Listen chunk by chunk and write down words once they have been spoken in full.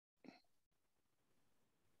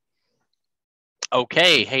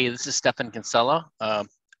Okay, hey, this is Stefan Kinsella.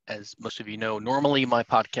 As most of you know, normally my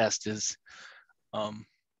podcast is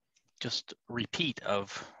just a repeat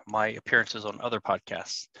of my appearances on other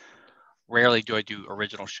podcasts. Rarely do I do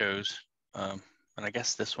original shows, and I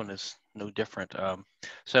guess this one is no different.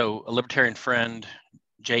 So, a libertarian friend,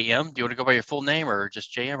 JM, do you want to go by your full name or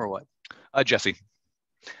just JM or what? Jesse.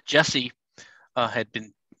 Jesse had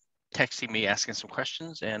been texting me asking some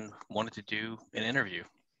questions and wanted to do an interview.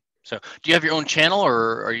 So, do you have your own channel,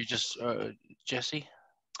 or are you just Jesse?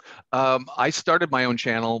 I started my own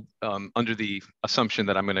channel under the assumption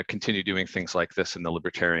that I'm going to continue doing things like this in the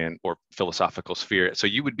libertarian or philosophical sphere. So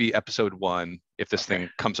you would be episode 1 if this thing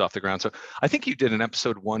comes off the ground. So I think you did an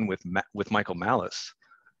episode 1 with Michael Malice.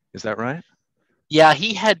 Is that right? Yeah,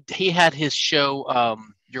 he had his show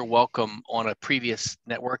You're Welcome on a previous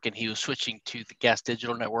network, and he was switching to the Gas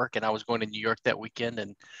Digital Network, and I was going to New York that weekend,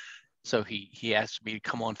 and so he asked me to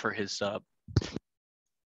come on for his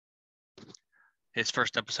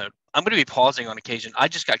first episode. I'm going to be pausing on occasion. I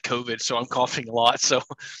just got COVID, so I'm coughing a lot. So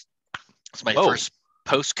it's my first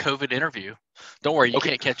post-COVID interview. Don't worry, you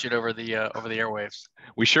can't catch it over the airwaves.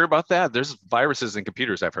 We sure about that? There's viruses in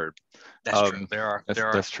computers, I've heard. That's true. There are.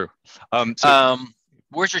 That's true.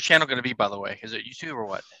 Where's your channel going to be, by the way? Is it YouTube or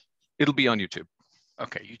what? It'll be on YouTube.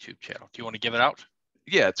 Okay, YouTube channel. Do you want to give it out?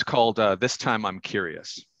 Yeah, it's called This Time I'm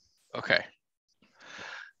Curious.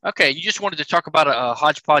 Okay, you just wanted to talk about a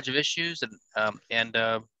hodgepodge of issues, and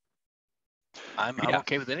I'm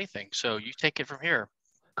okay with anything. So you take it from here.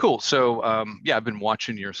 Cool. So I've been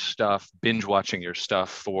watching your stuff, binge watching your stuff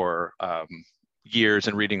for years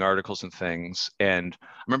and reading articles and things. And I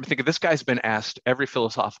remember thinking, this guy's been asked every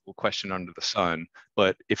philosophical question under the sun.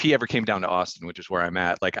 But if he ever came down to Austin, which is where I'm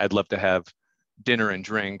at, like I'd love to have dinner and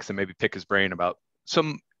drinks and maybe pick his brain about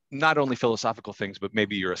some not only philosophical things, but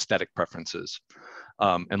maybe your aesthetic preferences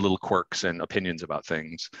and little quirks and opinions about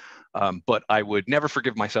things. But I would never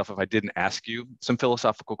forgive myself if I didn't ask you some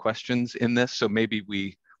philosophical questions in this. So maybe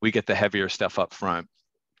we get the heavier stuff up front.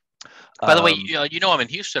 By the way, I'm in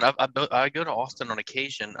Houston. I go to Austin on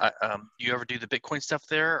occasion. You ever do the Bitcoin stuff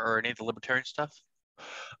there or any of the libertarian stuff?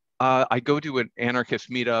 I go to an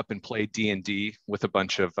anarchist meetup and play D&D with a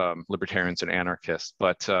bunch of libertarians and anarchists,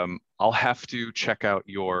 but I'll have to check out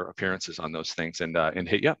your appearances on those things and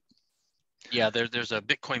hit you up. Yeah, there's a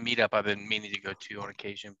Bitcoin meetup I've been meaning to go to on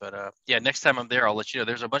occasion, but next time I'm there, I'll let you know.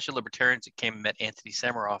 There's a bunch of libertarians that came and met Anthony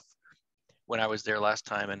Samaroff when I was there last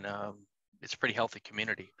time, and it's a pretty healthy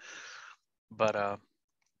community. But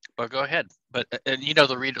go ahead. But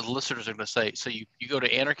the listeners are going to say, so you go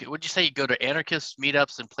to anarchist? Would you say you go to anarchist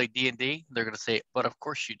meetups and play D&D? They're going to say, but of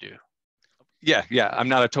course you do. Yeah, I'm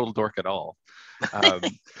not a total dork at all.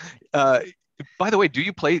 By the way,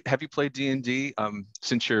 have you played D&D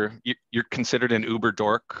since you're considered an uber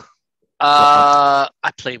dork? I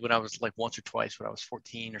played when I was like once or twice when I was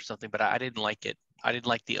 14 or something, but I didn't like it. I didn't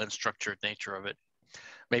like the unstructured nature of it.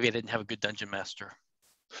 Maybe I didn't have a good dungeon master.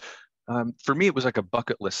 For me, it was like a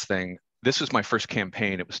bucket list thing. This was my first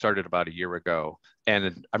campaign. It was started about a year ago. And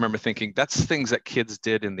I remember thinking, that's things that kids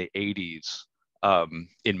did in the 80s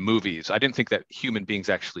in movies. I didn't think that human beings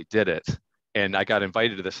actually did it. And I got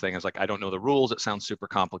invited to this thing. I was like, I don't know the rules. It sounds super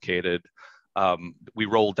complicated. We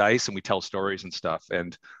roll dice and we tell stories and stuff.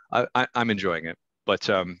 And I'm enjoying it. But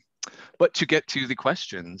to get to the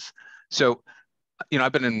questions, so,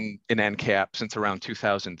 I've been in ANCAP since around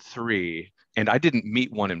 2003. And I didn't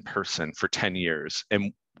meet one in person for 10 years.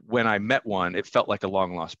 And when I met one, it felt like a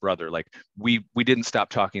long lost brother. Like we didn't stop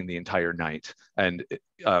talking the entire night. And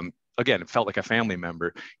again, it felt like a family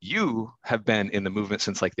member. You have been in the movement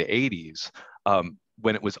since like the 80s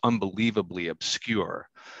when it was unbelievably obscure.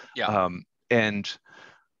 Yeah. And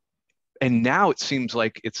now it seems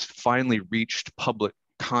like it's finally reached public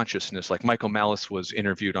consciousness. Like Michael Malice was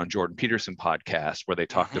interviewed on Jordan Peterson podcast where they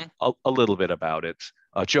talked a little bit about it.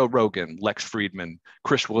 Joe Rogan, Lex Friedman,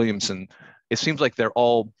 Chris Williamson. It seems like they're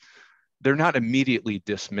not immediately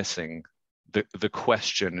dismissing the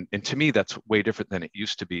question. And to me, that's way different than it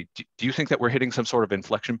used to be. Do you think that we're hitting some sort of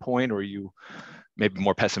inflection point, or are you maybe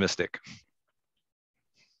more pessimistic?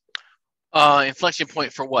 Inflection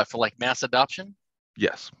point for what? For like mass adoption?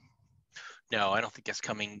 Yes. No, I don't think that's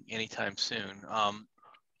coming anytime soon.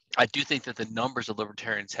 I do think that the numbers of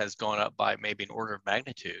libertarians has gone up by maybe an order of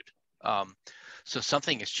magnitude. So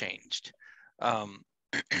something has changed. I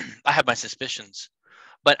have my suspicions,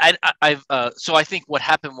 but so I think what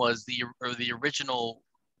happened was the original,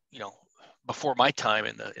 before my time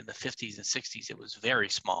in the 50s and 60s, it was very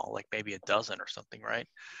small, like maybe a dozen or something, right?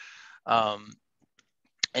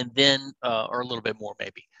 And then, or a little bit more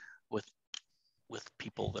maybe, with with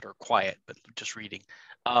people that are quiet, but just reading.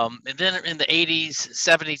 And then in the 80s,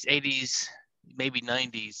 70s, 80s, maybe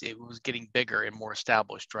 90s, it was getting bigger and more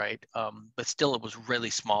established, right? But still, it was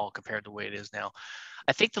really small compared to the way it is now.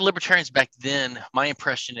 I think the libertarians back then, my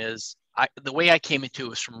impression is, the way I came into it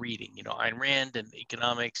was from reading, Ayn Rand and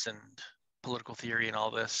economics and political theory and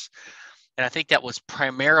all this. And I think that was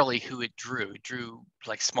primarily who it drew. It drew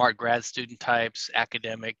like smart grad student types,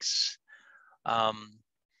 academics.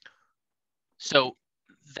 So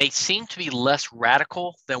they seem to be less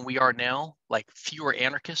radical than we are now, like fewer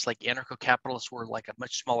anarchists, like anarcho-capitalists were like a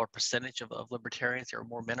much smaller percentage of libertarians. They were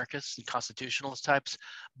more minarchists and constitutionalist types,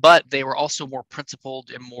 but they were also more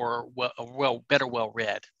principled and more better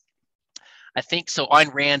well-read. I think so.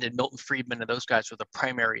 Ayn Rand and Milton Friedman and those guys were the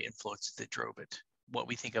primary influences that drove it, what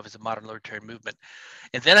we think of as a modern libertarian movement.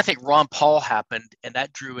 And then I think Ron Paul happened, and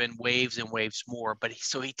that drew in waves and waves more. But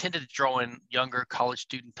he tended to draw in younger college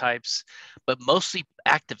student types, but mostly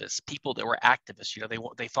activists, people that were activists.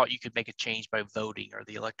 They thought you could make a change by voting or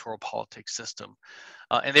the electoral politics system,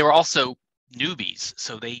 and they were also newbies,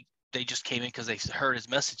 so they just came in because they heard his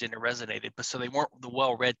message and it resonated. But so they weren't the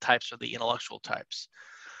well-read types or the intellectual types.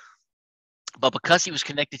 But because he was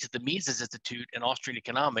connected to the Mises Institute and Austrian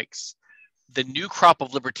economics, the new crop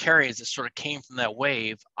of libertarians that sort of came from that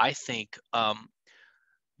wave, I think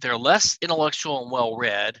they're less intellectual and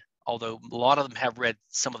well-read, although a lot of them have read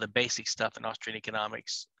some of the basic stuff in Austrian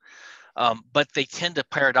economics. But they tend to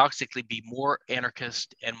paradoxically be more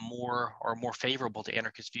anarchist and more favorable to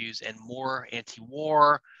anarchist views and more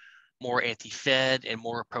anti-war, more anti-Fed, and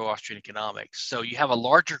more pro-Austrian economics. So you have a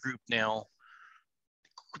larger group now,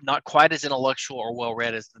 not quite as intellectual or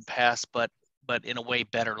well-read as in the past, but in a way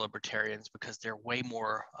better libertarians because they're way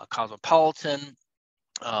more cosmopolitan,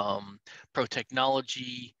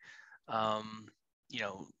 pro-technology, and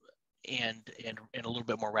a little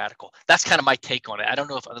bit more radical. That's kind of my take on it. I don't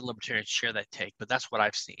know if other libertarians share that take, but that's what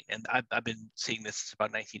I've seen, and I've been seeing this since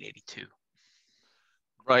about 1982.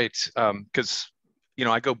 Right, because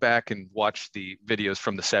I go back and watch the videos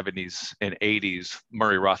from the 70s and 80s,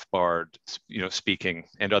 Murray Rothbard, speaking,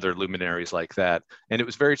 and other luminaries like that. And it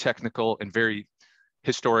was very technical and very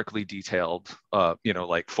historically detailed,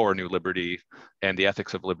 like For a New Liberty and the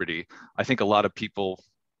Ethics of Liberty. I think a lot of people,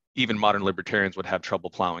 even modern libertarians, would have trouble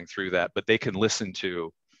plowing through that, but they can listen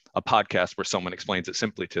to a podcast where someone explains it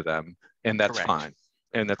simply to them, and that's fine.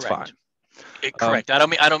 And that's fine. Correct. I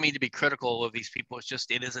don't mean to be critical of these people. It's just,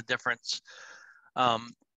 it is a difference. The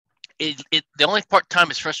only time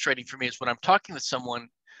it's frustrating for me is when I'm talking with someone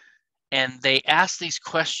and they ask these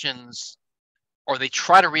questions or they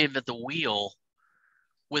try to reinvent the wheel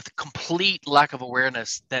with complete lack of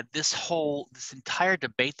awareness that this entire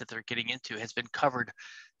debate that they're getting into has been covered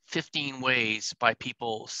 15 ways by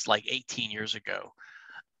people like 18 years ago.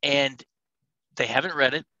 And they haven't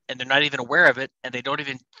read it, and they're not even aware of it, and they don't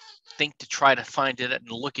even think to try to find it and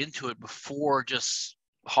look into it before just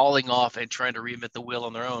hauling off and trying to reinvent the wheel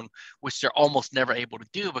on their own, which they're almost never able to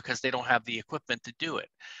do because they don't have the equipment to do it.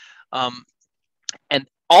 And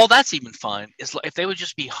all that's even fine is if they would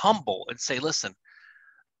just be humble and say, listen,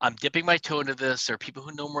 I'm dipping my toe into this. There are people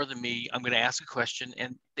who know more than me. I'm going to ask a question.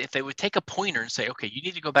 And if they would take a pointer and say, okay, you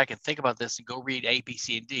need to go back and think about this and go read A, B,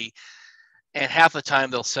 C, and D. And half the time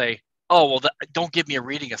they'll say, oh, well, don't give me a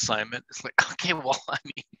reading assignment. It's like, okay, well, I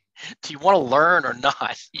mean, do you want to learn or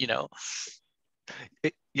not?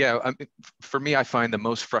 For me, I find the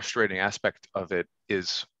most frustrating aspect of it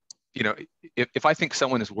is, if I think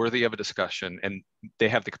someone is worthy of a discussion and they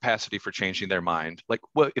have the capacity for changing their mind, like,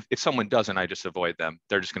 well, if someone doesn't, I just avoid them.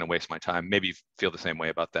 They're just going to waste my time. Maybe you feel the same way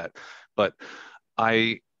about that. But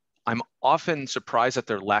I'm often surprised at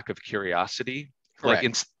their lack of curiosity. Correct.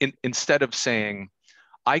 Like instead of saying,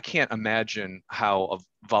 I can't imagine how a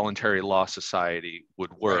voluntary law society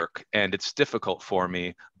would work, right, and it's difficult for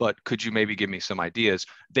me, but could you maybe give me some ideas?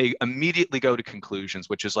 They immediately go to conclusions,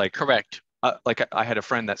 which is like, correct. Like I had a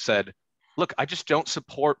friend that said, look, I just don't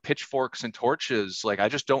support pitchforks and torches. Like, I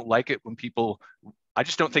just don't like it when I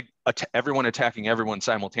just don't think everyone attacking everyone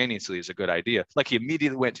simultaneously is a good idea. Like, he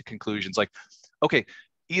immediately went to conclusions like, okay,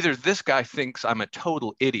 either this guy thinks I'm a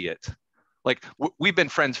total idiot. Like, we've been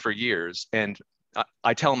friends for years, and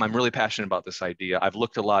I tell him I'm really passionate about this idea. I've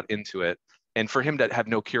looked a lot into it. And for him to have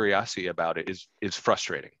no curiosity about it is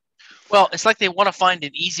frustrating. Well, it's like they want to find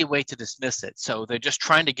an easy way to dismiss it. So they're just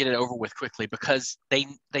trying to get it over with quickly because they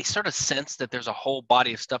sort of sense that there's a whole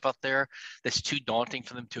body of stuff out there that's too daunting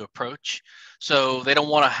for them to approach. So they don't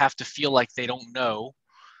want to have to feel like they don't know.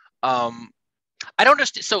 I don't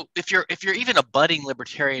understand. So if you're even a budding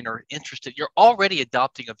libertarian or interested, you're already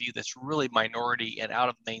adopting a view that's really minority and out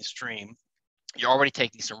of the mainstream. You're already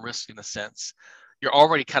taking some risk in a sense. You're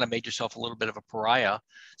already kind of made yourself a little bit of a pariah.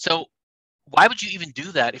 So why would you even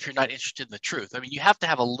do that if you're not interested in the truth? I mean, you have to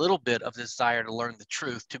have a little bit of desire to learn the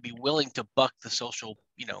truth to be willing to buck the social,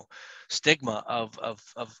 stigma of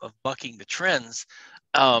bucking the trends.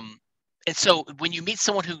 And so when you meet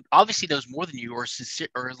someone who obviously knows more than you, or sincere,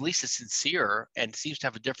 or at least is sincere and seems to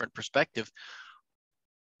have a different perspective,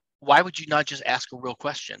 why would you not just ask a real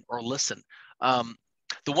question or listen?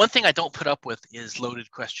 The one thing I don't put up with is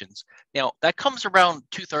loaded questions. Now, that comes around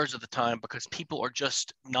 2/3 of the time because people are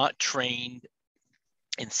just not trained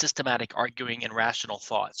in systematic arguing and rational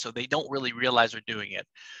thought. So they don't really realize they're doing it.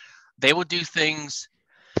 They will do things,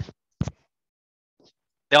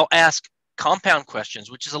 they'll ask compound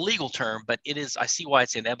questions, which is a legal term, but it is, I see why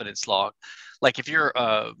it's in evidence law. Like if you're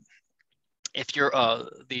the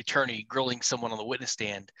attorney grilling someone on the witness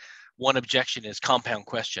stand, one objection is compound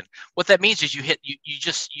question. What that means is you hit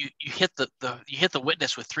the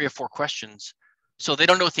witness with 3 or 4 questions, so they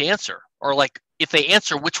don't know what the answer, or like if they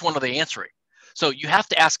answer, which one are they answering? So you have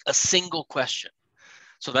to ask a single question.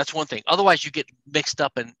 So that's one thing. Otherwise, you get mixed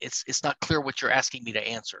up, and it's not clear what you're asking me to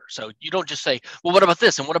answer. So you don't just say, well, what about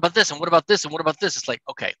this, and what about this, and what about this, and what about this? It's like,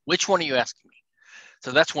 okay, which one are you asking me?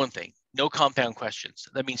 So that's one thing. No compound questions.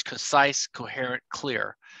 That means concise, coherent,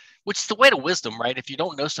 clear, which is the way to wisdom, right? If you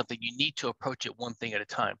don't know something, you need to approach it one thing at a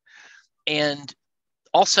time. And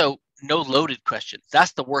also, no loaded questions.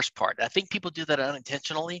 That's the worst part. I think people do that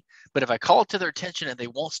unintentionally, but if I call it to their attention and they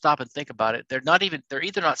won't stop and think about it, they're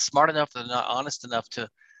either not smart enough, or they're not honest enough to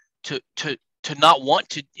not want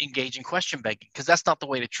to engage in question begging, because that's not the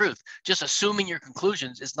way to truth. Just assuming your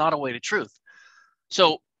conclusions is not a way to truth.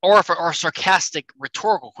 So, or a sarcastic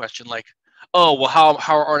rhetorical question like, oh, well,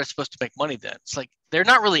 how are artists supposed to make money then? It's like, they're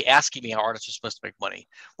not really asking me how artists are supposed to make money.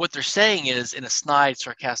 What they're saying is, in a snide,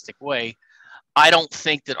 sarcastic way, I don't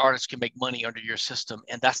think that artists can make money under your system,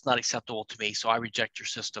 and that's not acceptable to me, so I reject your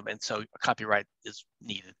system, and so a copyright is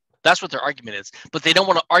needed. That's what their argument is. But they don't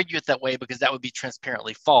want to argue it that way, because that would be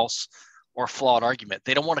transparently false or flawed argument.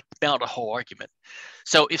 They don't want to mount a whole argument.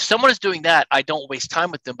 So if someone is doing that, I don't waste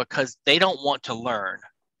time with them, because they don't want to learn.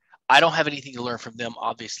 I don't have anything to learn from them,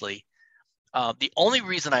 obviously. The only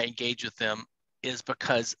reason I engage with them is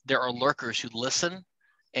because there are lurkers who listen,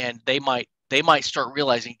 and they might start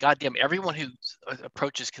realizing, goddamn, everyone who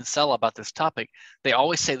approaches Kinsella about this topic, they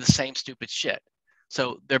always say the same stupid shit.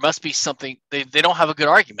 So there must be something, they don't have a good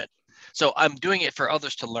argument. So I'm doing it for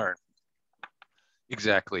others to learn.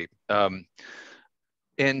 Exactly.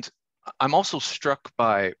 And I'm also struck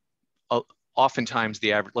by oftentimes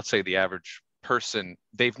let's say the average person,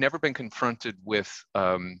 they've never been confronted with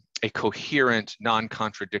a coherent,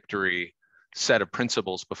 non-contradictory set of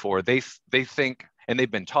principles before. They think, and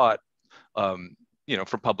they've been taught, from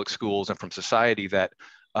public schools and from society, that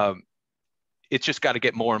it's just got to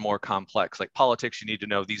get more and more complex. Like politics, you need to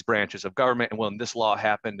know these branches of government, and when this law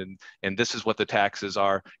happened, and this is what the taxes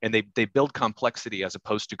are, and they build complexity as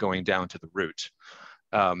opposed to going down to the root.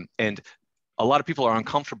 And a lot of people are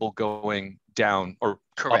uncomfortable going down or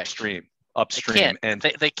Correct. upstream,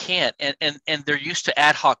 they can't, and they're used to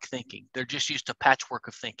ad hoc thinking. They're just used to patchwork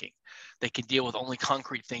of thinking. They can deal with only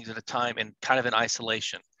concrete things at a time and kind of in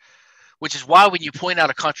isolation, which is why when you point out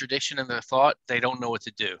a contradiction in their thought, they don't know what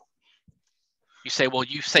to do. You say, well,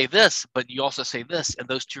 you say this, but you also say this, and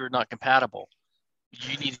those two are not compatible.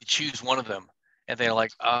 You need to choose one of them. And they're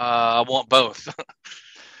like, I want both.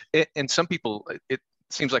 And some people, it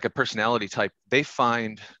seems like a personality type, they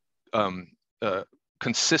find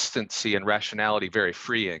consistency and rationality very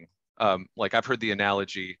freeing. Like I've heard the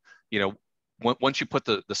analogy, once you put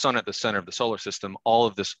the sun at the center of the solar system, all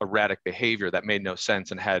of this erratic behavior that made no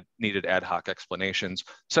sense and needed ad hoc explanations,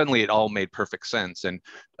 suddenly it all made perfect sense. And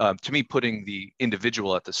to me, putting the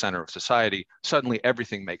individual at the center of society, suddenly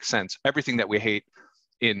everything makes sense. Everything that we hate,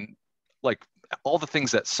 in like all the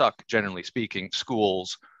things that suck, generally speaking,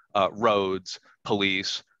 schools, roads,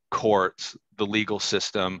 police, courts, the legal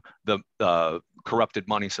system, the corrupted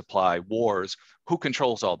money supply, wars, who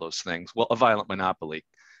controls all those things? Well, a violent monopoly.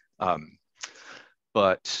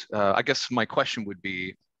 But I guess my question would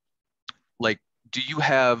be, like, do you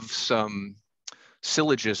have some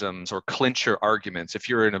syllogisms or clincher arguments? If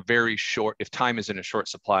you're in if time is in a short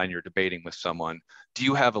supply and you're debating with someone, do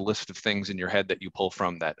you have a list of things in your head that you pull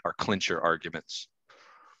from that are clincher arguments?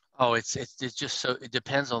 Oh, it's just so, it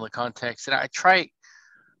depends on the context. And I try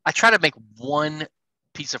to make one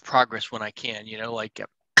piece of progress when I can, like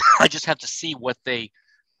I just have to see where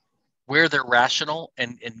they're rational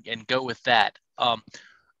and go with that.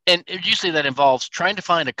 usually that involves trying to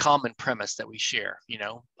find a common premise that we share,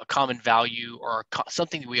 a common value or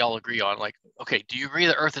something that we all agree on. Like, okay, do you agree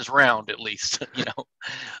that Earth is round at least?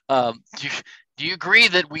 Do you agree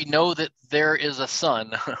that we know that there is a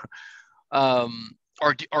sun?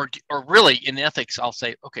 Or really in ethics, I'll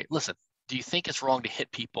say, okay, listen, do you think it's wrong to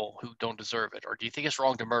hit people who don't deserve it? Or do you think it's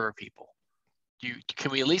wrong to murder people?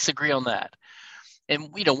 Can we at least agree on that? And,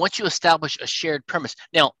 once you establish a shared premise,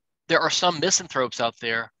 now there are some misanthropes out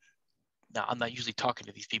there. Now, I'm not usually talking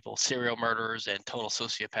to these people, serial murderers and total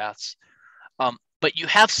sociopaths. But you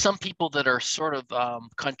have some people that are sort of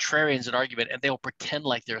contrarians in argument, and they'll pretend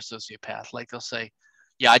like they're a sociopath. Like they'll say,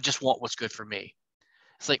 yeah, I just want what's good for me.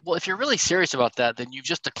 It's like, well, if you're really serious about that, then you've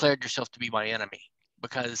just declared yourself to be my enemy,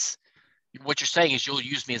 because what you're saying is you'll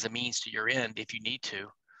use me as a means to your end if you need to.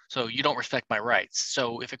 So you don't respect my rights.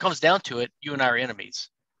 So if it comes down to it, you and I are enemies.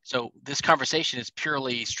 So this conversation is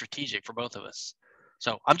purely strategic for both of us.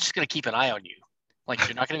 So I'm just going to keep an eye on you. Like,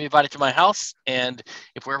 you're not going to be invited to my house. And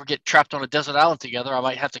if we ever get trapped on a desert island together, I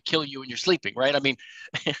might have to kill you when you're sleeping, right? I mean,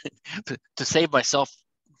 to save myself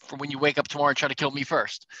from when you wake up tomorrow and try to kill me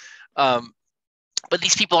first. But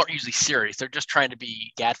these people aren't usually serious. They're just trying to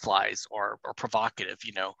be gadflies or provocative,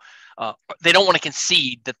 They don't want to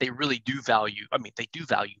concede that they really do value. I mean, they do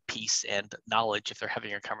value peace and knowledge if they're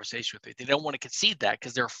having a conversation with you. They don't want to concede that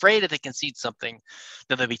because they're afraid if they concede something,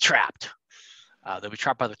 then they'll be trapped. They'll be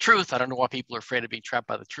trapped by the truth. I don't know why people are afraid of being trapped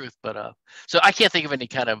by the truth, but so I can't think of any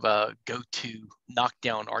kind of go-to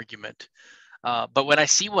knockdown argument. But when I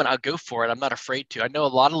see one, I'll go for it. I'm not afraid to. I know a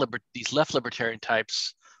lot of these left libertarian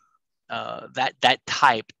types. That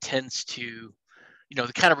type tends to,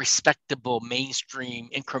 the kind of respectable, mainstream,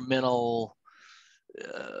 incremental,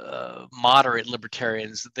 moderate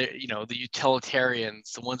libertarians, the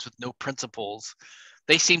utilitarians, the ones with no principles,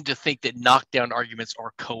 they seem to think that knockdown arguments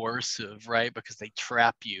are coercive, right? Because they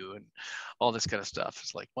trap you and all this kind of stuff.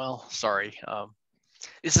 It's like, well, sorry.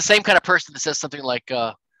 It's the same kind of person that says something like,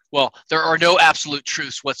 well, there are no absolute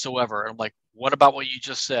truths whatsoever. And I'm like, what about what you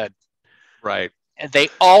just said? Right. And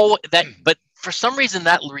but for some reason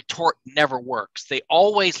that retort never works. They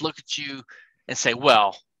always look at you and say,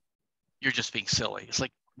 well, you're just being silly. It's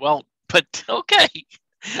like, well, but okay.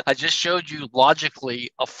 I just showed you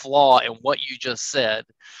logically a flaw in what you just said,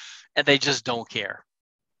 and they just don't care.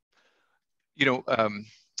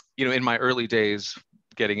 In my early days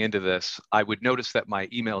getting into this, I would notice that my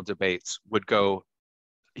email debates would go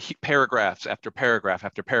paragraphs after paragraph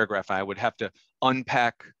after paragraph. I would have to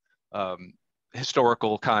unpack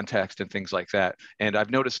historical context and things like that. And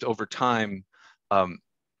I've noticed over time,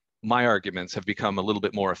 my arguments have become a little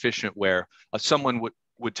bit more efficient, where someone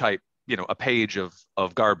would type, a page of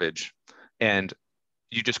garbage, and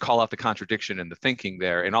you just call out the contradiction in the thinking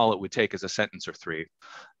there, and all it would take is a sentence or three.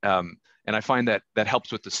 And I find that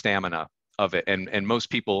helps with the stamina of it. And most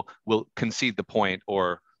people will concede the point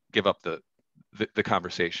or give up the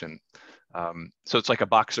conversation. So it's like a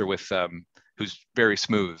boxer with who's very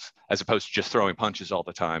smooth, as opposed to just throwing punches all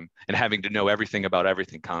the time and having to know everything about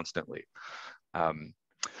everything constantly.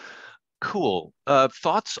 Cool.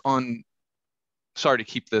 Thoughts on, sorry to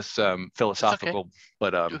keep this philosophical, okay,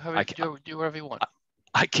 but do whatever you want.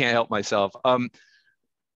 I can't help myself.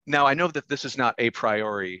 Now, I know that this is not a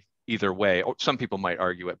priori either way, or some people might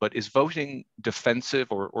argue it, but is voting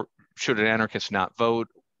defensive, or should an anarchist not vote?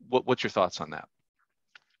 What's your thoughts on that?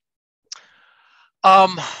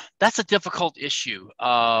 That's a difficult issue.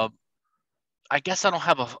 I guess I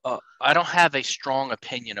don't have a strong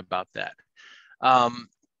opinion about that.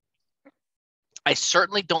 I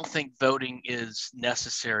certainly don't think voting is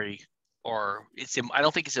necessary, or I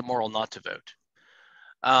don't think it's immoral not to vote.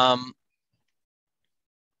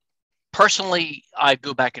 Personally, I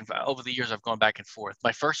go back and over the years I've gone back and forth.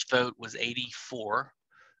 My first vote was 1984.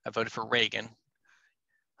 I voted for Reagan.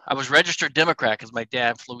 I was registered Democrat because my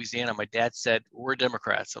dad, from Louisiana, my dad said, we're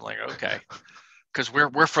Democrats. I'm like, okay, because we're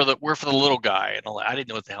for the little guy, and I didn't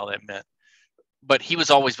know what the hell that meant. But he was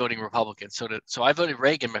always voting Republican, so I voted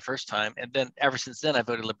Reagan my first time, and then ever since then I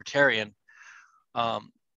voted Libertarian,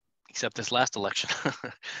 except this last election.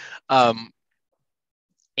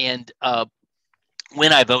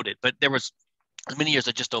 When I voted, but there was many years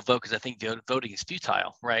I just don't vote because I think voting is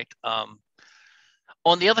futile, right?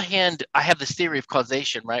 On the other hand, I have this theory of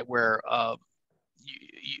causation, right, where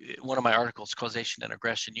one of my articles, Causation and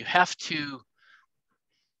Aggression, we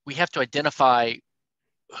have to identify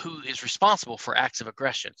who is responsible for acts of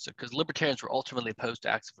aggression. So, because libertarians were ultimately opposed to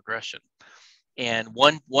acts of aggression. And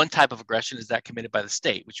one type of aggression is that committed by the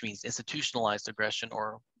state, which means institutionalized aggression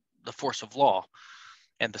or the force of law.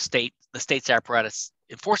 And the state the state's apparatus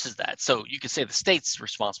enforces that. So you could say the state's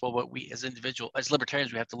responsible, but we as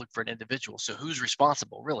libertarians, we have to look for an individual. So who's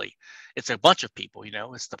responsible really? It's a bunch of people,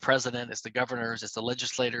 it's the president, it's the governors, it's the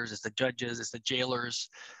legislators, it's the judges, it's the jailers,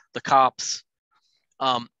 the cops.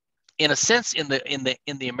 In a sense, in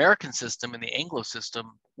the American system, in the Anglo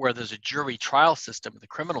system, where there's a jury trial system, the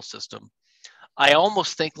criminal system, I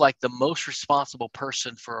almost think like the most responsible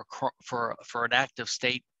person for an act of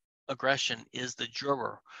state aggression is the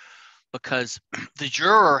juror, because the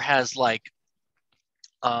juror has like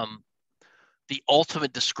the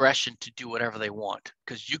ultimate discretion to do whatever they want,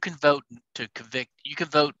 because you can vote to convict, you can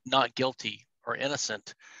vote not guilty or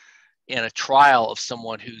innocent in a trial of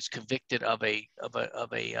someone who's convicted of a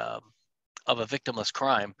victimless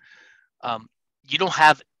crime. You don't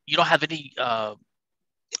have any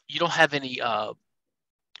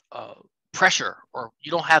pressure, or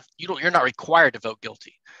you're not required to vote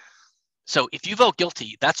guilty. So if you vote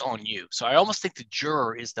guilty, that's on you. So I almost think the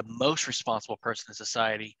juror is the most responsible person in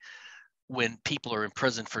society when people are in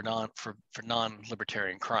prison for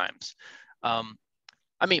non-libertarian crimes. I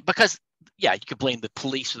mean, because you could blame the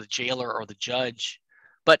police or the jailer or the judge,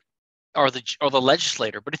 or the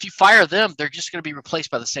legislator. But if you fire them, they're just going to be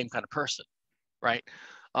replaced by the same kind of person, right?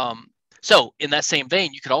 So in that same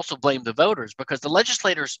vein, you could also blame the voters, because the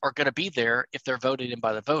legislators are going to be there if they're voted in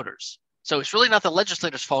by the voters. So it's really not the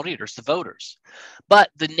legislators' fault either, it's the voters.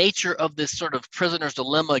 But the nature of this sort of prisoner's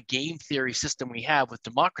dilemma game theory system we have with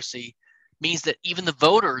democracy means that even the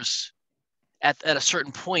voters, at a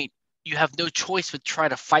certain point, you have no choice but try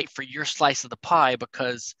to fight for your slice of the pie,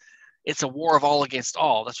 because it's a war of all against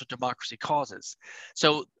all. That's what democracy causes.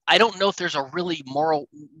 So I don't know if there's a really moral,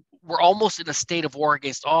 we're almost in a state of war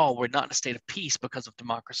against all. We're not in a state of peace because of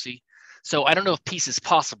democracy. So I don't know if peace is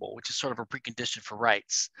possible, which is sort of a precondition for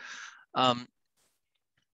rights. I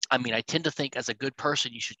mean, I tend to think as a good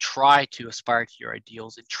person, you should try to aspire to your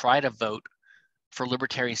ideals and try to vote for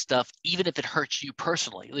libertarian stuff, even if it hurts you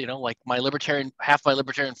personally. Like half my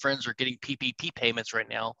libertarian friends are getting PPP payments right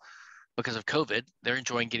now because of COVID. They're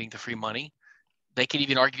enjoying getting the free money. They can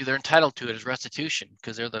even argue they're entitled to it as restitution,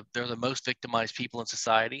 because they're the most victimized people in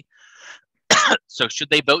society. So should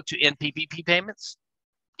they vote to end PPP payments?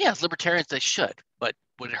 Yeah, as libertarians, they should. But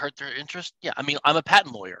would it hurt their interest? Yeah. I mean, I'm a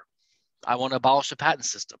patent lawyer. I want to abolish the patent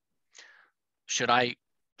system. Should I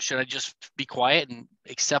just be quiet and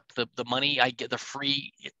accept the money I get, the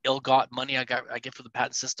free ill-got money I get for the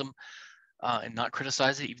patent system, and not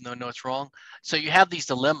criticize it, even though I know it's wrong? So you have these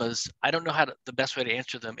dilemmas. I don't know the best way to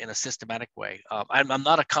answer them in a systematic way. I'm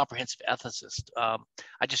not a comprehensive ethicist.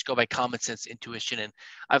 I just go by common sense, intuition, and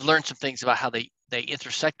I've learned some things about how they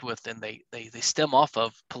intersect with and they stem off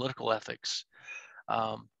of political ethics.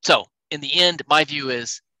 So in the end, my view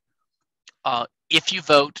is, if you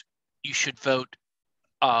vote, you should vote.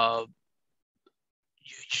 You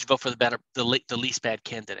should vote for the least bad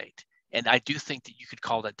candidate. And I do think that you could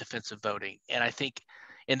call that defensive voting. And I think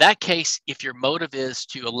in that case, if your motive is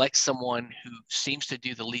to elect someone who seems to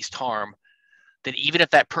do the least harm, then even if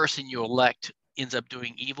that person you elect ends up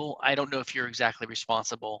doing evil, I don't know if you're exactly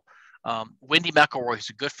responsible. Wendy McElroy, who's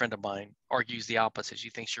a good friend of mine, argues the opposite. She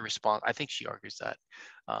thinks you're responsible. I think she argues that.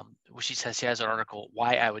 She says she has an article,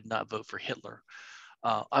 Why I Would Not Vote for Hitler.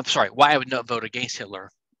 I'm sorry, Why I Would Not Vote Against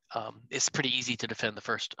Hitler. It's pretty easy to defend the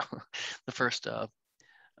first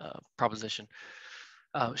proposition.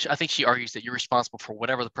 I think she argues that you're responsible for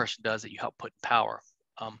whatever the person does that you help put in power.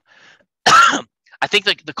 I think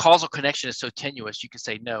the causal connection is so tenuous, you can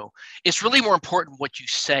say no. It's really more important what you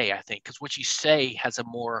say, I think, because what you say has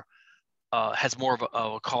more of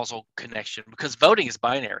a causal connection, because voting is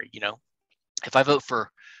binary. If I vote for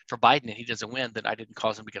Biden and he doesn't win, then I didn't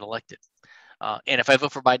cause him to get elected. And if I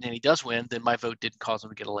vote for Biden and he does win, then my vote didn't cause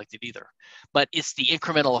him to get elected either. But it's the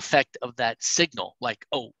incremental effect of that signal, like,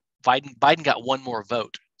 oh, Biden got one more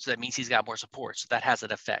vote, so that means he's got more support, so that has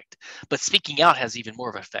an effect. But speaking out has even more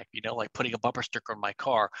of an effect, like putting a bumper sticker on my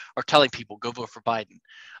car or telling people go vote for Biden.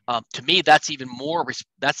 To me, that's even more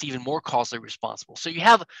causally responsible. So you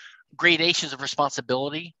have gradations of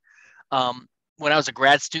responsibility. When I was a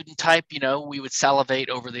grad student type, we would salivate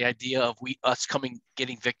over the idea of us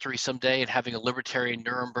getting victory someday and having a libertarian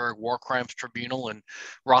Nuremberg war crimes tribunal, and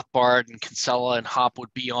Rothbard and Kinsella and Hoppe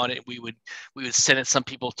would be on it. We would sentence some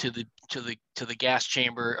people to the gas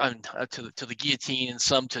chamber, to the guillotine, and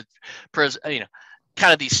some to prison.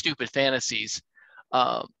 Kind of these stupid fantasies.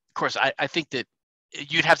 Of course, I think that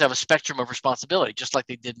you'd have to have a spectrum of responsibility, just like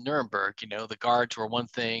they did in Nuremberg. The guards were one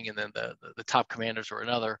thing, and then the top commanders were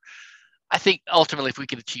another. I think ultimately, if we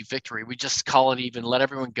could achieve victory, we just call it even, let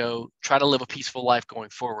everyone go, try to live a peaceful life going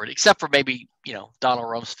forward, except for maybe, Donald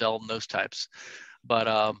Rumsfeld and those types.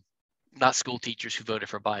 But not school teachers who voted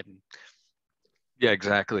for Biden. Yeah,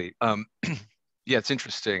 exactly. Yeah, it's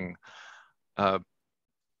interesting. Uh,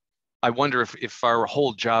 I wonder if our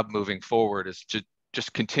whole job moving forward is to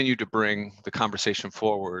just continue to bring the conversation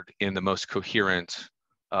forward in the most coherent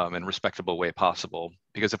and respectable way possible.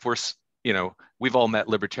 Because if we're, we've all met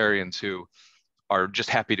libertarians who are just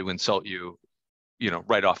happy to insult you,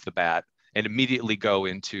 right off the bat and immediately go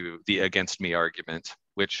into the against me argument,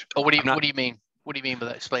 which Oh, I'm not. what do you mean? What do you mean by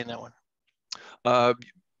that? Explain that one. Uh,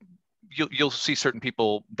 you'll see certain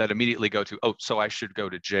people that immediately go to, oh, so I should go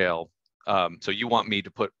to jail. So you want me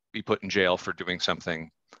to be put in jail for doing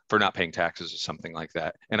something, for not paying taxes or something like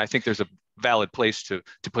that. And I think there's a valid place to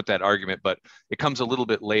put that argument, but it comes a little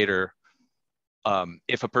bit later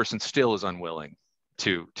if a person still is unwilling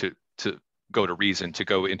to go to reason, to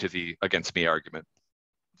go into the against me argument.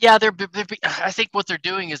 Yeah, I think what they're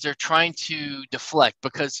doing is they're trying to deflect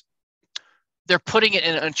because they're putting it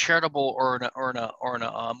in an uncharitable or in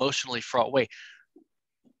a emotionally fraught way.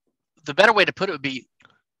 The better way to put it would be,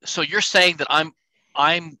 so you're saying that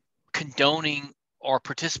I'm condoning or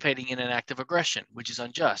participating in an act of aggression, which is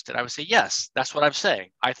unjust. And I would say, yes, that's what I'm saying.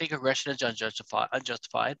 I think aggression is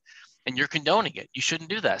unjustified, and you're condoning it. You shouldn't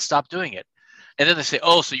do that. Stop doing it. And then they say,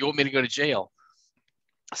 oh, so you want me to go to jail?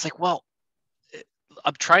 It's like, well,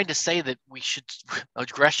 I'm trying to say that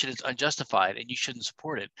aggression is unjustified and you shouldn't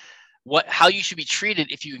support it. How you should be treated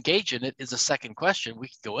if you engage in it is a second question. We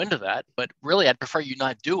can go into that, but really I'd prefer you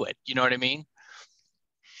not do it. You know what I mean?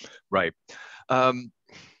 Right.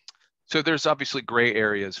 So there's obviously gray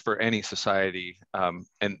areas for any society.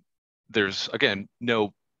 And there's, again,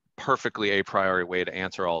 no perfectly a priori way to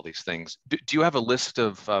answer all these things. Do you have a list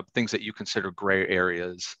of things that you consider gray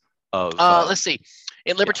areas of? Let's see.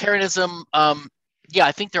 In Yeah. libertarianism, yeah,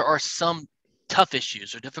 I think there are some tough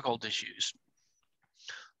issues or difficult issues.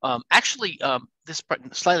 Actually, this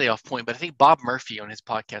is slightly off point, but I think Bob Murphy on his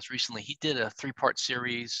podcast recently, he did a 3-part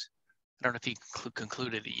series. I don't know if he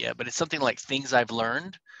concluded it yet, but it's something like Things I've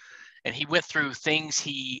Learned. And he went through things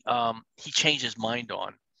he changed his mind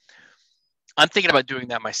on. I'm thinking about doing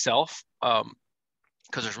that myself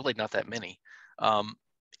because there's really not that many.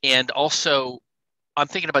 And also, I'm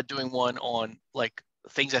thinking about doing one on like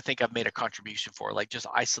things I think I've made a contribution for, like just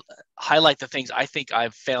highlight the things I think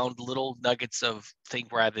I've found little nuggets of things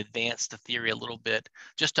where I've advanced the theory a little bit,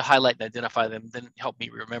 just to highlight and identify them, then help me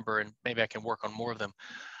remember, and maybe I can work on more of them.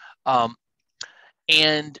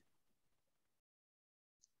 And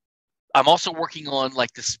I'm also working on,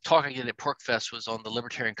 like, this talk I did at PorcFest was on the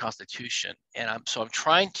Libertarian Constitution, and I'm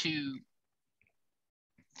trying to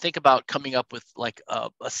think about coming up with like a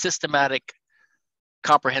systematic,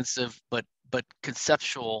 comprehensive, but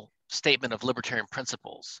conceptual statement of libertarian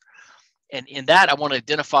principles. And in that, I want to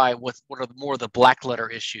identify what are more of the black letter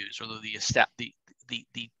issues, or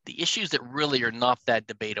the issues that really are not that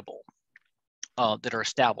debatable, that are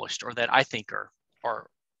established, or that I think are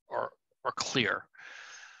clear.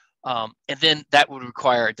 And then that would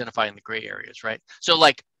require identifying the gray areas, right? So,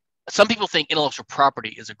 like, some people think intellectual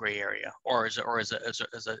property is a gray area, or is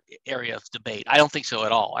a area of debate. I don't think so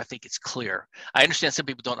at all. I think it's clear. I understand some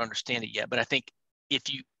people don't understand it yet, but I think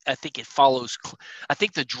it follows. I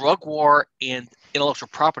think the drug war and intellectual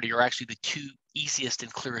property are actually the two easiest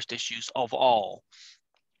and clearest issues of all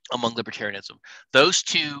among libertarianism. Those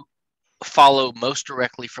two follow most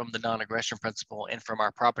directly from the non-aggression principle and from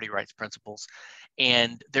our property rights principles.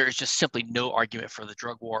 And there is just simply no argument for the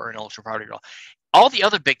drug war or intellectual property at all. All the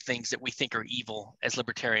other big things that we think are evil as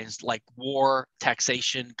libertarians, like war,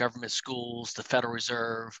 taxation, government schools, the Federal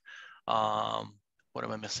Reserve, what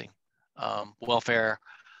am I missing? Welfare,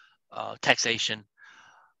 taxation.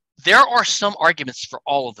 There are some arguments for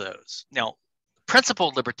all of those. Now,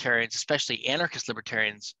 principled libertarians, especially anarchist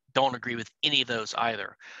libertarians, don't agree with any of those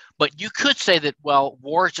either. But you could say that, well,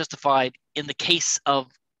 war is justified in the case of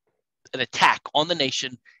an attack on the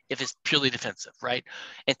nation if it's purely defensive, right?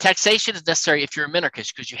 And taxation is necessary if you're a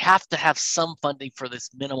minarchist, because you have to have some funding for this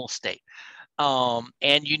minimal state.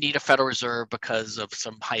 And you need a Federal Reserve because of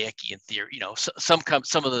some Hayekian theory, some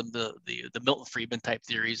of the Milton Friedman type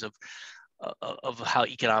theories of how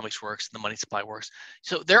economics works and the money supply works.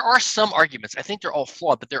 So there are some arguments. I think they're all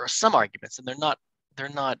flawed, but there are some arguments, and they're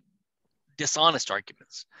not dishonest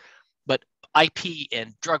arguments. But IP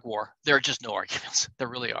and drug war, there are just no arguments. There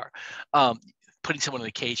really are. Putting someone in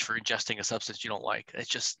a cage for ingesting a substance you don't like, it's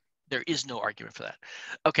just, there is no argument for that.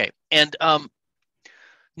 Okay, and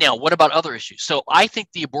now what about other issues? So I think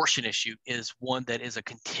the abortion issue is one that is a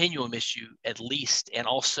continuum issue, at least, and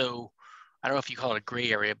also, I don't know if you call it a gray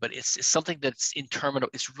area, but it's something that's interminable.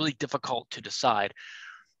 It's really difficult to decide.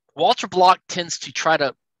 Walter Block tends to try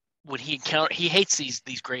to when he hates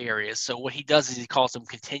these gray areas. So what he does is he calls them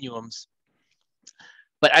continuums.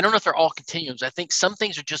 But I don't know if they're all continuums. I think some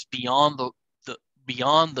things are just beyond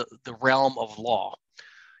the realm of law.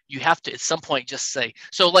 You have to at some point just say,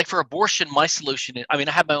 so like for abortion, my solution is, I mean,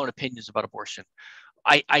 I have my own opinions about abortion.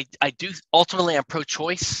 I do ultimately, I'm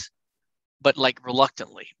pro-choice, but like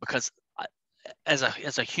reluctantly, because as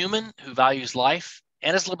a human who values life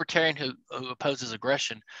and as a libertarian who opposes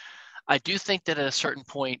aggression, I do think that at a certain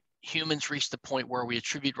point, humans reach the point where we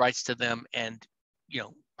attribute rights to them, and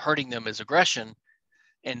hurting them is aggression,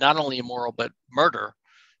 and not only immoral but murder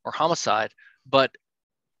or homicide. But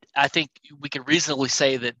I think we can reasonably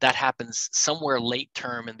say that happens somewhere late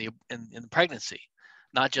term in the pregnancy,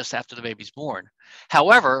 not just after the baby's born.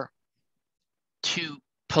 However, to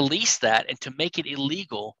police that and to make it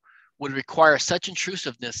illegal would require such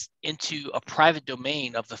intrusiveness into a private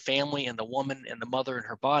domain of the family and the woman and the mother and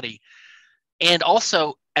her body. And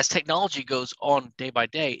also, as technology goes on day by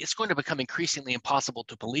day, it's going to become increasingly impossible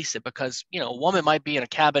to police it, because a woman might be in a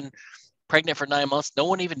cabin pregnant for 9 months. No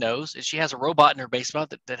one even knows. She has a robot in her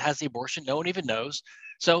basement that has the abortion. No one even knows.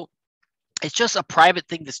 So it's just a private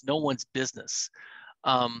thing that's no one's business.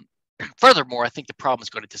 Furthermore, I think the problem is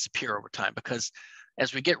going to disappear over time, because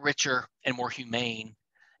as we get richer and more humane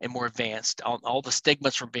and more advanced, all the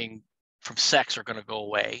stigmas from sex are going to go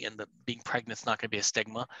away, and the being pregnant is not going to be a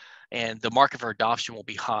stigma, and the market for adoption will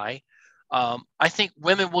be high. I think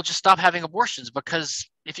women will just stop having abortions, because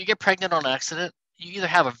if you get pregnant on accident, you either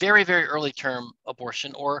have a very, very early term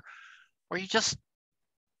abortion, or you just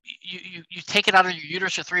you take it out of your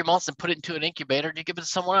uterus for 3 months and put it into an incubator and you give it to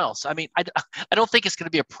someone else. I mean, I don't think it's going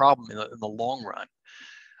to be a problem in the long run.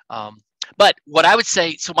 But what I would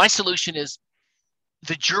say, so my solution is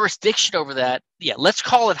the jurisdiction over that. Yeah, let's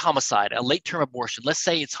call it homicide, a late term abortion. Let's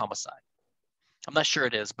say it's homicide. I'm not sure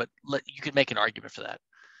it is, but you could make an argument for that.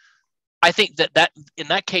 I think that in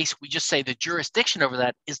that case, we just say the jurisdiction over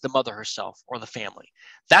that is the mother herself or the family.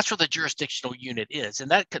 That's where the jurisdictional unit is.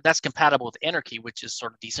 And that's compatible with anarchy, which is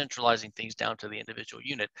sort of decentralizing things down to the individual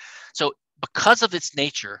unit. So because of its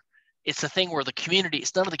nature, it's a thing where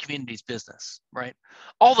it's none of the community's business, right?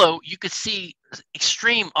 Although you could see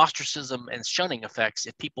extreme ostracism and shunning effects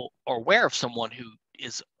if people are aware of someone who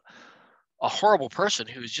is a horrible person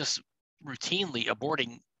who is just routinely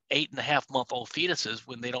aborting 8.5-month-old fetuses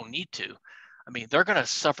when they don't need to. I mean, they're going to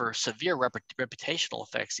suffer severe reputational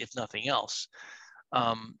effects, if nothing else,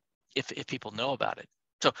 if people know about it.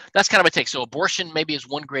 So that's kind of my take. So abortion maybe is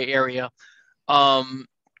one gray area. Some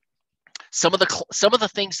of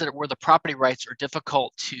the things where the property rights are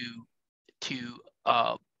difficult to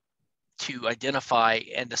identify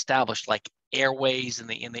and establish, like airways in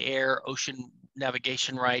the air, ocean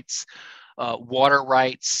navigation rights, water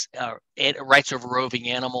rights, rights over roving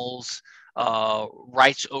animals,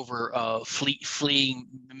 rights over fleeing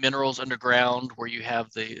minerals underground, where you have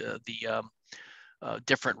the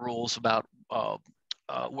different rules about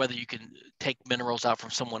whether you can take minerals out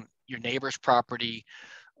from your neighbor's property,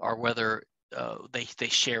 or whether they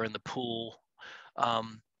share in the pool.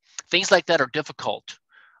 Things like that are difficult,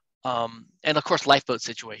 and of course, lifeboat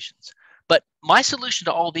situations. But my solution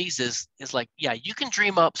to all these is like, yeah, you can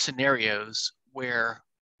dream up scenarios where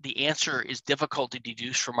the answer is difficult to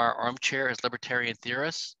deduce from our armchair as libertarian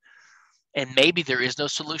theorists, and maybe there is no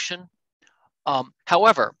solution.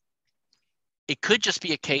 However, it could just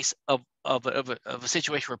be a case of a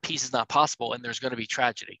situation where peace is not possible, and there's going to be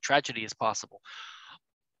tragedy. Tragedy is possible.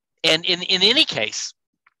 And in any case,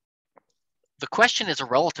 the question is a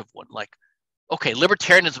relative one. Like, okay,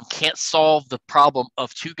 libertarianism can't solve the problem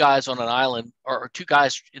of two guys on an island or two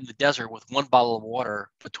guys in the desert with one bottle of water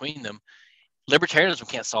between them. Libertarianism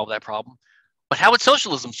can't solve that problem. But how would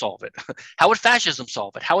socialism solve it? How would fascism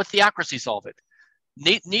solve it? How would theocracy solve it?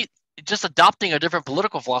 Just adopting a different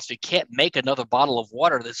political philosophy can't make another bottle of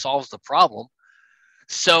water that solves the problem.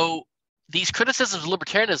 So these criticisms of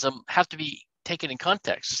libertarianism have to be taken in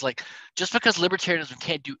context. It's like, just because libertarianism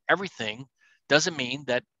can't do everything doesn't mean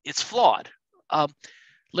that it's flawed.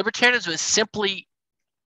 Libertarianism is simply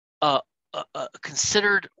a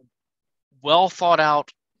considered, well thought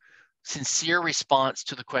out, sincere response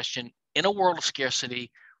to the question, in a world of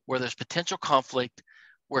scarcity, where there's potential conflict,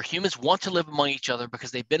 where humans want to live among each other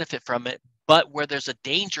because they benefit from it, but where there's a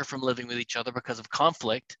danger from living with each other because of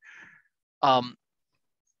conflict,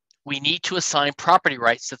 we need to assign property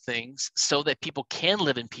rights to things so that people can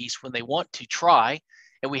live in peace when they want to try.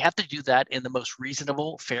 And we have to do that in the most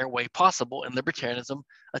reasonable, fair way possible. And libertarianism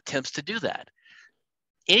attempts to do that.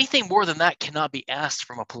 Anything more than that cannot be asked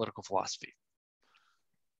from a political philosophy.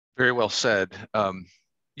 Very well said.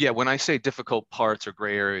 Yeah, when I say difficult parts or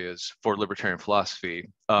gray areas for libertarian philosophy,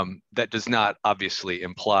 that does not obviously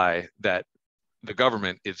imply that the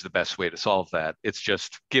government is the best way to solve that. It's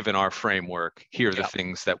just given our framework, here are the Yeah.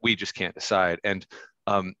 things that we just can't decide. And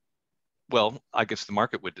um, well, I guess the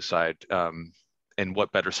market would decide. And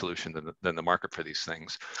what better solution than the market for these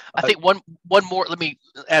things? I think one more. Let me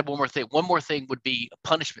add one more thing. One more thing would be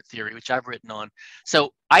punishment theory, which I've written on.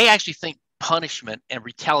 So I actually think punishment and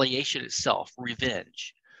retaliation itself,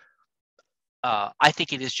 revenge, I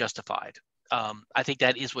think it is justified. I think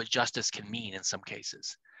that is what justice can mean in some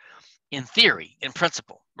cases, in theory, in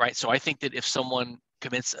principle, right? So I think that if someone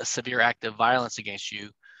commits a severe act of violence against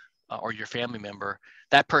you or your family member,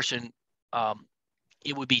 that person,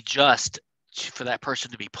 it would be just for that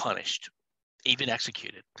person to be punished, even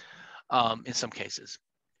executed, in some cases.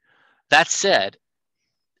 That said,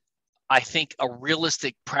 I think a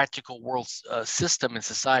realistic, practical world system and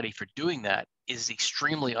society for doing that is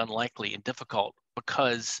extremely unlikely and difficult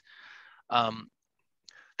because um,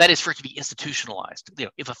 that is for it to be institutionalized. You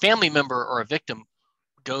know, if a family member or a victim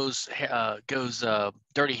goes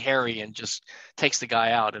Dirty Harry and just takes the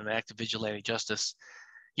guy out in an act of vigilante justice,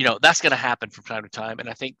 you know, that's going to happen from time to time. And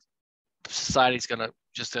I think society's going to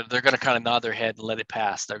they're going to kind of nod their head and let it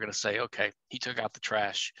pass. They're going to say, okay, he took out the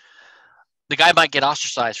trash. The guy might get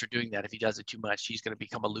ostracized for doing that if he does it too much. He's going to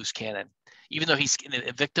become a loose cannon. Even though he's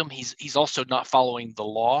a victim, he's also not following the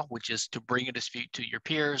law, which is to bring a dispute to your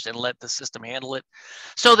peers and let the system handle it,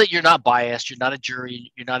 so that you're not biased. You're not a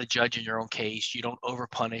jury. You're not a judge in your own case. You don't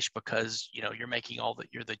overpunish because you're making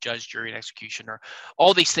you're the judge, jury, and executioner.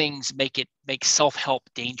 All these things make self-help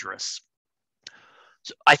dangerous.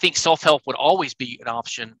 So I think self-help would always be an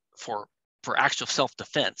option for actual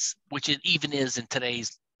self-defense, which it even is in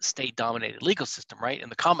today's state-dominated legal system, right? In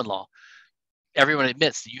the common law, everyone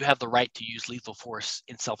admits that you have the right to use lethal force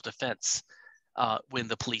in self-defense when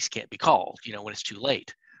the police can't be called, when it's too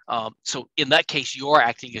late. So in that case, you're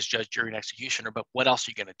acting as judge, jury, and executioner, but what else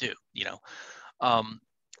are you going to do,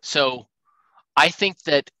 So I think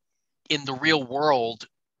that in the real world,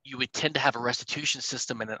 you would tend to have a restitution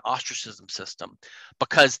system and an ostracism system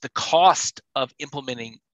because the cost of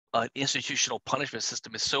implementing an institutional punishment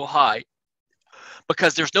system is so high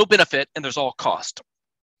because there's no benefit and there's all cost.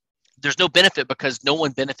 There's no benefit because no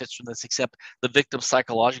one benefits from this except the victim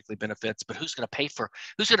psychologically benefits. But who's going to pay for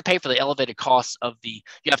the elevated costs of you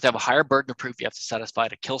have to have a higher burden of proof you have to satisfy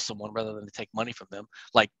to kill someone rather than to take money from them,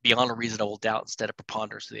 like beyond a reasonable doubt instead of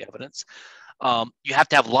preponderance of the evidence. You have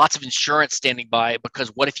to have lots of insurance standing by because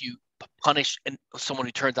what if you punish someone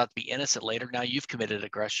who turns out to be innocent later? Now you've committed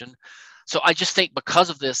aggression. So I just think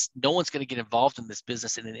because of this, no one's going to get involved in this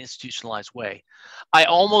business in an institutionalized way. I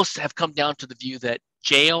almost have come down to the view that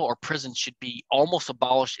jail or prison should be almost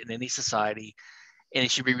abolished in any society, and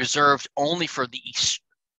it should be reserved only for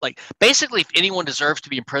basically, if anyone deserves to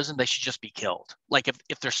be in prison, they should just be killed. Like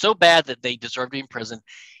if they're so bad that they deserve to be in prison,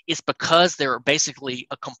 it's because they're basically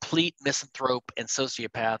a complete misanthrope and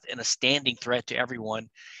sociopath and a standing threat to everyone.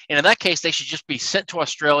 And in that case, they should just be sent to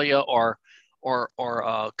Australia or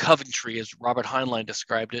Coventry, as Robert Heinlein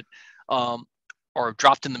described it, or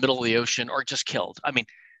dropped in the middle of the ocean, or just killed. I mean,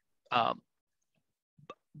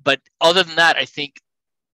 but other than that, I think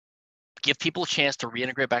give people a chance to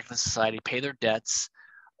reintegrate back into society, pay their debts,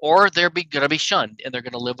 or they're going to be shunned and they're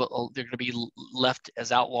going to be left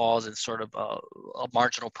as outlaws and sort of a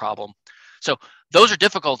marginal problem. So those are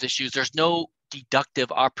difficult issues. There's no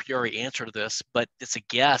deductive a priori answer to this, but it's a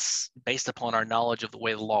guess based upon our knowledge of the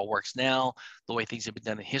way the law works now, the way things have been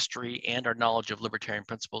done in history, and our knowledge of libertarian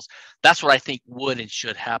principles. That's what I think would and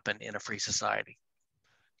should happen in a free society.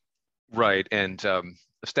 Right, and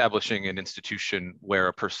establishing an institution where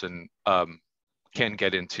a person can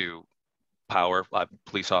get into power,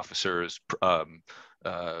 police officers,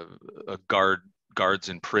 guards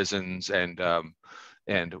in prisons, and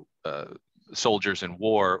soldiers in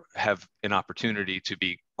war have an opportunity to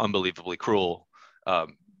be unbelievably cruel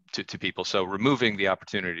to people. So removing the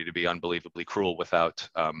opportunity to be unbelievably cruel without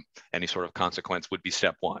any sort of consequence would be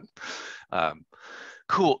step one.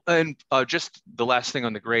 Cool. And just the last thing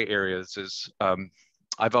on the gray areas is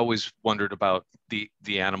I've always wondered about the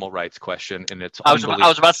animal rights question, and it's I was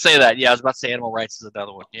about to say that. Yeah, I was about to say animal rights is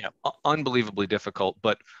another one. Yeah, unbelievably difficult.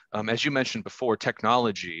 But as you mentioned before,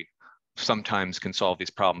 technology sometimes can solve these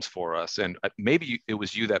problems for us. And maybe it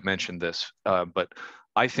was you that mentioned this, but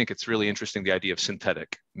I think it's really interesting, the idea of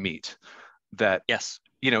synthetic meat. That, yes,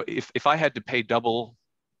 if I had to pay double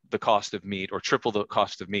the cost of meat or triple the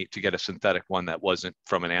cost of meat to get a synthetic one that wasn't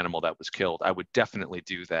from an animal that was killed, I would definitely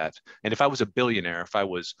do that. And if I was a billionaire, if I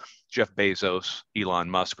was Jeff Bezos, Elon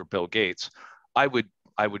Musk, or Bill Gates, I would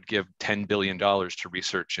I would give $10 billion to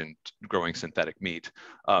research in growing synthetic meat.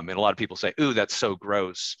 And a lot of people say, ooh, that's so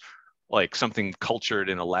gross. Like something cultured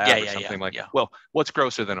in a lab or something like, well, what's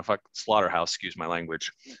grosser than a slaughterhouse? Excuse my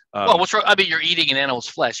language. Well, what's wrong? I mean, you're eating an animal's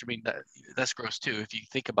flesh. I mean, that's gross too, if you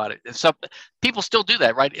think about it. And some people still do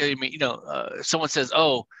that, right? I mean, if someone says,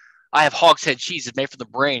 "Oh, I have hog's head cheese. It's made from the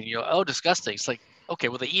brain." Oh, disgusting. It's like, okay,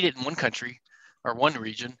 well, they eat it in one country or one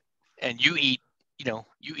region, and you eat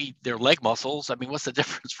their leg muscles. I mean, what's the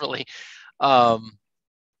difference, really? Yeah,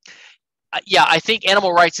 I think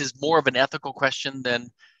animal rights is more of an ethical question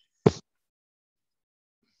than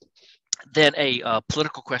a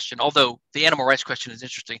political question, although the animal rights question is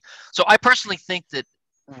interesting. So I personally think that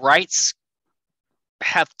rights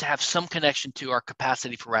have to have some connection to our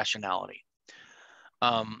capacity for rationality.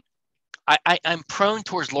 I'm prone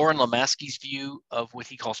towards Lauren Lemaski's view of what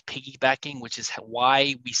he calls piggybacking, which is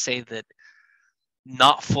why we say that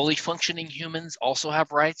not fully functioning humans also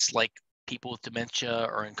have rights, like people with dementia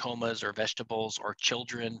or in comas or vegetables or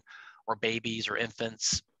children or babies or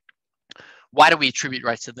infants. Why do we attribute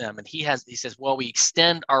rights to them? And he says, well, we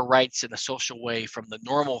extend our rights in a social way from the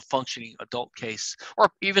normal functioning adult case,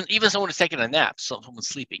 or even someone who's taking a nap, someone's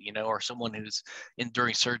sleeping, or someone who's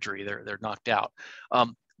during surgery, they're knocked out.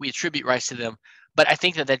 We attribute rights to them, but I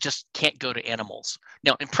think that just can't go to animals.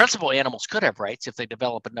 Now, in principle, animals could have rights if they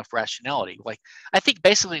develop enough rationality. Like, I think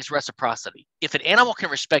basically it's reciprocity. If an animal can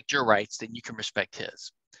respect your rights, then you can respect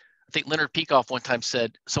his. I think Leonard Peikoff one time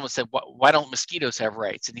someone said, why don't mosquitoes have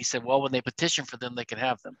rights? And he said, well, when they petition for them, they can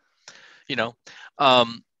have them,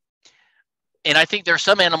 and I think there are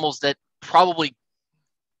some animals that probably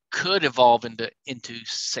could evolve into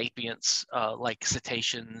sapience, like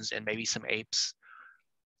cetaceans and maybe some apes.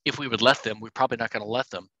 If we would let them, we're probably not going to let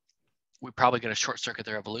them. We're probably going to short circuit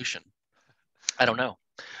their evolution. I don't know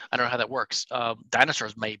how that works.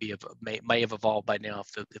 Dinosaurs may have evolved by now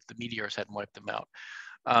if the meteors hadn't wiped them out.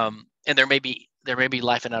 And there may be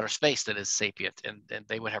life in outer space that is sapient, and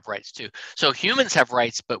they would have rights too. So humans have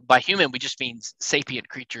rights, but by human we just mean sapient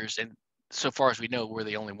creatures, and so far as we know, we're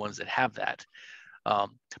the only ones that have that.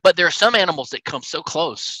 But there are some animals that come so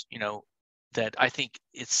close, that I think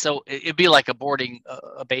it'd be like aborting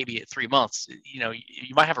a baby at 3 months.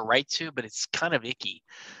 You might have a right to, but it's kind of icky.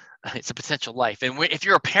 It's a potential life, and if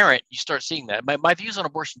you're a parent, you start seeing that. My views on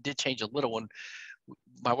abortion did change a little when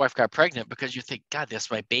my wife got pregnant, because you think, God,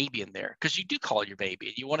 that's my baby in there, because you do call it your baby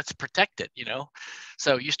and you want it to protect it,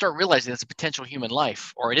 so you start realizing it's a potential human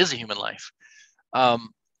life, or it is a human life.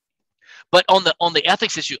 But on the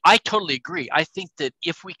ethics issue, I totally agree. I think that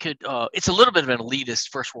if we could, it's a little bit of an elitist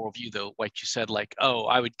first world view, though, like you said, like, oh,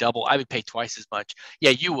 I would pay twice as much.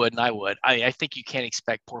 Yeah, you would, and I would. I think you can't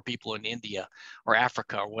expect poor people in India or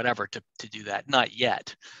Africa or whatever to do that. Not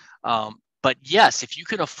yet. But yes, if you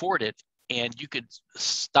could afford it, and you could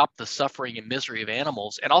stop the suffering and misery of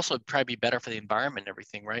animals, and also probably be better for the environment and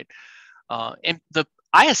everything, right? I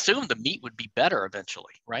assume the meat would be better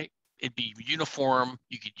eventually, right? It'd be uniform.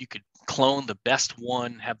 You could clone the best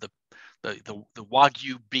one, have the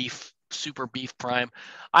Wagyu beef, super beef prime.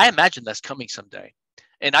 I imagine that's coming someday.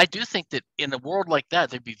 And I do think that in a world like that,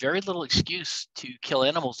 there'd be very little excuse to kill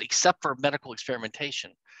animals except for medical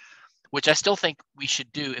experimentation, which I still think we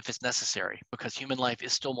should do if it's necessary, because human life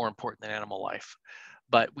is still more important than animal life.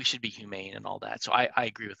 But we should be humane and all that. So I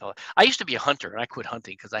agree with all that. I used to be a hunter, and I quit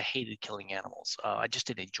hunting because I hated killing animals. I just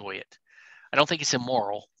didn't enjoy it. I don't think it's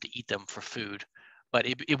immoral to eat them for food, but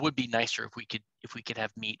it would be nicer if we could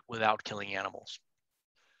have meat without killing animals.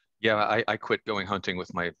 Yeah, I quit going hunting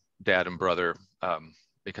with my dad and brother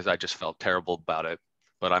because I just felt terrible about it.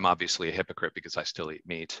 But I'm obviously a hypocrite because I still eat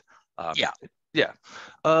meat. Yeah. Yeah.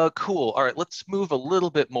 Cool. All right, let's move a little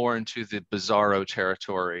bit more into the bizarro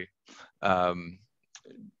territory and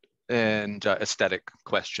aesthetic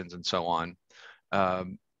questions and so on.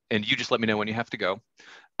 And you just let me know when you have to go.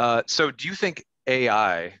 So do you think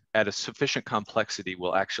AI at a sufficient complexity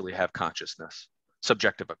will actually have consciousness,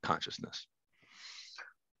 subjective consciousness?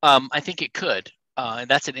 I think it could. And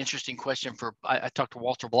that's an interesting question I talked to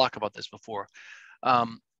Walter Block about this before.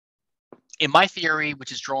 In my theory,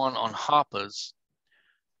 which is drawn on Hoppe's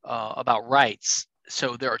about rights,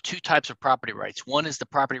 so there are two types of property rights. One is the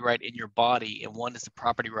property right in your body, and one is the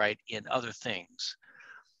property right in other things.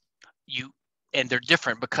 And they're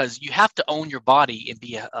different because you have to own your body and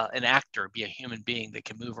be an actor, be a human being that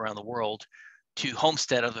can move around the world to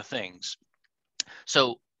homestead other things.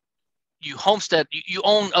 So you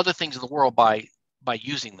own other things in the world by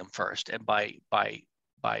using them first, and by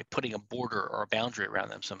putting a border or a boundary around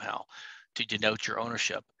them somehow to denote your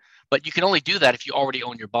ownership. But you can only do that if you already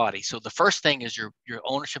own your body. So the first thing is your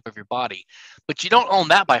ownership of your body, but you don't own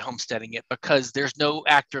that by homesteading it because there's no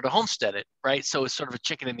actor to homestead it, right? So it's sort of a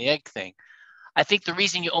chicken and the egg thing. I think the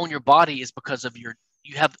reason you own your body is because of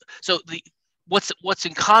what's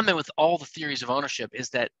in common with all the theories of ownership is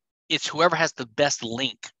that it's whoever has the best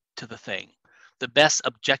link to the thing, the best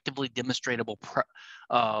objectively demonstrable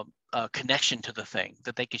connection to the thing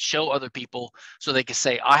that they could show other people, so they could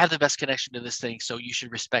say, I have the best connection to this thing, so you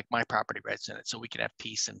should respect my property rights in it, so we can have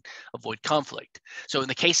peace and avoid conflict. So in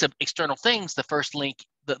the case of external things, the first link,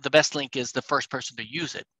 the best link is the first person to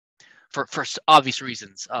use it for obvious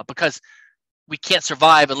reasons, because we can't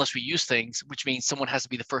survive unless we use things, which means someone has to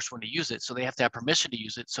be the first one to use it. So they have to have permission to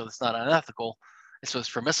use it. So it's not unethical. And so it's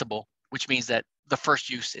permissible, which means that the first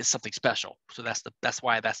use is something special. So that's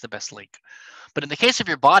why that's the best link. But in the case of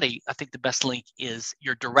your body, I think the best link is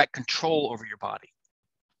your direct control over your body.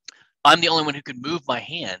 I'm the only one who can move my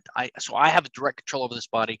hand. So I have a direct control over this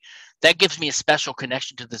body. That gives me a special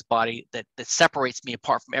connection to this body that separates me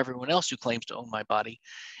apart from everyone else who claims to own my body.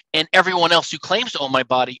 And everyone else who claims to own my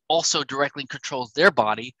body also directly controls their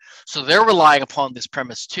body. So they're relying upon this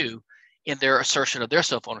premise too in their assertion of their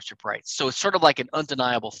self-ownership rights. So it's sort of like an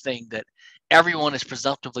undeniable thing that everyone is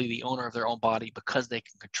presumptively the owner of their own body because they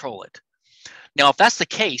can control it. Now, if that's the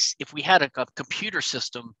case, if we had a computer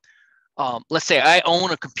system, let's say I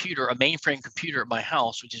own a computer, a mainframe computer at my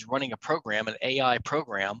house, which is running a program, an AI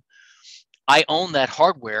program. I own that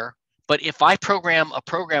hardware. But if I program a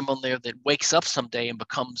program on there that wakes up someday and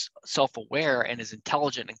becomes self-aware and is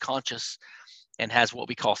intelligent and conscious and has what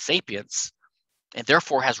we call sapience, and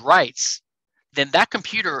therefore has rights, then that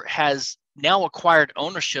computer has now acquired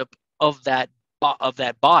ownership of that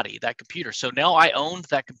body, that computer. So now I owned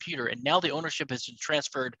that computer, and now the ownership has been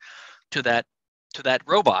transferred to that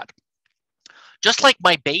robot. Just like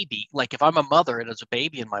my baby, like if I'm a mother and there's a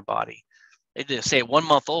baby in my body, say at 1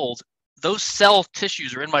 month old, those cell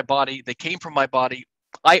tissues are in my body. They came from my body.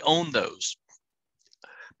 I own those.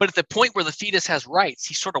 But at the point where the fetus has rights,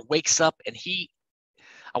 he sort of wakes up and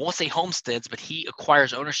I won't say homesteads, but he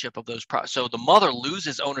acquires ownership of those. So the mother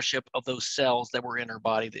loses ownership of those cells that were in her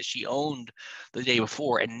body that she owned the day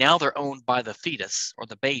before, and now they're owned by the fetus or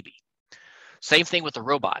the baby. Same thing with the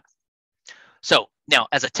robot. So now,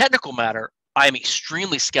 as a technical matter, I'm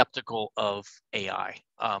extremely skeptical of AI.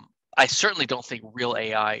 I certainly don't think real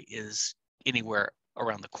AI is anywhere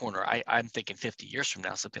around the corner. I'm thinking 50 years from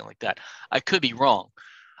now, something like that. I could be wrong.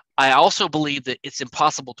 I also believe that it's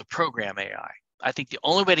impossible to program AI. I think the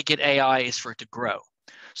only way to get AI is for it to grow.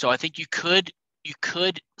 So I think you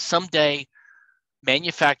could someday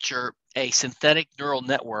manufacture a synthetic neural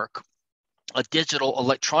network, a digital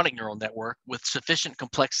electronic neural network with sufficient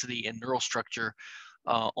complexity and neural structure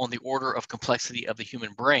on the order of complexity of the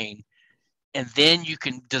human brain. And then you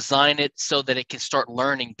can design it so that it can start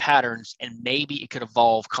learning patterns, and maybe it could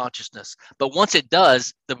evolve consciousness. But once it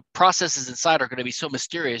does, the processes inside are going to be so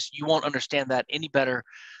mysterious, you won't understand that any better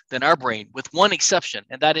than our brain, with one exception.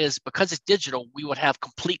 And that is, because it's digital, we would have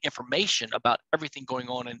complete information about everything going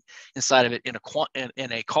on inside of it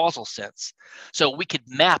in a causal sense. So we could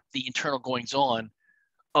map the internal goings on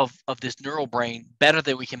of this neural brain better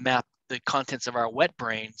than we can map the contents of our wet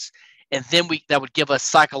brains. And then that would give us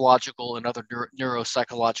psychological and other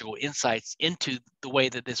neuropsychological insights into the way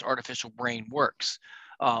that this artificial brain works.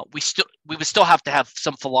 We would still have to have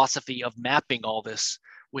some philosophy of mapping all this,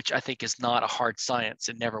 which I think is not a hard science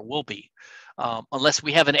and never will be, unless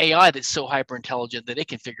we have an AI that's so hyper intelligent that it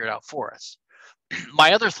can figure it out for us.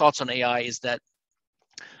 My other thoughts on AI is that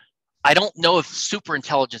I don't know if super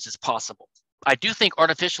intelligence is possible. I do think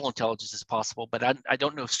artificial intelligence is possible, but I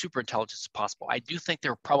don't know if super intelligence is possible. I do think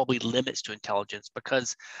there are probably limits to intelligence,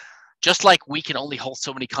 because just like we can only hold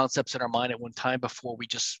so many concepts in our mind at one time before we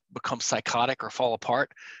just become psychotic or fall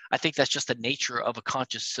apart, I think that's just the nature of a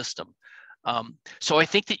conscious system. So I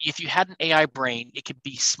think that if you had an AI brain, it could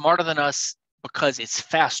be smarter than us because it's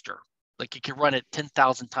faster. Like it can run at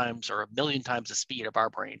 10,000 times or 1,000,000 times the speed of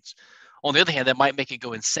our brains. On the other hand, that might make it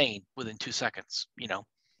go insane within 2 seconds,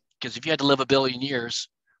 because if you had to live 1 billion years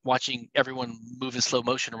watching everyone move in slow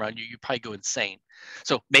motion around you, you'd probably go insane.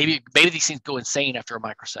 So maybe these things go insane after a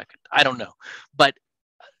microsecond. I don't know. But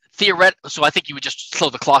theoretically, so I think you would just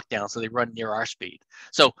slow the clock down so they run near our speed.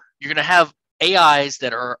 So you're going to have AIs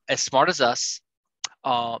that are as smart as us.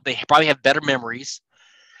 They probably have better memories,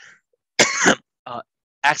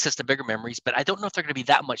 access to bigger memories, but I don't know if they're going to be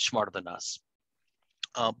that much smarter than us.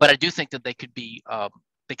 But I do think that they could be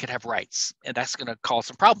they could have rights, and that's going to cause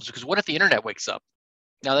some problems, because what if the internet wakes up?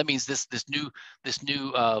 Now that means this new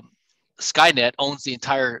Skynet owns the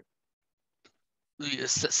entire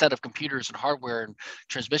set of computers and hardware and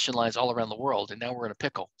transmission lines all around the world, and now we're in a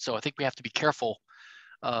pickle. So I think we have to be careful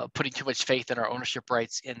putting too much faith in our ownership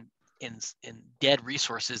rights in dead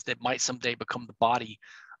resources that might someday become the body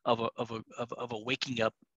of a waking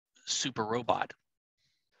up super robot.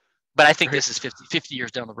 But I think this is 50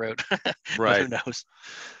 years down the road. But who knows?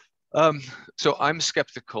 So I'm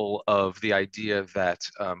skeptical of the idea that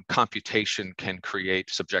computation can create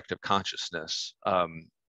subjective consciousness.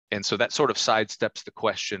 And so that sort of sidesteps the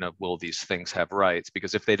question of, will these things have rights?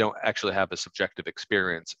 Because if they don't actually have a subjective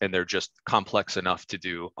experience and they're just complex enough to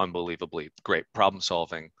do unbelievably great problem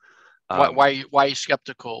solving. Why are you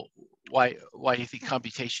skeptical? Why do you think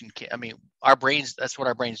computation can? I mean, our brains, that's what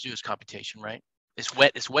our brains do, is computation, right? It's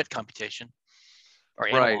wet computation or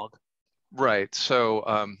analog. Right. So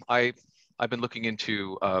I've been looking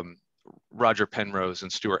into Roger Penrose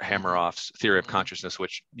and Stuart Hameroff's theory of consciousness,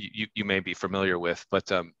 which you may be familiar with,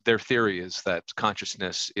 but their theory is that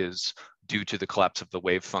consciousness is due to the collapse of the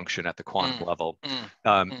wave function at the quantum level.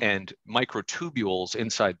 And microtubules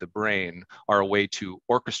inside the brain are a way to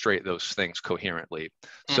orchestrate those things coherently.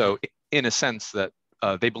 So in a sense that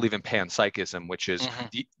they believe in panpsychism, which is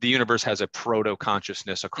the universe has a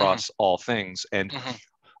proto-consciousness across all things. And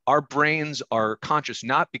our brains are conscious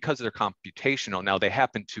not because they're computational. Now, they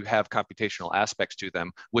happen to have computational aspects to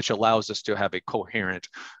them, which allows us to have a coherent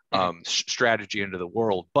strategy into the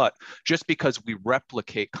world. But just because we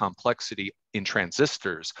replicate complexity in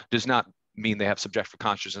transistors does not mean they have subjective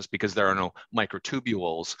consciousness, because there are no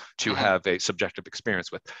microtubules to have a subjective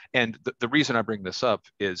experience with. And the reason I bring this up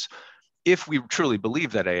is, if we truly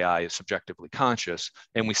believe that AI is subjectively conscious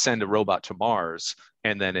and we send a robot to Mars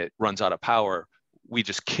and then it runs out of power, we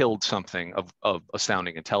just killed something of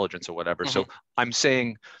astounding intelligence or whatever. So I'm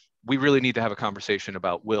saying we really need to have a conversation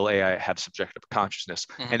about, will AI have subjective consciousness?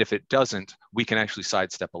 And if it doesn't, we can actually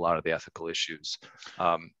sidestep a lot of the ethical issues.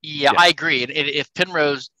 Yeah, I agree. And if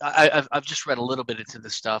Penrose, I've just read a little bit into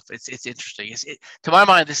this stuff. It's interesting. To my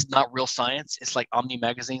mind, this is not real science. It's like Omni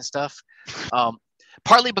magazine stuff.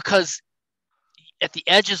 Partly because at the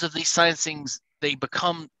edges of these science things, they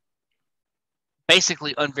become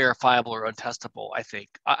basically unverifiable or untestable. I think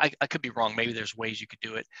I could be wrong. Maybe there's ways you could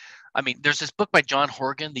do it. I mean, there's this book by John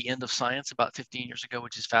Horgan, The End of Science, about 15 years ago,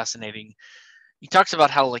 which is fascinating. He talks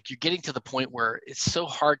about how, like, you're getting to the point where it's so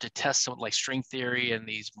hard to test something like string theory and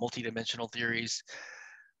these multidimensional theories.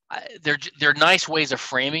 They're nice ways of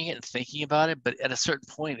framing it and thinking about it, but at a certain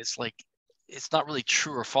point, it's like, it's not really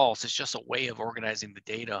true or false. It's just a way of organizing the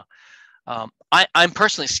data. I'm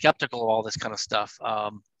personally skeptical of all this kind of stuff.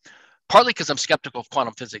 Partly because I'm skeptical of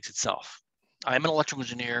quantum physics itself. I'm an electrical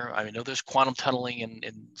engineer. I know there's quantum tunneling and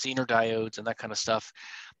Zener diodes and that kind of stuff,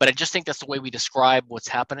 but I just think that's the way we describe what's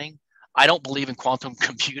happening. I don't believe in quantum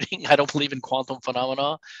computing. I don't believe in quantum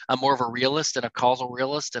phenomena. I'm more of a realist and a causal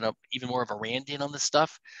realist and even more of a Randian on this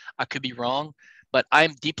stuff. I could be wrong, but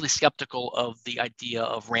I'm deeply skeptical of the idea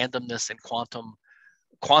of randomness and quantum,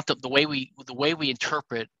 the way we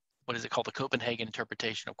interpret, what is it called, the Copenhagen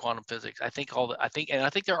interpretation of quantum physics. I think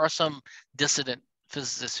there are some dissident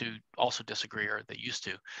physicists who also disagree, or they used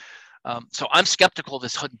to. So I'm skeptical of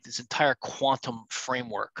this entire quantum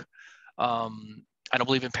framework. I don't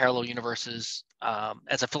believe in parallel universes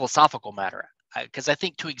as a philosophical matter, because I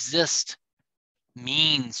think to exist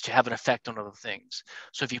means to have an effect on other things.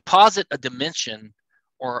 So if you posit a dimension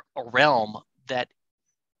or a realm that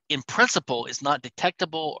in principle is not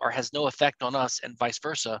detectable or has no effect on us, and vice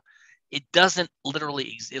versa, it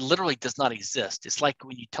literally does not exist. It's like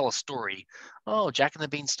when you tell a story, oh, Jack and the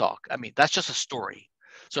Beanstalk. I mean, that's just a story.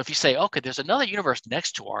 So if you say, okay, there's another universe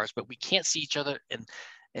next to ours, but we can't see each other and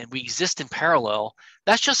we exist in parallel,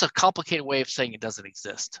 that's just a complicated way of saying it doesn't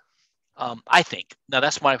exist. I think. Now,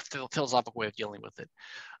 that's my philosophical way of dealing with it.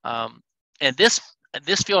 And this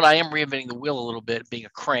field, I am reinventing the wheel a little bit, being a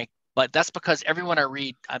crank, but that's because everyone I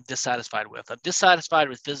read, I'm dissatisfied with. I'm dissatisfied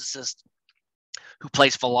with physicists who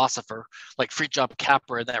plays philosopher, like Fritjof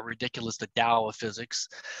Capra and that ridiculous The Tao of physics,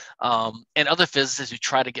 and other physicists who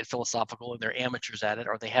try to get philosophical and they're amateurs at it,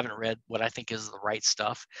 or they haven't read what I think is the right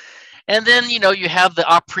stuff. And then, you have the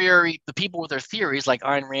a priori, the people with their theories, like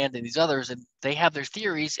Ayn Rand and these others, and they have their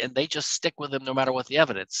theories and they just stick with them no matter what the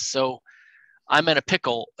evidence. So I'm in a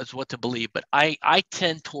pickle as what to believe, but I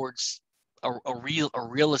tend towards a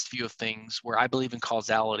realist view of things, where I believe in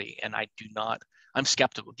causality, and I'm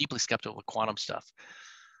skeptical, deeply skeptical of quantum stuff.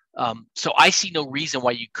 So I see no reason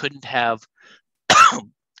why you couldn't have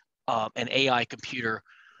an AI computer,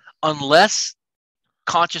 unless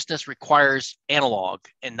consciousness requires analog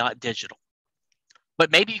and not digital.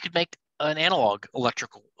 But maybe you could make an analog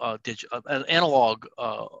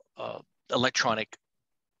electronic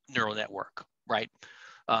neural network. right?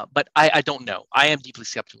 But I don't know. I am deeply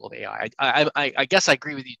skeptical of AI. I guess I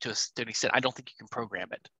agree with you to an extent. I don't think you can program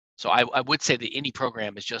it. So I would say that any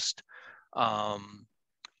program is just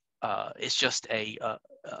it's just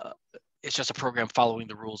a program following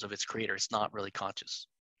the rules of its creator. It's not really conscious.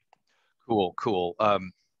 Cool.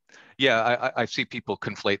 Yeah, I see people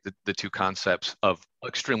conflate the two concepts of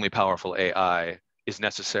extremely powerful AI is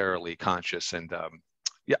necessarily conscious. And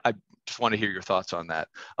yeah, I just want to hear your thoughts on that.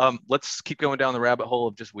 Let's keep going down the rabbit hole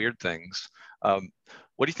of just weird things. What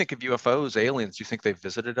do you think of UFOs, aliens? Do you think they've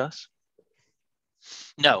visited us?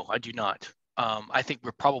 No, I do not. I think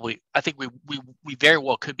we very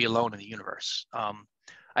well could be alone in the universe.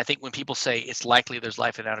 I think when people say it's likely there's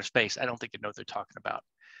life in outer space, I don't think they know what they're talking about.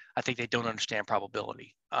 I think they don't understand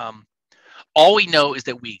probability. All we know is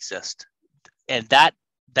that we exist, and that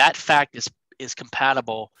fact is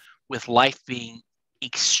compatible with life being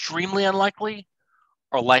extremely unlikely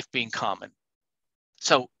or life being common.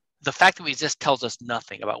 So the fact that we exist tells us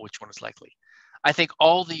nothing about which one is likely. I think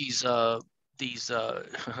all these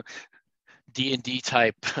D&D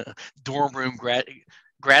type dorm room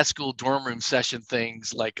grad school dorm room session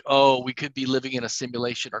things like, oh, we could be living in a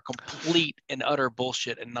simulation, are complete and utter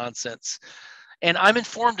bullshit and nonsense. And I'm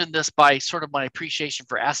informed in this by sort of my appreciation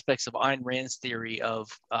for aspects of Ayn Rand's theory of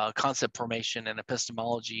concept formation and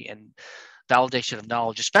epistemology and validation of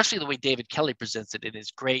knowledge, especially the way David Kelly presents it in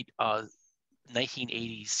his great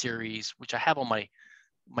 1980s series, which I have on my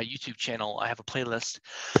YouTube channel. I have a playlist.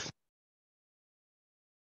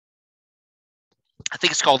 I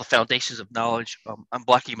think it's called The Foundations of Knowledge. I'm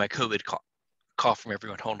blocking my COVID cough from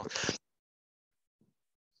everyone. Hold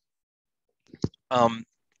on.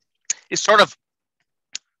 It's sort of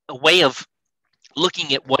a way of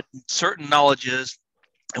looking at what certain knowledge is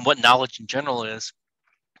and what knowledge in general is.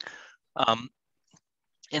 And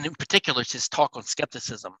in particular, it's his talk on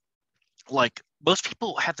skepticism. Like, most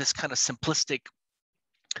people have this kind of simplistic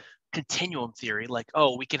continuum theory, like,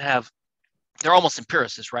 oh, they're almost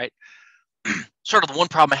empiricists, right? Sort of the one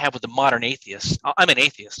problem I have with the modern atheists. I'm an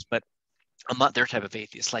atheist, but I'm not their type of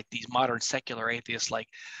atheist. Like these modern secular atheists like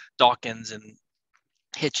Dawkins and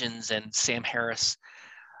Hitchens and Sam Harris.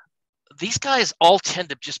 These guys all tend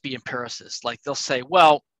to just be empiricists. Like they'll say,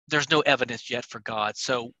 well, there's no evidence yet for God,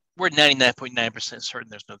 so we're 99.9% certain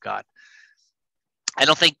there's no God. I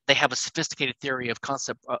don't think they have a sophisticated theory of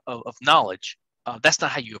concept of knowledge. That's not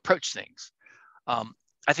how you approach things. I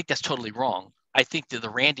think that's totally wrong. I think that the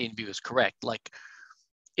Randian view is correct. Like,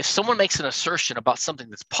 if someone makes an assertion about something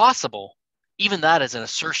that's possible, even that is an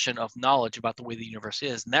assertion of knowledge about the way the universe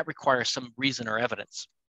is, and that requires some reason or evidence.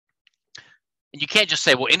 And you can't just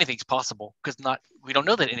say, well, anything's possible, because we don't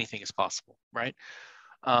know that anything is possible, right?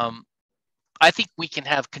 I think we can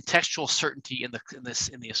have contextual certainty in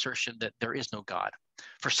the assertion that there is no God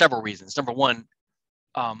for several reasons. Number one,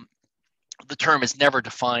 the term is never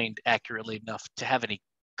defined accurately enough to have any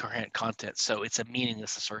coherent content, so it's a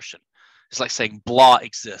meaningless assertion. It's like saying blah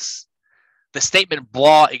exists. The statement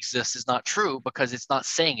blah exists is not true because it's not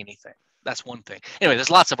saying anything. That's one thing. Anyway, there's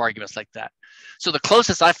lots of arguments like that. So the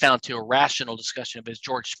closest I found to a rational discussion of it is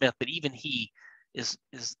George Smith, but even he has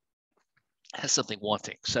something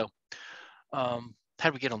wanting. So how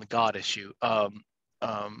do we get on the God issue? Well,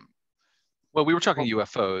 we were talking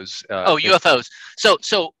UFOs. UFOs.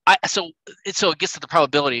 So it gets to the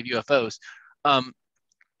probability of UFOs.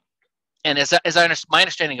 And as I understand, my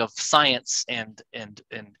understanding of science and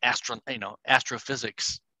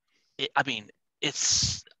astrophysics, I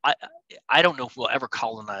don't know if we'll ever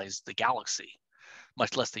colonize the galaxy,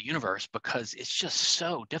 much less the universe, because it's just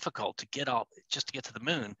so difficult to get to the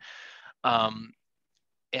moon.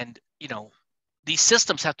 And these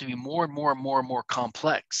systems have to be more and more and more and more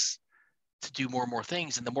complex to do more and more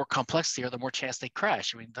things, and the more complex they are, the more chance they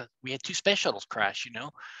crash. I mean, we had 2 space shuttles crash.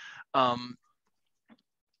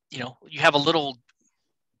 You have a little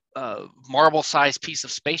marble-sized piece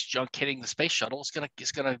of space junk hitting the space shuttle. It's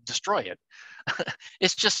gonna destroy it.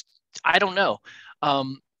 It's just, I don't know,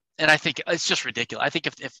 and I think it's just ridiculous. I think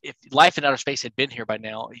if life in outer space had been here by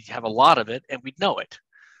now, you'd have a lot of it, and we'd know it.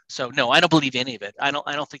 So no, I don't believe any of it. I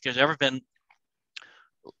don't think there's ever been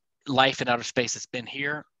life in outer space that's been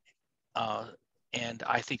here, and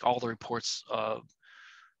I think all the reports.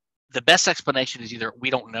 The best explanation is either we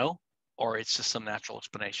don't know, or it's just some natural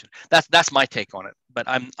explanation. That's my take on it. But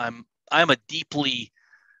I'm a deeply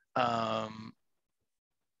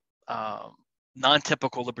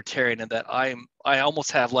non-typical libertarian in that I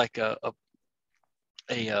almost have like a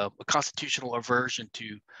constitutional aversion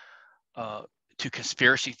to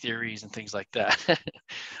conspiracy theories and things like that.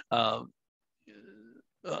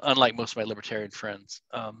 Unlike most of my libertarian friends.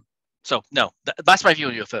 So no, that's my view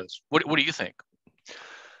on UFOs. What do you think?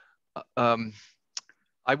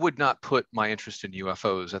 I would not put my interest in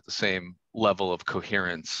UFOs at the same level of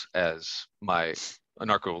coherence as my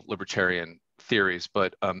anarcho-libertarian theories,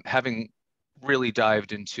 but having really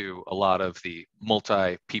dived into a lot of the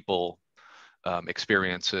multi-people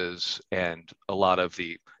experiences and a lot of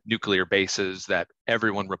the nuclear bases that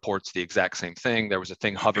everyone reports the exact same thing. There was a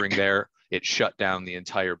thing hovering there. It shut down the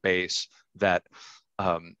entire base. That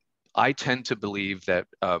I tend to believe that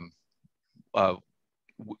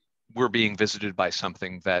we're being visited by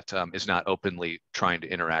something that is not openly trying to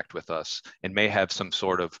interact with us and may have some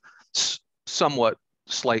sort of somewhat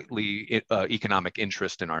slightly economic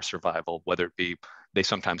interest in our survival, whether it be they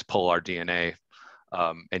sometimes pull our DNA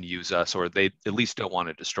and use us, or they at least don't want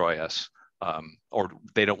to destroy us, or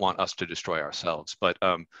they don't want us to destroy ourselves. But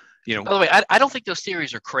you know, by the way, I don't think those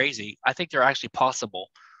theories are crazy. I think they're actually possible.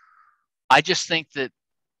 I just think that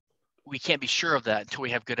we can't be sure of that until we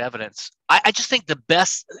have good evidence. I just think the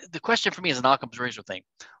question for me is an Occam's razor thing.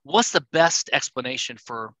 What's the best explanation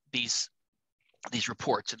for these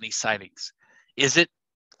reports and these sightings? Is it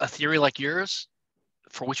a theory like yours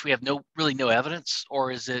for which we have really no evidence,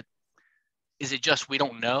 or is it just we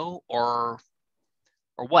don't know, or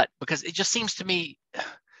what? Because it just seems to me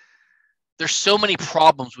there's so many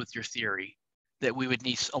problems with your theory that we would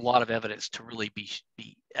need a lot of evidence to really be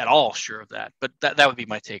at all sure of that. But that would be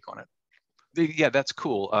my take on it. Yeah, that's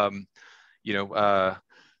cool.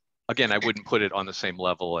 Again, I wouldn't put it on the same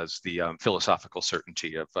level as the philosophical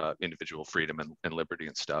certainty of individual freedom and liberty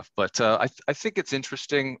and stuff. But I think it's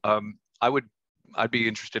interesting. I'd be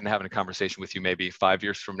interested in having a conversation with you maybe 5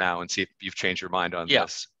 years from now and see if you've changed your mind on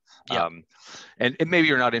this. Yeah. And maybe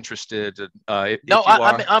you're not interested. No,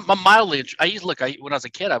 I'm mildly. When I was a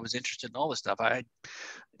kid, I was interested in all this stuff.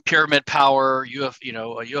 Pyramid power,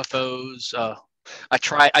 UFOs. I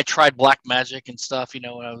tried black magic and stuff. When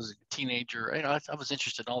I was a teenager, I was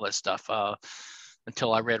interested in all that stuff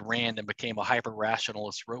until I read Rand and became a hyper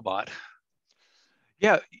rationalist robot.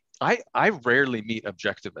 Yeah, I rarely meet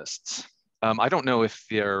objectivists. I don't know if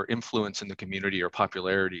their influence in the community or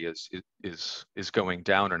popularity is going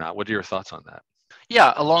down or not. What are your thoughts on that?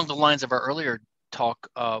 Yeah, along the lines of our earlier talk,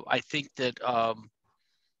 I think that,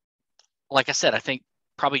 like I said, I think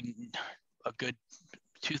probably a good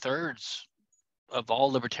 2/3 of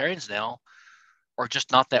all libertarians now are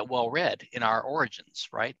just not that well read in our origins,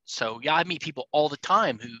 right? So yeah, I meet people all the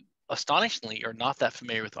time who astonishingly are not that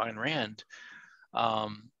familiar with Ayn Rand.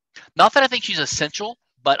 Not that I think she's essential,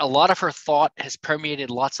 but a lot of her thought has permeated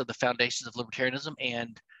lots of the foundations of libertarianism.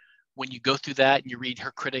 And when you go through that and you read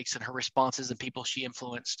her critics and her responses and people she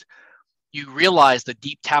influenced, you realize the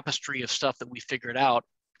deep tapestry of stuff that we figured out,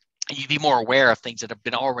 and you'd be more aware of things that have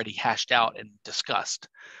been already hashed out and discussed.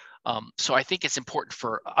 So I think it's important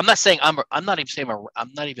I'm not saying I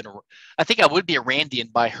think I would be a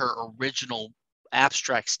Randian by her original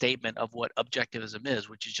abstract statement of what objectivism is,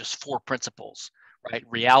 which is just 4 principles, right?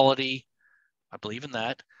 Reality, I believe in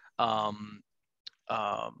that.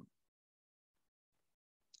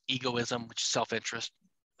 Egoism, which is self-interest.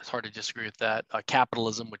 It's hard to disagree with that.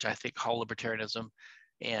 Capitalism, which I think whole libertarianism,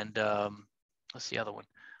 and what's the other one?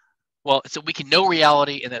 Well, so we can know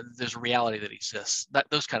reality, and that there's a reality that exists.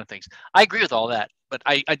 Those kind of things. I agree with all that, but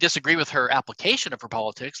I disagree with her application of her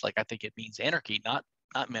politics. Like, I think it means anarchy, not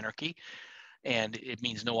menarchy, and it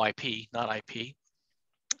means no IP, not IP,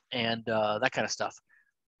 and that kind of stuff.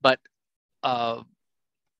 But I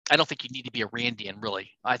don't think you need to be a Randian, really.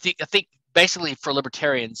 I think basically for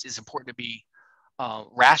libertarians, it's important to be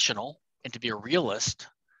rational and to be a realist.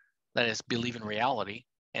 That is, believe in reality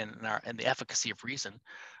and the efficacy of reason.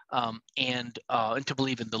 And to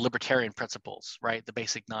believe in the libertarian principles, right? The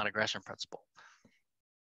basic non-aggression principle.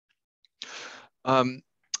 Let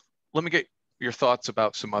me get your thoughts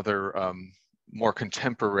about some other more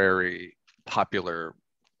contemporary popular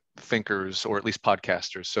thinkers, or at least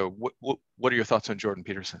podcasters. So what are your thoughts on Jordan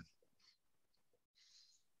Peterson?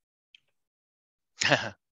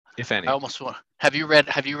 If any. I almost want. Have you read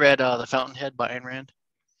The Fountainhead by Ayn Rand?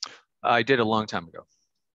 I did a long time ago.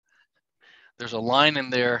 There's a line in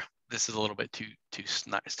there. This is a little bit too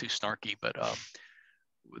snarky, but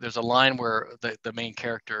there's a line where the main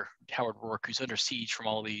character, Howard Rourke, who's under siege from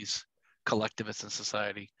all these collectivists in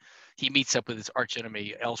society, he meets up with his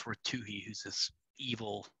archenemy Ellsworth Toohey, who's this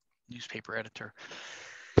evil newspaper editor,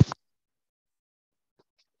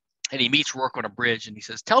 and he meets Rourke on a bridge, and he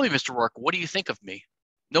says, "Tell me, Mr. Rourke, what do you think of me?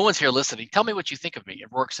 No one's here listening. Tell me what you think of me."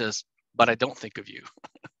 And Rourke says, "But I don't think of you."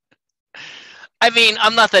 I mean,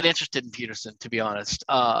 I'm not that interested in Peterson, to be honest.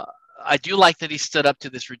 I do like that he stood up to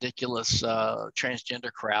this ridiculous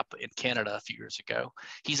transgender crap in Canada a few years ago.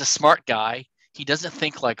 He's a smart guy. He doesn't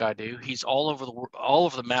think like I do. He's all over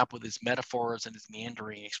the map with his metaphors and his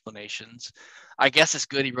meandering explanations. I guess it's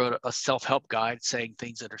good he wrote a self-help guide saying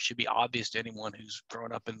things that should be obvious to anyone who's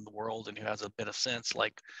grown up in the world and who has a bit of sense,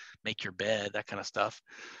 like make your bed, that kind of stuff.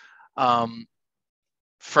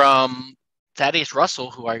 From Thaddeus Russell,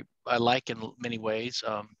 who I like in many ways,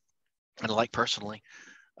 and I like personally.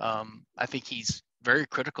 I think he's very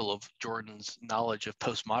critical of Jordan's knowledge of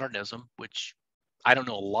postmodernism, which I don't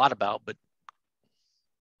know a lot about, but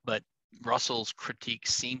Russell's critique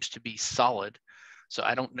seems to be solid. So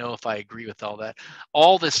I don't know if I agree with all that.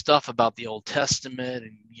 All this stuff about the Old Testament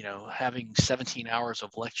and, having 17 hours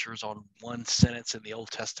of lectures on one sentence in the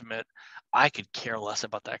Old Testament, I could care less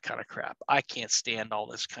about that kind of crap. I can't stand all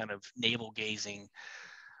this kind of navel gazing,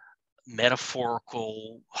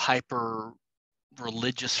 metaphorical, hyper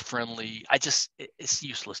religious friendly. It's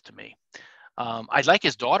useless to me. I like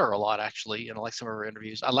his daughter a lot, actually, and I like some of her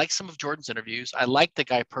interviews. I like some of Jordan's interviews. I like the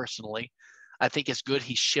guy personally. I think it's good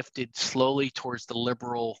he shifted slowly towards the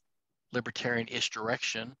libertarian-ish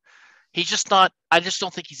direction. He's just not, I just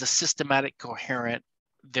don't think he's a systematic, coherent,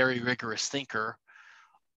 very rigorous thinker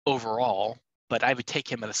overall, but I would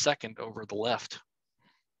take him in a second over the left.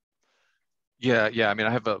 Yeah. I mean,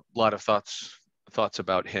 I have a lot of thoughts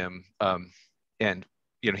about him. And,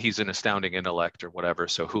 he's an astounding intellect or whatever.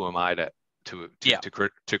 So who am I to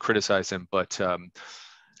criticize him? But,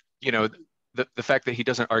 the fact that he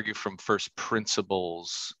doesn't argue from first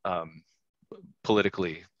principles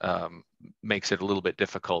politically makes it a little bit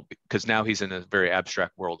difficult, because now he's in a very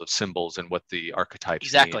abstract world of symbols and what the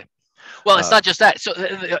archetypes mean. Well, it's not just that. So,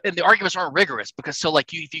 and the arguments aren't rigorous, because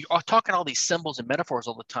if you are talking all these symbols and metaphors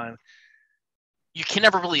all the time, you can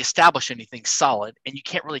never really establish anything solid, and you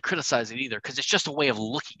can't really criticize it either, because it's just a way of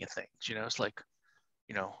looking at things. It's like,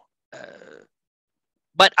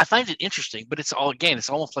 but I find it interesting. But it's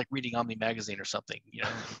almost like reading Omni magazine or something.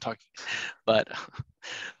 Talking. But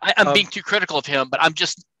I'm being too critical of him. But I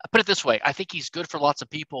put it this way: I think he's good for lots of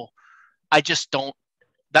people. I just don't.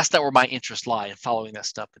 That's not where my interests lie, in following that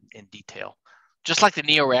stuff in detail. Just like the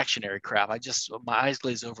neo-reactionary crap, my eyes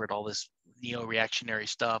glaze over at all this neo-reactionary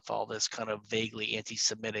stuff, all this kind of vaguely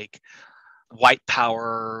anti-Semitic, white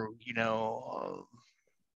power,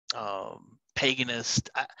 paganist.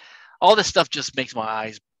 All this stuff just makes my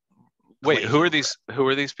eyes. Wait, who are these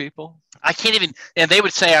people? I can't even. And they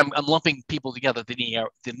would say I'm lumping people together: the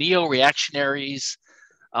neo-reactionaries,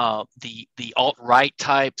 the alt-right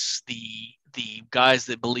types, the guys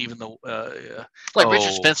that believe in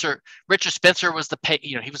Richard Spencer. Richard Spencer was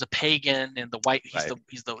he was a pagan, and the white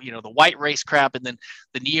he's the white race crap, and then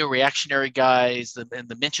the neo-reactionary guys, and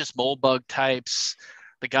the Mencius Moldbug types,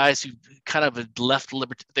 the guys who kind of left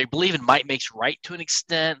they believe in might makes right to an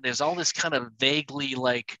extent. There's all this kind of vaguely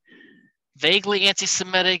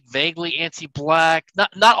anti-Semitic, vaguely anti-black,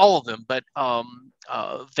 not all of them, but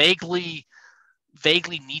vaguely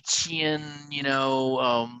Nietzschean,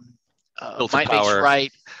 might makes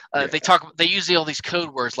right. They use all these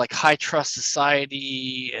code words like high trust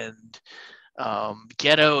society and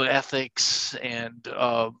ghetto ethics, and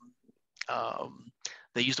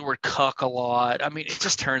they use the word cuck a lot. I mean, it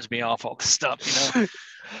just turns me off, all this stuff.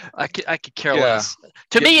 I could care less.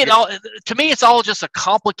 To me, it's all just a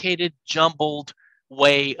complicated, jumbled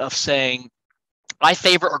way of saying I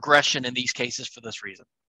favor aggression in these cases for this reason.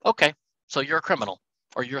 Okay, so you're a criminal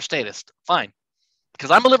or you're a statist. Fine,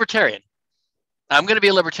 because I'm a libertarian. I'm going to be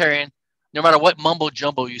a libertarian no matter what mumbo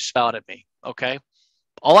jumbo you spout at me. Okay,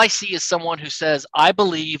 all I see is someone who says I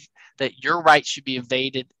believe that your rights should be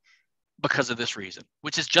invaded because of this reason,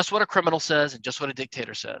 which is just what a criminal says and just what a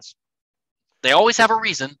dictator says. They always have a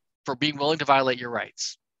reason for being willing to violate your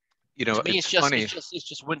rights. To me, it's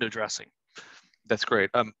just window dressing. That's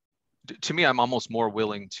great. To me, I'm almost more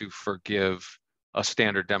willing to forgive a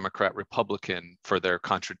standard Democrat Republican for their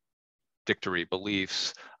contradictory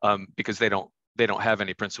beliefs, because they don't have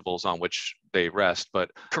any principles on which they rest.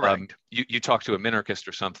 But you talk to a minarchist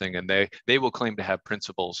or something, and they will claim to have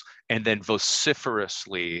principles and then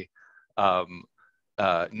vociferously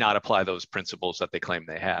not apply those principles that they claim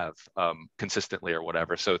they have consistently or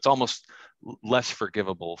whatever. So it's almost less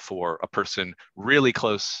forgivable for a person really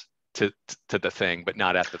close to the thing, but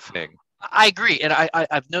not at the thing. I agree. And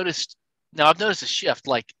I've noticed a shift,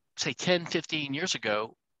 like say 10, 15 years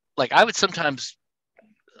ago. Like I would sometimes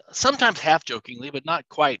half jokingly, but not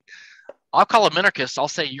quite, I'll call a minarchist. I'll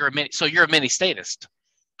say you're a mini statist.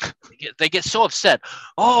 They get so upset.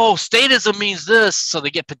 Oh, statism means this, so they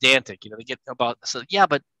get pedantic. They get about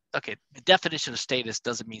but okay. The definition of statist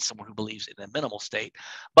doesn't mean someone who believes in a minimal state,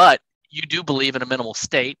 but you do believe in a minimal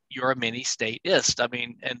state, you're a mini statist. I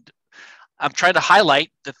mean, and I'm trying to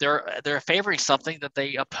highlight that they're favoring something that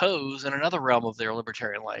they oppose in another realm of their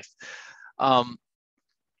libertarian life. I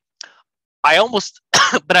almost,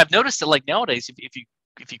 but I've noticed that like nowadays,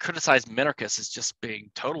 if you criticize minarchists as just being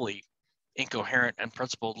totally incoherent and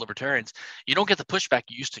principled libertarians, you don't get the pushback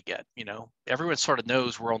you used to get. You know, everyone sort of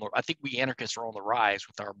knows we're on the. I think we anarchists are on the rise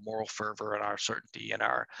with our moral fervor and our certainty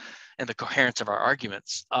and the coherence of our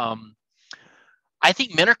arguments. I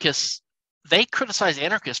think minarchists, they criticize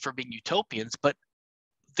anarchists for being utopians, but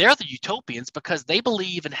they're the utopians because they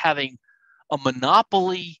believe in having a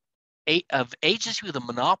monopoly of agency with a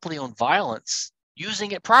monopoly on violence,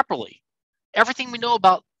 using it properly. Everything we know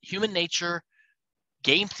about human nature,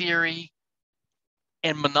 game theory,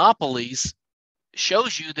 and monopolies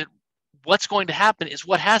shows you that what's going to happen is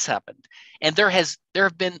what has happened. And there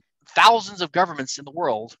have been thousands of governments in the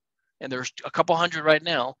world, and there's a couple hundred right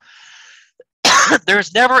now.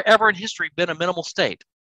 There's never ever in history been a minimal state.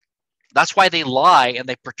 That's why they lie and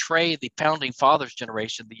they portray the founding fathers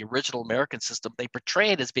generation, the original American system. They portray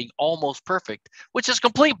it as being almost perfect, which is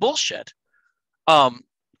complete bullshit. I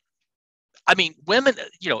mean, women,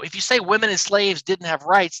 you know, if you say women and slaves didn't have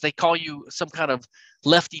rights, they call you some kind of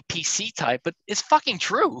lefty PC type, but it's fucking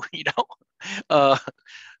true, you know?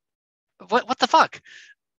 What the fuck?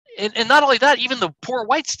 And not only that, even the poor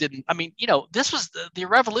whites didn't. I mean, you know, this was the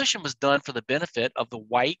revolution was done for the benefit of the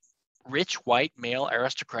rich white male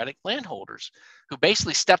aristocratic landholders who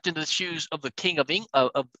basically stepped into the shoes of the king of the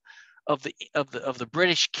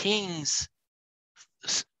British king's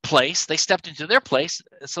place. They stepped into their place,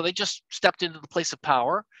 so they just stepped into the place of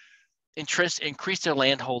power, increased their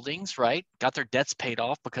land holdings, right? Got their debts paid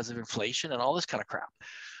off because of inflation and all this kind of crap.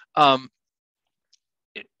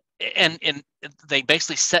 And they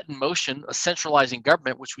basically set in motion a centralizing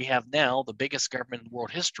government, which we have now, the biggest government in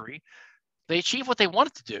world history. They achieved what they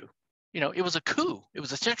wanted to do. You know, it was a coup. It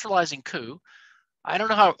was a centralizing coup. I don't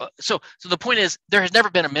know how. So the point is, there has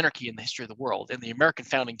never been a monarchy in the history of the world, and the American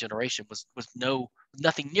founding generation was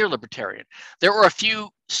nothing near libertarian. There were a few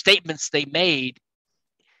statements they made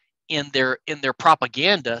in their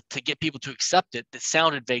propaganda to get people to accept it that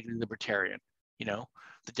sounded vaguely libertarian. You know,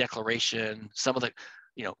 the Declaration, some of the,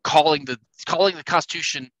 you know, calling the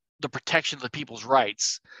Constitution the protection of the people's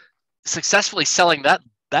rights, successfully selling that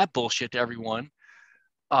bullshit to everyone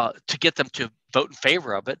to get them to vote in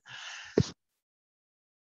favor of it.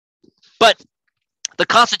 But the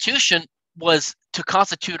Constitution was to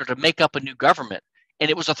constitute or to make up a new government,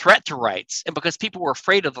 and it was a threat to rights. And because people were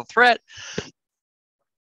afraid of the threat,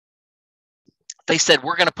 they said,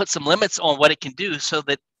 we're going to put some limits on what it can do so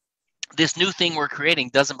that this new thing we're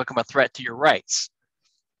creating doesn't become a threat to your rights.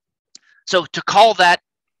 So to call that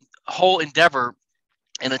whole endeavor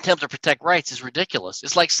an attempt to protect rights is ridiculous.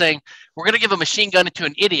 It's like saying, we're going to give a machine gun to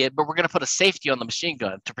an idiot, but we're going to put a safety on the machine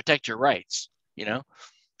gun to protect your rights, you know?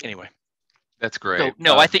 Anyway. That's great. So,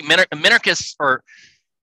 no, I think minarchists are,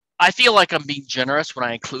 I feel like I'm being generous when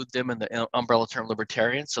I include them in the umbrella term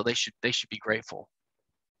libertarian, so they should be grateful.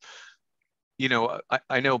 You know,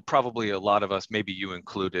 I know probably a lot of us, maybe you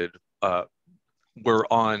included,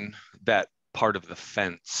 were on that part of the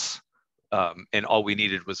fence, and all we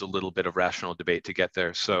needed was a little bit of rational debate to get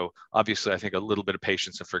there. So obviously, I think a little bit of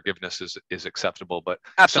patience and forgiveness is acceptable. But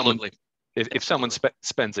absolutely, if someone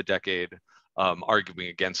spends a decade arguing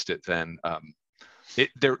against it, then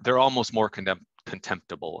they're almost more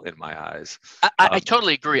contemptible in my eyes. I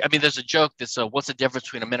totally agree. I mean, there's a joke that's what's the difference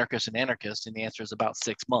between a minarchist and anarchist, and the answer is about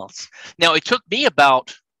 6 months. Now, it took me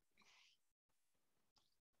about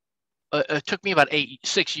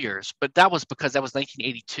 6 years, but that was because that was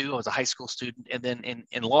 1982. I was a high school student, and then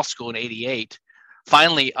in law school in '88,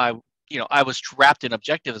 finally I was wrapped in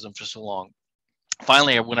objectivism for so long.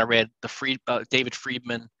 Finally, when I read David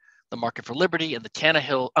Friedman, The Market for Liberty, and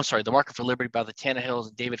The Market for Liberty by the Tannehills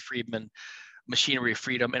and David Friedman, Machinery of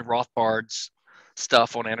Freedom, and Rothbard's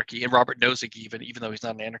stuff on anarchy, and Robert Nozick, even though he's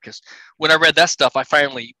not an anarchist. When I read that stuff, I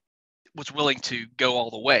finally was willing to go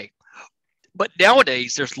all the way. But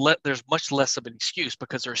nowadays, there's much less of an excuse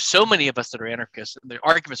because there's so many of us that are anarchists, and the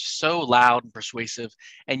arguments are so loud and persuasive,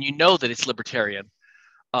 and you know that it's libertarian.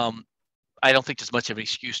 I don't think there's much of an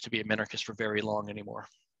excuse to be a minarchist for very long anymore.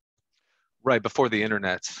 Right before the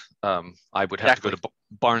internet, I would have to go to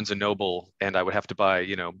Barnes and Noble, and I would have to buy,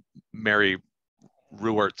 you know, Mary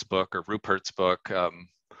Ruwart's book or Rupert's book.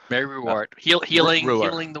 Mary Ruwart,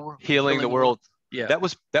 healing the world. Yeah, that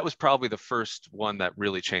was probably the first one that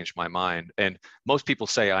really changed my mind. And most people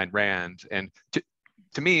say Ayn Rand, and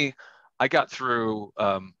to me, I got through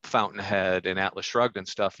Fountainhead and Atlas Shrugged and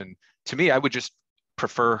stuff, and to me, I would just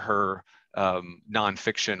prefer her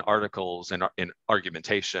nonfiction articles and in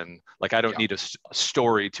argumentation. Like I don't need a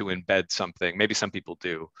story to embed something. Maybe some people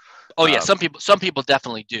do. Oh yeah, some people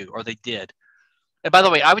definitely do, or they did. And by the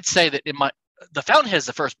way, I would say that The Fountainhead is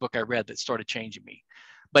the first book I read that started changing me.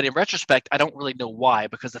 But in retrospect, I don't really know why,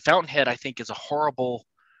 because The Fountainhead, I think, is a horrible,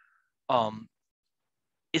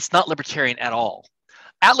 it's not libertarian at all.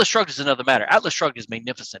 Atlas Shrugged is another matter. Atlas Shrugged is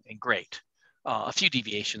magnificent and great. A few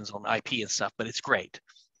deviations on IP and stuff, but it's great.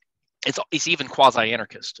 It's even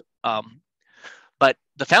quasi-anarchist. But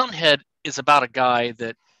The Fountainhead is about a guy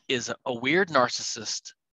that is a weird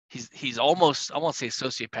narcissist. He's almost, I won't say a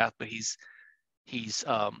sociopath, but he's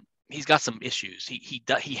got some issues.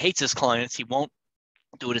 He hates his clients. He won't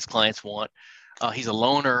do what his clients want. He's a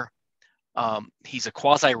loner. He's a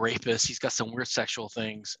quasi-rapist. He's got some weird sexual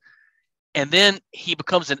things. And then he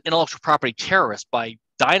becomes an intellectual property terrorist by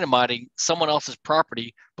dynamiting someone else's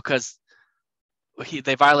property because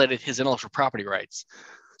they violated his intellectual property rights.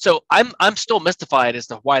 So I'm still mystified as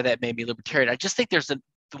to why that made me libertarian. I just think there's the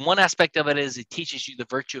one aspect of it is it teaches you the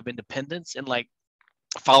virtue of independence and like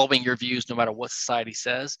following your views no matter what society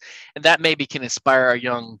says, and that maybe can inspire a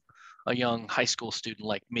young high school student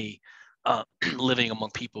like me, living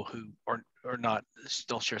among people who are not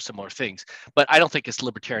still share similar things. But I don't think it's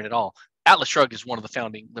libertarian at all. Atlas Shrugged is one of the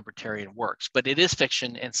founding libertarian works, but it is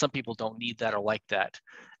fiction, and some people don't need that or like that.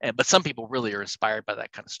 But some people really are inspired by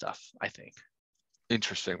that kind of stuff, I think.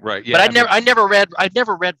 Interesting, right? Yeah, but I never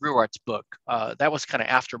read Ruart's book. That was kind of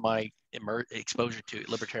after my exposure to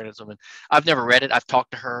libertarianism, and I've never read it. I've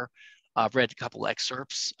talked to her. I've read a couple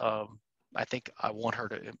excerpts. I think I want her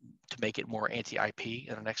to make it more anti-IP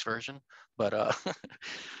in the next version, but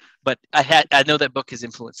but I know that book has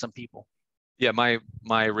influenced some people. Yeah, my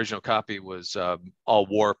original copy was all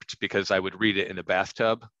warped because I would read it in the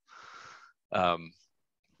bathtub. I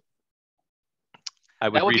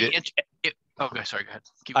would read it. Okay, sorry, go ahead.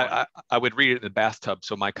 Keep going. I would read it in the bathtub,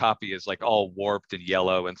 so my copy is like all warped and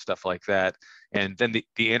yellow and stuff like that. And then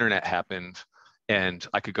the internet happened, and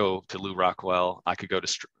I could go to Lou Rockwell. I could go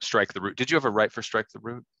to Strike the Root. Did you ever write for Strike the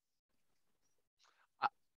Root?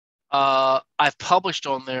 I've published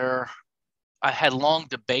on there. I had long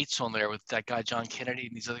debates on there with that guy John Kennedy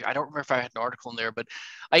and these other. I don't remember if I had an article in there, but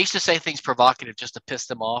I used to say things provocative just to piss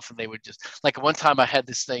them off, and they would just like one time I had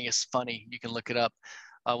this thing. It's funny. You can look it up.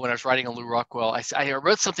 When I was writing on Lou Rockwell, I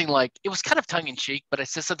wrote something like, it was kind of tongue in cheek, but I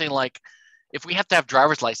said something like, if we have to have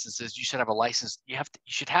driver's licenses, you should have a license. You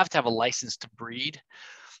should have to have a license to breed.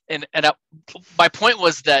 And my point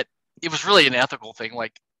was that it was really an ethical thing.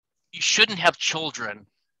 Like, you shouldn't have children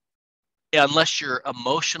unless you're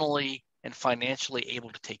emotionally and financially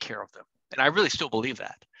able to take care of them. And I really still believe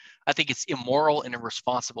that. I think it's immoral and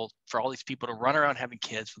irresponsible for all these people to run around having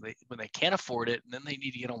kids when they can't afford it, and then they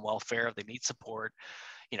need to get on welfare, they need support.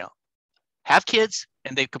 Have kids,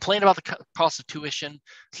 and they complain about the cost of tuition.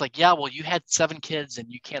 It's like, yeah, well, you had 7 kids and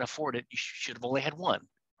you can't afford it. You should have only had 1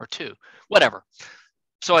 or 2, whatever.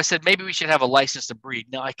 So I said, maybe we should have a license to breed.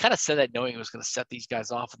 Now, I kind of said that knowing it was going to set these guys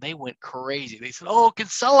off, and they went crazy. They said, oh,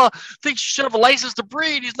 Kinsella thinks you should have a license to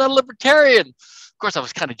breed. He's not a libertarian. Of course, I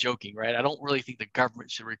was kind of joking, right? I don't really think the government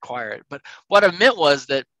should require it. But what I meant was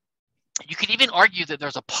that you could even argue that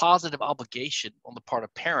there's a positive obligation on the part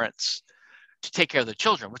of parents to take care of their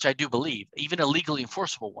children, which I do believe, even a legally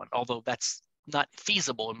enforceable one, although that's not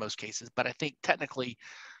feasible in most cases. But I think technically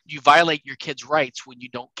you violate your kids' rights when you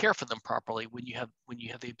don't care for them properly, when you have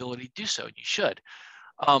the ability to do so, and you should.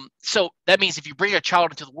 So that means if you bring a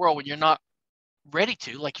child into the world when you're not ready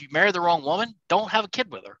to, like you marry the wrong woman, don't have a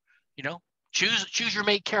kid with her. Choose your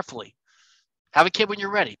mate carefully. Have a kid when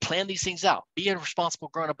you're ready. Plan these things out. Be a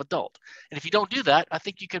responsible grown-up adult. And if you don't do that, I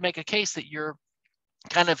think you could make a case that you're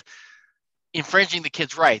kind of infringing the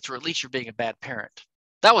kid's rights, or at least you're being a bad parent.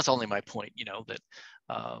 That was only my point, there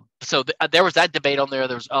was that debate on there.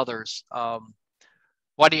 There's others.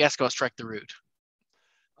 Why do you ask about Strike the Root?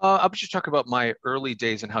 I was just talking about my early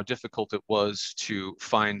days and how difficult it was to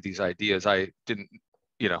find these ideas. I didn't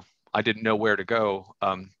know where to go,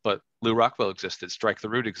 but Lou Rockwell existed, Strike the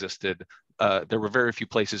Root existed. There were very few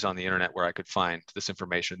places on the internet where I could find this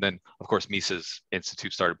information. Then, of course, Mises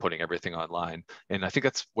Institute started putting everything online. And I think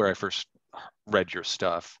that's where I first read your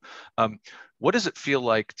stuff. What does it feel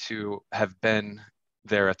like to have been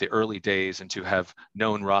there at the early days and to have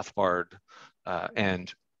known Rothbard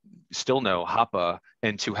and still know Hoppe,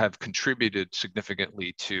 and to have contributed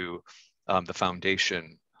significantly to the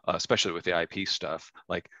foundation, especially with the IP stuff?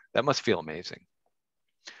 Like, that must feel amazing.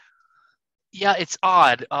 Yeah, it's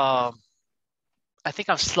odd. I think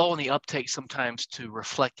I'm slow in the uptake sometimes to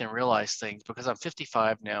reflect and realize things because I'm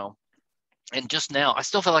 55 now. And just now, I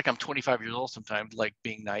still feel like I'm 25 years old sometimes, like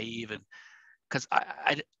being naive, and because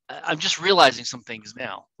I'm just realizing some things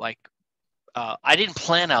now. Like I didn't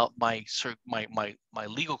plan out my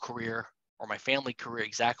legal career or my family career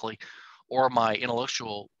exactly, or my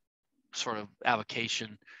intellectual sort of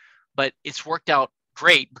avocation, but it's worked out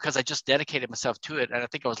great because I just dedicated myself to it, and I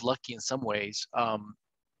think I was lucky in some ways.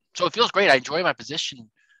 So it feels great. I enjoy my position,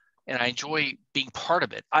 and I enjoy being part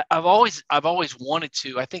of it. I've always wanted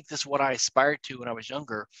to. I think this is what I aspired to when I was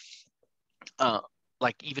younger. Uh,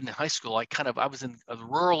 like even in high school, I was in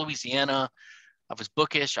rural Louisiana. I was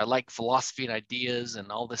bookish. I liked philosophy and ideas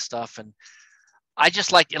and all this stuff, and I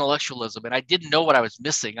just liked intellectualism, and I didn't know what I was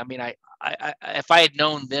missing. I mean, if I had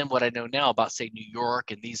known then what I know now about, say, New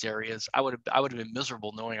York and these areas, I would have been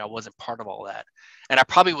miserable knowing I wasn't part of all that, and I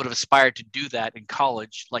probably would have aspired to do that in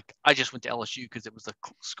college. Like I just went to LSU because it was the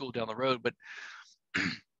school down the road, but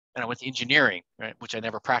and I went to engineering, right, which I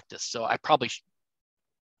never practiced, so I probably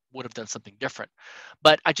would have done something different.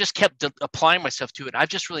 But I just kept applying myself to it. I've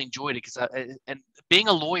just really enjoyed it and being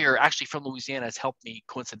a lawyer actually from Louisiana has helped me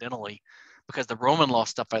coincidentally, because the Roman law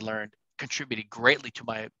stuff I learned contributed greatly to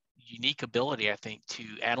my unique ability, I think, to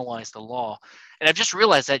analyze the law. And I've just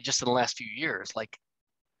realized that just in the last few years, like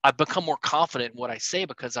I've become more confident in what I say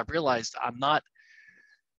because I've realized I'm not,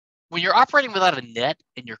 when you're operating without a net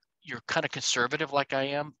and you're kind of conservative like I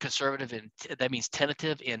am, conservative, and that means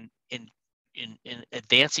tentative in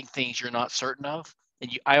advancing things you're not certain of.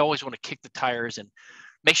 And I always want to kick the tires and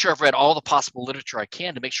make sure I've read all the possible literature I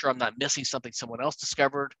can to make sure I'm not missing something someone else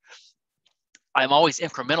discovered. I'm always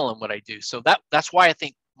incremental in what I do. So that's why I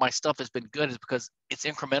think my stuff has been good, is because it's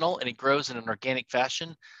incremental and it grows in an organic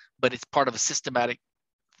fashion, but it's part of a systematic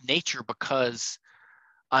nature because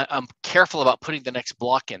I'm careful about putting the next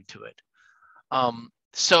block into it.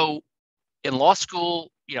 So in law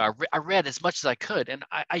school, I read as much as I could, and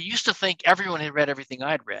I used to think everyone had read everything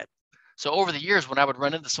I'd read. So over the years, when I would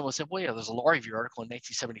run into someone and say, well, yeah, there's a law review article in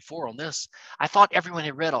 1974 on this, I thought everyone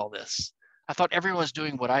had read all this. I thought everyone was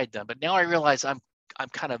doing what I had done, but now I realize I'm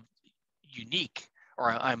kind of unique,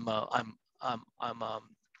 or I'm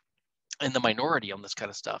in the minority on this kind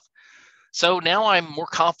of stuff. So now I'm more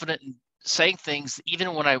confident in saying things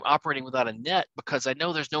even when I'm operating without a net, because I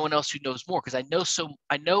know there's no one else who knows more, because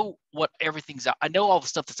I know what everything's out. I know all the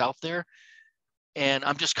stuff that's out there, and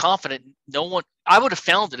I'm just confident I would have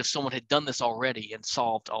found it if someone had done this already and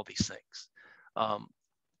solved all these things.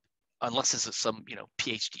 Unless this is some,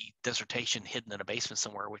 PhD dissertation hidden in a basement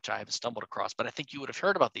somewhere, which I haven't stumbled across, but I think you would have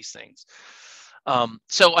heard about these things.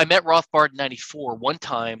 So I met Rothbard in 94 one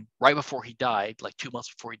time right before he died, like 2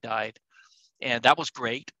 months before he died. And that was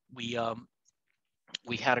great. We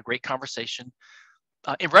had a great conversation.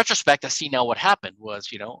 In retrospect, I see now what happened was,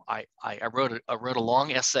 I wrote a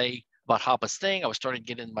long essay about Hoppe's thing. I was starting to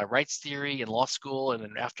get into my rights theory in law school, and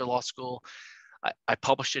then after law school, I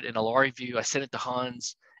published it in a law review. I sent it to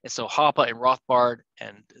Hans, and so Hoppe and Rothbard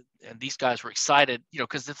and these guys were excited,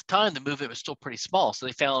 because at the time the movement was still pretty small. So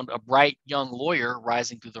they found a bright young lawyer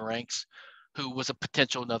rising through the ranks who was a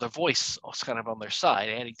potential another voice kind of on their side,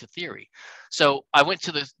 adding to theory. So I went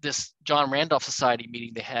to this John Randolph Society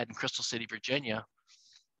meeting they had in Crystal City, Virginia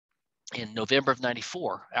in November of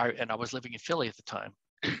 94. And I was living in Philly at the time.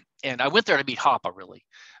 And I went there to meet Hoppe, really.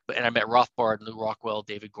 And I met Rothbard, Lou Rockwell,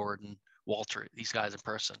 David Gordon, Walter, these guys in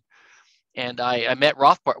person. And I met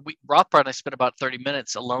Rothbard. Rothbard and I spent about 30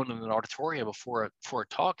 minutes alone in an auditorium before a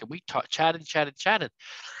talk, and we chatted.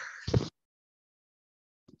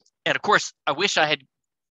 And of course, I wish I had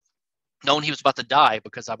known he was about to die,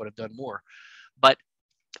 because I would have done more. But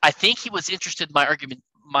I think he was interested in my argument,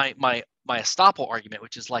 my estoppel argument,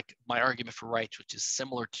 which is like my argument for rights, which is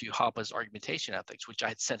similar to Hoppe's argumentation ethics, which I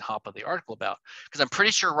had sent Hoppe the article about, because I'm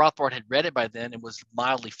pretty sure Rothbard had read it by then and was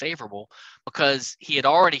mildly favorable, because he had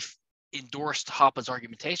already endorsed Hoppe's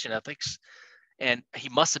argumentation ethics, and he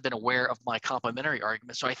must have been aware of my complementary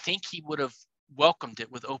argument. So I think he would have welcomed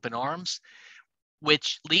it with open arms,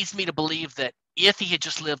 which leads me to believe that if he had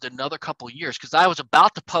just lived another couple of years, because I was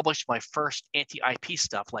about to publish my first anti-IP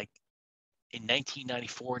stuff like in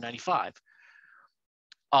 1994, 95,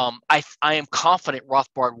 I am confident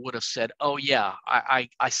Rothbard would have said, oh yeah,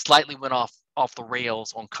 I slightly went off the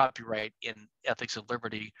rails on copyright in ethics and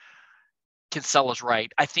liberty. Kinsella's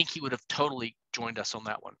right. I think he would have totally joined us on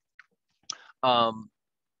that one.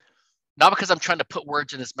 Not because I'm trying to put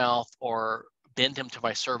words in his mouth or bend him to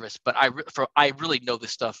my service, but I really know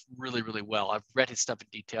this stuff really, really well. I've read his stuff in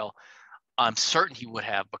detail. I'm certain he would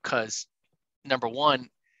have, because number one,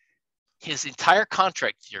 his entire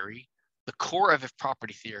contract theory, the core of his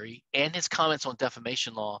property theory, and his comments on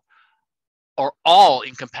defamation law are all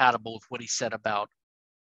incompatible with what he said about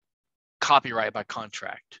copyright by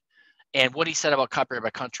contract. And what he said about copyright by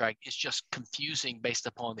contract is just confusing based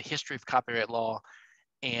upon the history of copyright law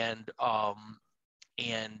and the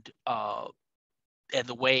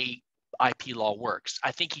way IP law works.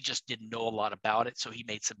 I think he just didn't know a lot about it, so he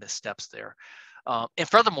made some missteps there. And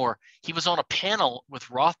furthermore, he was on a panel with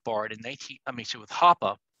Rothbard with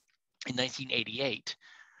Hoppe in 1988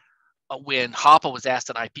 when Hoppe was asked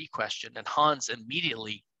an IP question, and Hans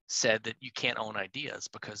immediately said that you can't own ideas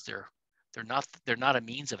because they're not a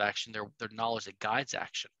means of action. They're knowledge that guides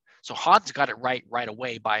action. So Hans got it right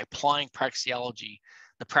away by applying praxeology,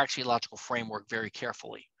 the praxeological framework, very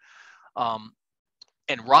carefully.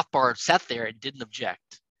 And Rothbard sat there and didn't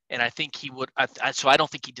object. And I think he would. So I don't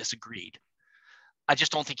think he disagreed. I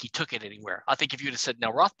just don't think he took it anywhere. I think if you'd have said,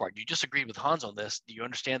 now, Rothbard, you disagreed with Hans on this. Do you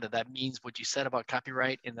understand that means what you said about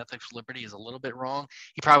copyright and ethics of liberty is a little bit wrong?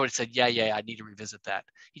 He probably would have said, yeah, I need to revisit that.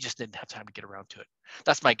 He just didn't have time to get around to it.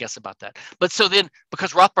 That's my guess about that. But so then,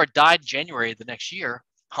 because Rothbard died in January of the next year,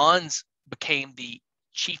 Hans became the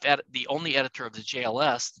only editor of the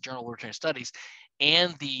JLS, the Journal of Libertarian Studies,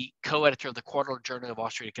 and the co-editor of the Quarterly Journal of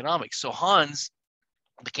Austrian Economics. So Hans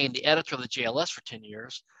became the editor of the JLS for 10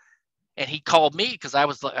 years. And he called me because I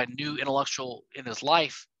was a new intellectual in his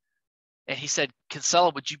life. And he said,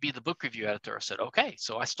 Kinsella, would you be the book review editor? I said, okay.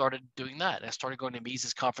 So I started doing that. And I started going to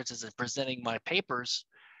Mises conferences and presenting my papers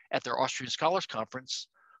at their Austrian Scholars Conference.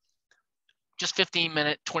 Just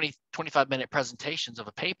 15-minute, 20, 25-minute presentations of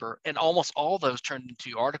a paper. And almost all those turned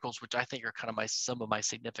into articles, which I think are kind of some of my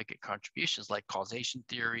significant contributions, like causation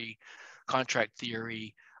theory, contract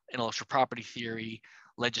theory, intellectual property theory,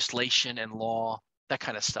 legislation and law, that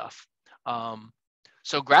kind of stuff.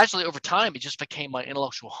 So gradually over time, it just became my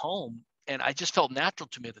intellectual home, and I just felt natural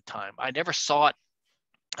to me at the time. I never sought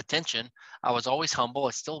attention. I was always humble.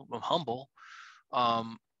 I still am humble.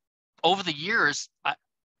 Over the years,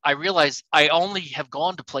 I realized I only have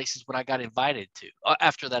gone to places when I got invited to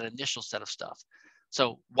after that initial set of stuff.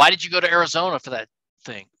 So why did you go to Arizona for that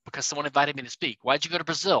thing? Because someone invited me to speak. Why did you go to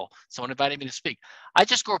Brazil? Someone invited me to speak. I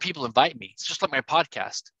just go where people invite me. It's just like my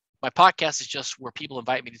podcast. My podcast is just where people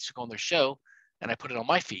invite me to go on their show, and I put it on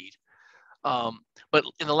my feed. But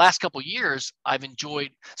in the last couple of years, I've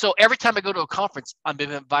enjoyed. So every time I go to a conference, I'm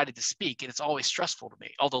being invited to speak, and it's always stressful to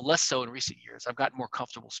me. Although less so in recent years, I've gotten more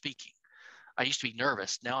comfortable speaking. I used to be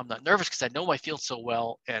nervous. Now I'm not nervous because I know my field so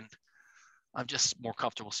well, and I'm just more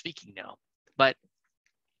comfortable speaking now. But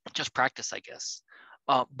just practice, I guess.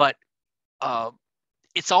 But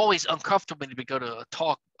it's always uncomfortable to go to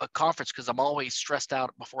a conference because I'm always stressed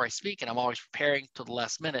out before I speak, and I'm always preparing to the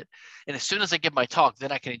last minute. And as soon as I give my talk,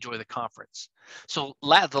 then I can enjoy the conference. So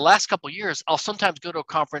the last couple of years, I'll sometimes go to a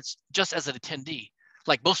conference just as an attendee,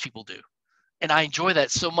 like most people do. And I enjoy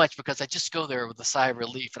that so much because I just go there with a sigh of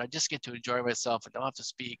relief, and I just get to enjoy myself and don't have to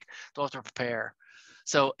speak, don't have to prepare.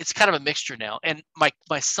 So it's kind of a mixture now. And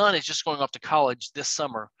my son is just going off to college this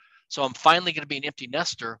summer. So I'm finally going to be an empty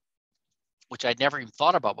nester, which I'd never even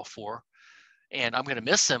thought about before, and I'm going to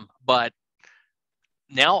miss him. But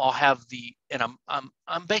now I'll have and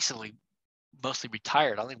I'm basically mostly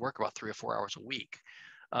retired. I only work about 3 or 4 hours a week,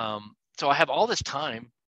 so I have all this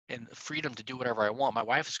time and freedom to do whatever I want. My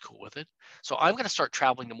wife is cool with it, so I'm going to start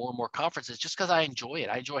traveling to more and more conferences just because I enjoy it.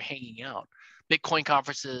 I enjoy hanging out, Bitcoin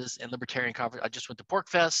conferences and Libertarian conference. I just went to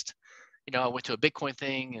PorcFest. I went to a Bitcoin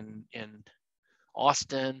thing in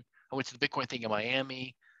Austin. I went to the Bitcoin thing in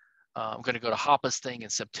Miami. I'm going to go to Hoppe's thing in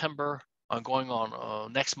September. I'm going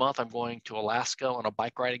on next month. I'm going to Alaska on a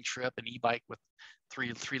bike riding trip, an e-bike with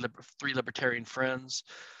three libertarian friends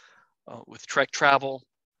with Trek Travel.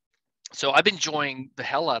 So I've been enjoying the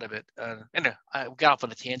hell out of it. And I got off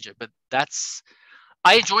on a tangent, but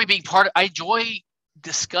I enjoy being I enjoy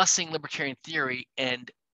discussing libertarian theory. And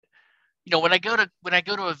when I go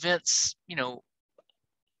to events,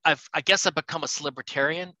 I guess I've become a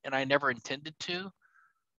celebrarian, and I never intended to.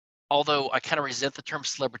 Although I kind of resent the term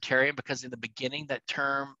celebrarian because in the beginning that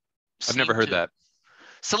term. I've never heard that.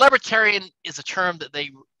 Celebrarian is a term that they,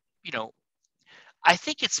 I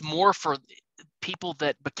think it's more for people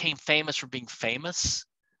that became famous for being famous,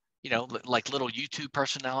 like little YouTube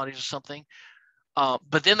personalities or something.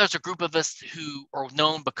 But then there's a group of us who are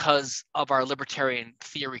known because of our libertarian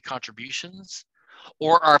theory contributions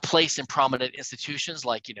or our place in prominent institutions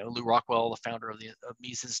like, Lou Rockwell, the founder of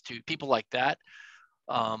Mises, to people like that.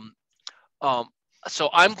 So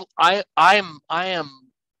I am,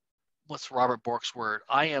 what's Robert Bork's word?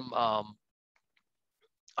 I am, I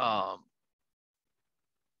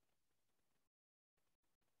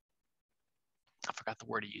forgot the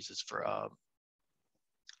word he uses for,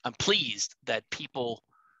 I'm pleased that people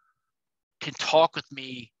can talk with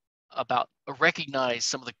me recognize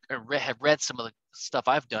some of the, have read some of the stuff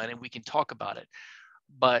I've done, and we can talk about it.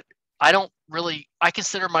 But I don't really, I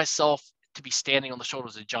consider myself to be standing on the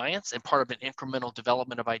shoulders of giants and part of an incremental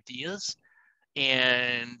development of ideas.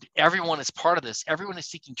 And everyone is part of this. Everyone is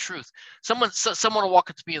seeking truth. Someone will walk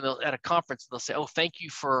up to me at a conference and they'll say, "Oh, thank you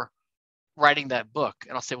for writing that book."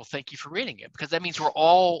 And I'll say, "Well, thank you for reading it," because that means we're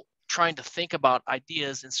all trying to think about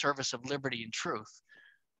ideas in service of liberty and truth.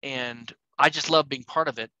 And I just love being part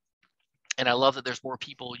of it. And I love that there's more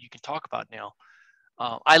people you can talk about now.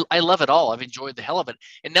 I love it all. I've enjoyed the hell of it.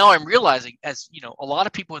 And now I'm realizing, as you know, a lot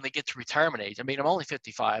of people when they get to retirement age, I mean, I'm only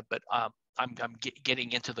 55, but I'm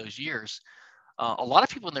getting into those years. A lot of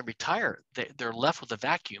people when they retire, they're left with a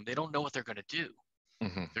vacuum. They don't know what they're going to do.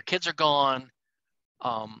 Mm-hmm. Their kids are gone.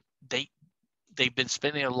 They've been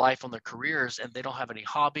spending their life on their careers, and they don't have any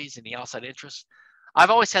hobbies, any outside interests. I've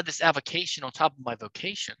always had this avocation on top of my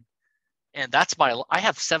vocation, and I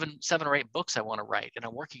have seven or eight books I want to write, and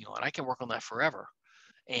I'm working on. I can work on that forever,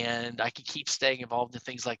 and I can keep staying involved in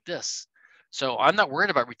things like this. So I'm not worried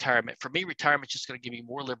about retirement. For me, retirement is just going to give me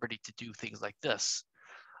more liberty to do things like this.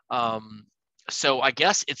 So I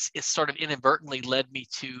guess it's sort of inadvertently led me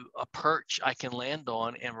to a perch I can land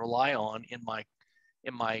on and rely on in my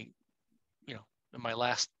in my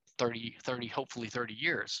last 30 hopefully 30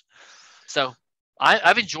 years. So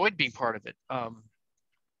I've enjoyed being part of it.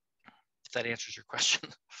 If that answers your question.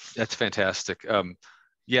 That's fantastic.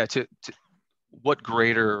 Yeah, to what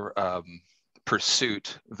greater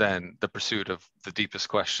pursuit than the pursuit of the deepest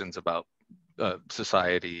questions about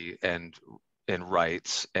society and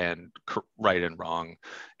rights and right and wrong.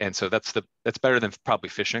 And so that's better than probably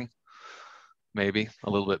fishing, maybe a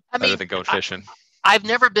little bit better than going fishing. I've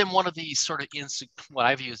never been one of these sort of what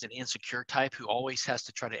I view as an insecure type who always has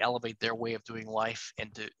to try to elevate their way of doing life,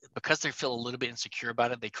 and because they feel a little bit insecure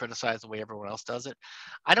about it, they criticize the way everyone else does it.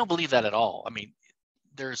 I don't believe that at all. I mean,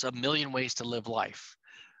 there's a million ways to live life.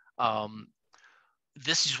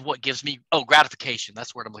 This is what gives me gratification.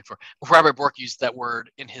 That's the word I'm looking for. Robert Bork used that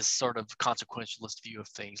word in his sort of consequentialist view of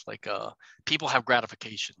things, like people have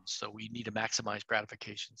gratifications, so we need to maximize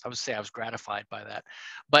gratifications. I would say I was gratified by that,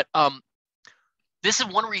 but this is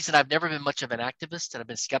one reason I've never been much of an activist, and I've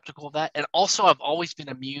been skeptical of that. And also, I've always been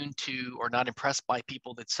immune to or not impressed by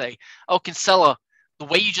people that say, "Oh, Kinsella, the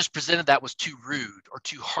way you just presented that was too rude or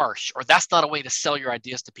too harsh, or that's not a way to sell your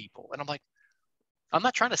ideas to people." And I'm like, I'm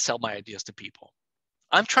not trying to sell my ideas to people.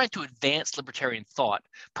 I'm trying to advance libertarian thought,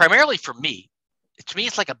 primarily for me. To me,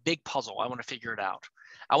 it's like a big puzzle. I want to figure it out.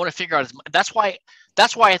 I want to figure out. That's why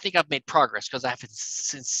I think I've made progress, because I have a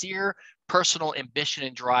sincere personal ambition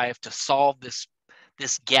and drive to solve this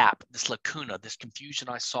gap, this lacuna, this confusion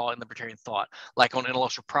I saw in libertarian thought, like on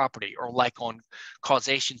intellectual property, or like on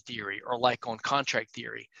causation theory, or like on contract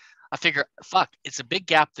theory. I figure, it's a big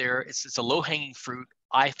gap there. It's a low-hanging fruit.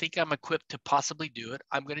 I think I'm equipped to possibly do it.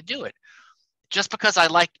 I'm going to do it, just because I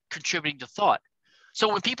like contributing to thought.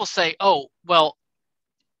 So when people say, "Oh, well,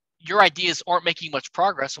 your ideas aren't making much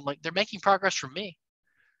progress," I'm like, they're making progress for me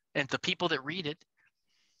and the people that read it.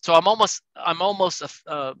 So I'm almost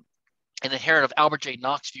an inherent of Albert J.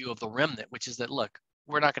 Nock's view of the remnant, which is that, look,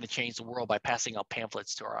 we're not going to change the world by passing out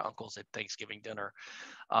pamphlets to our uncles at Thanksgiving dinner.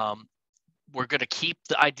 We're going to keep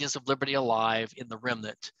the ideas of liberty alive in the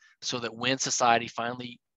remnant, so that when society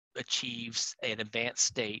finally achieves an advanced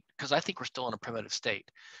state, because I think we're still in a primitive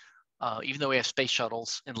state, even though we have space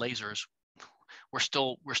shuttles and lasers, we're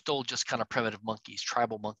still just kind of primitive monkeys,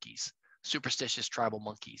 tribal monkeys. Superstitious tribal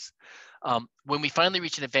monkeys. When we finally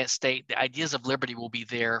reach an advanced state, the ideas of liberty will be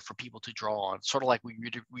there for people to draw on. Sort of like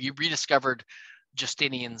we rediscovered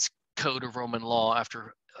Justinian's Code of Roman Law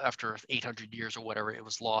after 800 years or whatever, it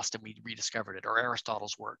was lost and we rediscovered it, or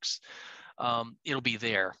Aristotle's works. It'll be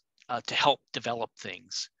there to help develop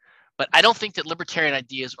things. But I don't think that libertarian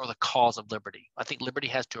ideas are the cause of liberty. I think liberty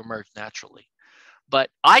has to emerge naturally. But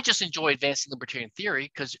I just enjoy advancing libertarian theory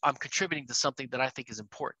because I'm contributing to something that I think is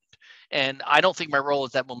important. And I don't think my role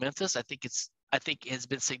is that momentous. I think it has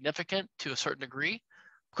been significant to a certain degree,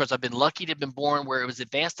 because I've been lucky to have been born where it was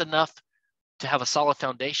advanced enough to have a solid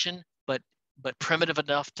foundation, but primitive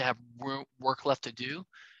enough to have work left to do.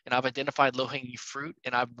 And I've identified low-hanging fruit,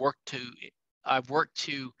 and I've worked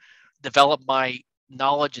to develop my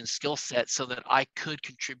knowledge and skill set so that I could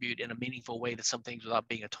contribute in a meaningful way to some things without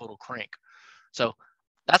being a total crank. So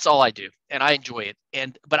that's all I do, and I enjoy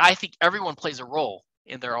it. But I think everyone plays a role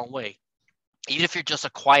in their own way, even if you're just a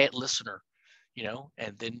quiet listener,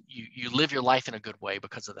 and then you live your life in a good way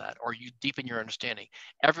because of that, or you deepen your understanding.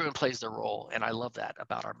 Everyone plays their role, and I love that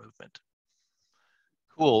about our movement.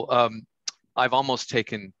 Cool. I've almost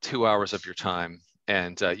taken 2 hours of your time,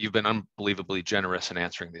 and you've been unbelievably generous in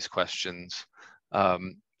answering these questions.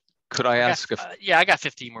 Could I ask? Yeah, I got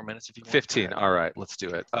 15 more minutes if you want. 15. All right, let's do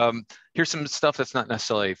it. Here's some stuff that's not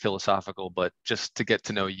necessarily philosophical, but just to get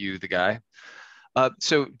to know you, the guy.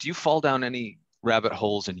 So do you fall down any rabbit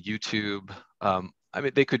holes in YouTube? I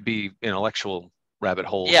mean, they could be intellectual rabbit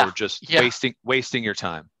holes or just wasting your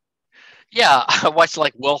time. Yeah, I watch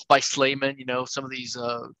like Wealth by Slayman, you know, some of these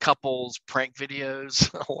couples prank videos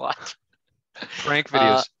a lot. Prank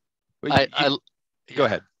videos. Go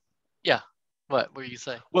ahead. Yeah. What were you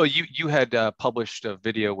saying? Well, you had published a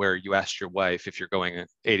video where you asked your wife, if you're going at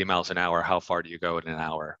 80 miles an hour, how far do you go in an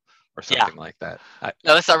hour, or something like that.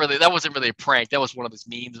 No, that's not really. That wasn't really a prank. That was one of those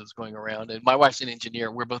memes that was going around. And my wife's an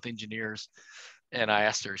engineer. We're both engineers. And I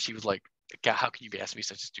asked her. She was like, "God, how can you be asking me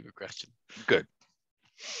such a stupid question?" Good.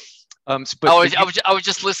 But I was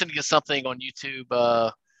just listening to something on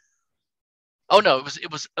YouTube. Oh no,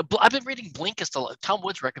 it was. I've been reading Blinkist a lot. Tom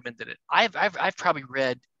Woods recommended it. I've probably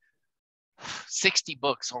read 60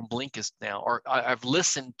 books on Blinkist now, or I've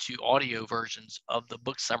listened to audio versions of the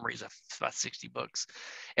book summaries of about 60 books.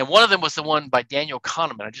 And one of them was the one by Daniel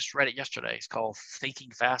Kahneman. I just read it yesterday. It's called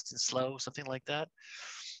Thinking Fast and Slow, something like that.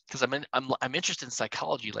 Because I'm interested in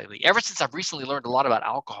psychology lately. Ever since I've recently learned a lot about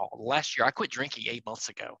alcohol. Last year, I quit drinking 8 months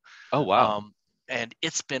ago. Oh, wow. And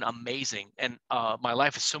it's been amazing. And my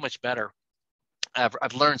life is so much better.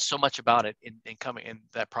 I've learned so much about it in coming in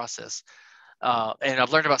that process. And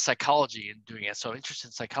I've learned about psychology in doing it. So I'm interested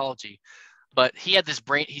in psychology. But he had this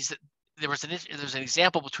brain. There's an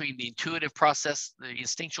example between the intuitive process, the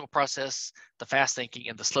instinctual process, the fast thinking,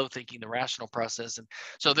 and the slow thinking, the rational process. And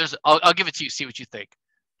so I'll give it to you. See what you think.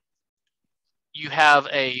 You have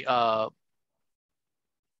I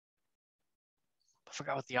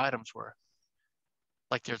forgot what the items were.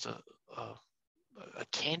 Like there's a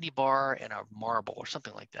candy bar and a marble or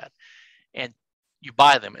something like that. And you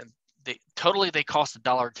buy them and they cost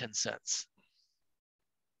 $1.10.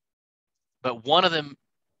 But one of them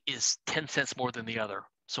is 10 cents more than the other.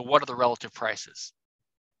 So what are the relative prices?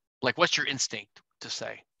 Like what's your instinct to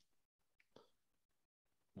say?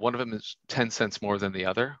 One of them is 10 cents more than the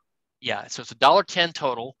other? Yeah, so it's $1.10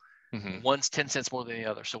 total. Mm-hmm. One's 10 cents more than the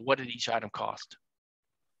other. So what did each item cost?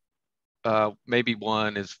 Maybe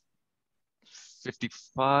one is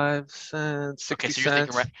 55 cents, 60 okay, so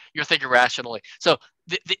cents. You're thinking rationally. So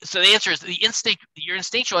the answer is your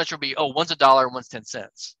instinctual answer would be, oh, one's $1 and one's 10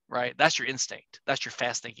 cents, right? That's your instinct. That's your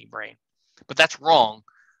fast thinking brain. But that's wrong.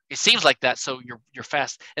 It seems like that, so you're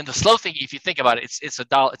fast. And the slow thinking, if you think about it, it's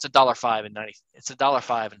 $1.05 and 90. It's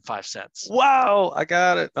 $1.05 and 5 cents. Wow, I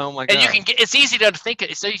got it. Oh my god! And you can it's easy to think.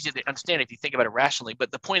 It's so easy to understand if you think about it rationally.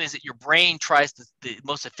 But the point is that your brain tries the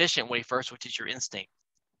most efficient way first, which is your instinct.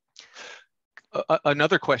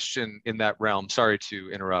 Another question in that realm. Sorry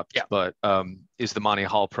to interrupt, but is the Monty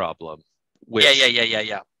Hall problem? Which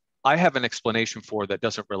yeah. I have an explanation for that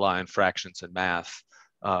doesn't rely on fractions and math.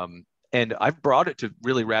 And I've brought it to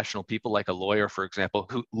really rational people, like a lawyer, for example,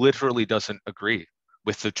 who literally doesn't agree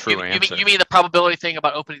with the true answer. You mean the probability thing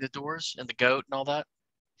about opening the doors and the goat and all that?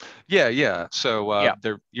 Yeah. So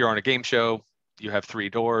you're on a game show. You have 3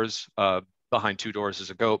 doors. Behind 2 doors is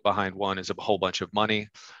a goat. Behind one is a whole bunch of money.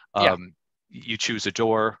 You choose a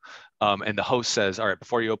door, and the host says, "All right,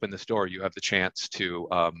 before you open this door, you have the chance to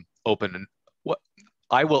I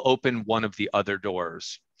will open one of the other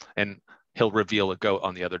doors," and he'll reveal a goat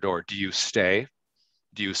on the other door. Do you stay?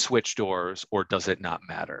 Do you switch doors, or does it not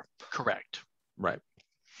matter? Correct. Right.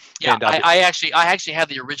 Yeah, I actually had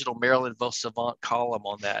the original Marilyn Vos Savant column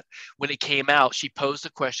on that. When it came out, she posed a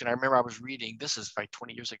question. I remember I was reading. This is like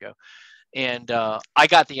 20 years ago, and I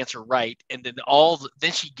got the answer right. And then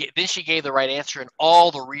she gave the right answer, and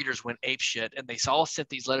all the readers went apeshit, and they all sent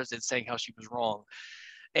these letters in saying how she was wrong.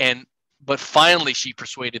 But finally, she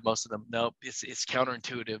persuaded most of them. No, it's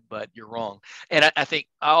counterintuitive, but you're wrong. And I think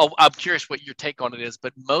I'm curious what your take on it is.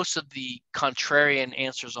 But most of the contrarian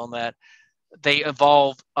answers on that, they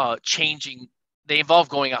involve changing. They involve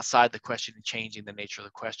going outside the question and changing the nature of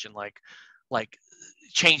the question, like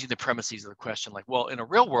changing the premises of the question. Like, well, in a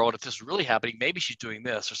real world, if this is really happening, maybe she's doing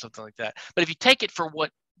this or something like that. But if you take it for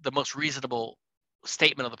what the most reasonable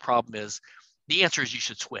statement of the problem is, the answer is you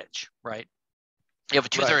should switch, right? You have a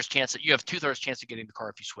two-thirds chance that you have 2/3 chance of getting the car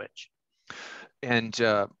if you switch. And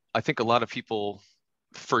I think a lot of people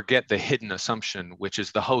forget the hidden assumption, which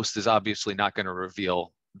is the host is obviously not going to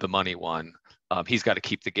reveal the money one. He's got to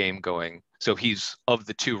keep the game going. So he's of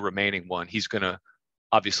the 2 remaining one, he's going to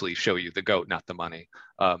obviously show you the goat, not the money.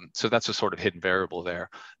 So that's a sort of hidden variable there.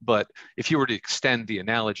 But if you were to extend the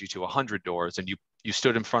analogy to 100 doors and you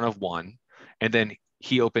stood in front of one, and then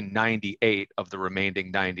he opened 98 of the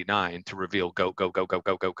remaining 99 to reveal goat, goat, goat, goat,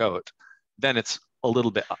 goat, goat, goat, then it's a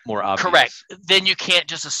little bit more obvious. Correct. Then you can't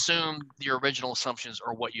just assume your original assumptions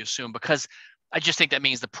or what you assume, because I just think that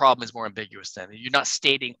means the problem is more ambiguous. Then you're not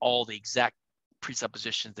stating all the exact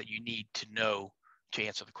presuppositions that you need to know to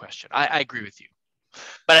answer the question. I agree with you,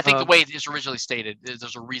 but I think the way it is originally stated,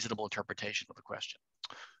 there's a reasonable interpretation of the question.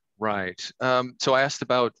 Right. So I asked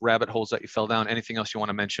about rabbit holes that you fell down. Anything else you want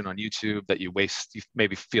to mention on YouTube that you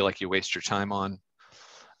maybe feel like you waste your time on?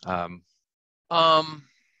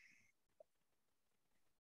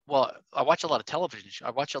 Well, I watch a lot of television.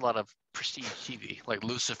 I watch a lot of prestige TV, like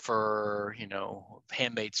Lucifer,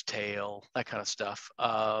 Handmaid's Tale, that kind of stuff.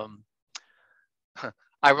 I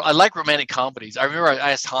like romantic comedies. I remember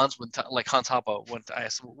I asked Hans Hans Hoppa, I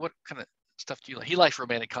asked, what kind of stuff do you like? He likes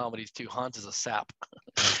romantic comedies too. Hans is a sap.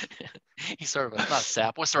 He's sort of not a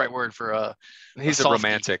sap. What's the right word for he's a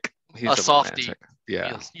romantic. He's a softie.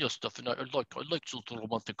 Romantic. Yeah. Stuff. And I like those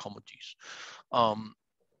romantic comedies.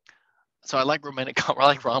 So I like I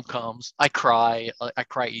like rom-coms. I cry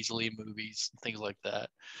easily in movies, things like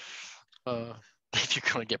that. If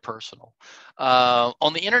you're going to get personal.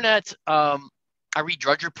 On the internet, I read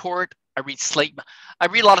Drudge Report. I read Slate. I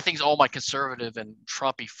read a lot of things all my conservative and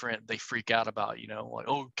Trumpy friend, they freak out about, like,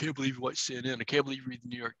 oh, can't believe you watch CNN. I can't believe you read the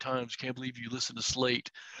New York Times. Can't believe you listen to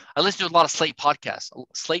Slate. I listen to a lot of Slate podcasts.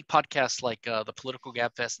 Slate podcasts like the Political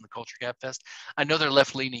Gabfest and the Culture Gabfest. I know they're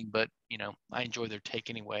left-leaning, but, I enjoy their take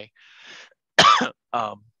anyway.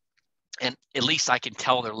 And at least I can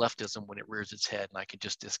tell their leftism when it rears its head, and I can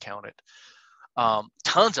just discount it.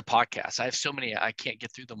 Tons of podcasts. I have so many, I can't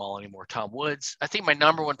get through them all anymore. Tom Woods. I think my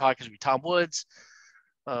number one podcast would be Tom Woods,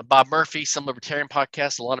 Bob Murphy, some libertarian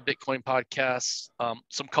podcasts, a lot of Bitcoin podcasts,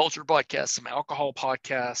 some culture podcasts, some alcohol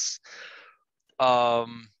podcasts.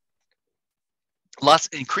 Lots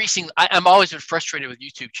increasing. I'm always been frustrated with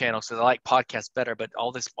YouTube channels because I like podcasts better, but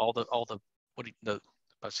all the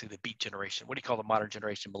the beat generation. What do you call the modern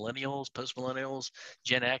generation? Millennials, post millennials,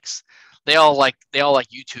 Gen X. They all like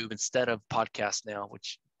YouTube instead of podcasts now,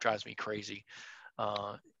 which drives me crazy.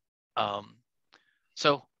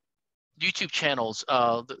 So YouTube channels,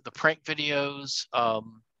 the prank videos. I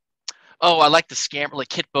like the scam, like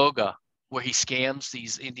Kit Boga, where he scams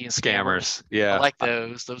these Indian scammers. Yeah, I like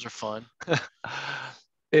those. Those are fun.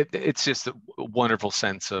 It's just a wonderful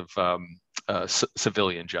sense of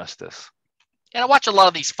civilian justice. And I watch a lot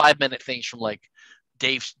of these 5-minute things from like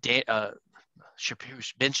Ben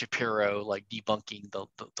Shapiro, like debunking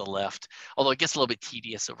the left. Although it gets a little bit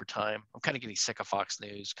tedious over time. I'm kind of getting sick of Fox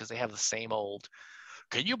News because they have the same old.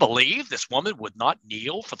 Can you believe this woman would not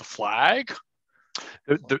kneel for the flag?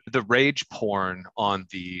 The rage porn on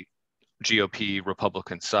the GOP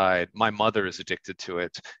Republican side. My mother is addicted to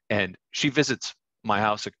it, and she visits my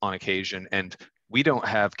house on occasion, and we don't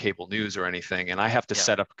have cable news or anything, and I have to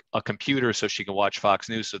set up a computer so she can watch Fox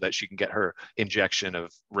News so that she can get her injection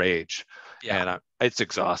of rage. And it's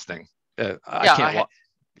exhausting. I can't.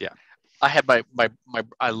 I had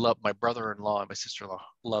I love my brother-in-law and my sister-in-law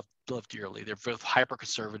love dearly. They're both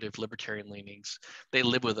hyper-conservative, libertarian leanings. They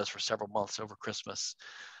lived with us for several months over Christmas,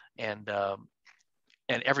 and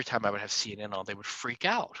every time I would have CNN on, they would freak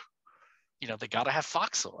out. They got to have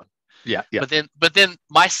Fox on. Yeah. But then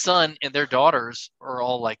my son and their daughters are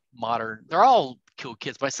all like modern. They're all cool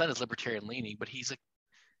kids. My son is libertarian leaning, but he's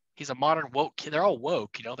a modern woke kid. They're all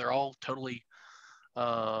woke. They're all totally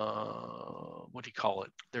what do you call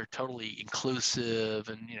it? They're totally inclusive,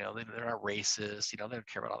 and they're not racist. They don't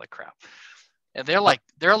care about all that crap. And they're a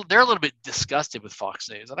little bit disgusted with Fox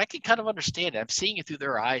News, and I can kind of understand it. I'm seeing it through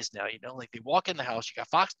their eyes now. Like they walk in the house, you got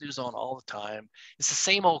Fox News on all the time. It's the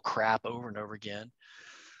same old crap over and over again.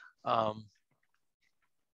 And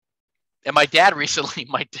my dad recently,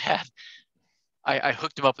 I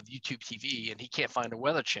hooked him up with YouTube TV, and he can't find a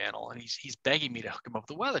weather channel, and he's begging me to hook him up with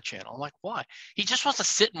the weather channel. I'm like, why? He just wants to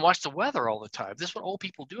sit and watch the weather all the time. This is what old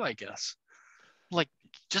people do, I guess. Like,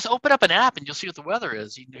 just open up an app and you'll see what the weather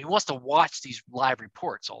is. He wants to watch these live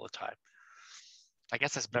reports all the time. I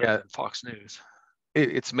guess that's better than Fox News.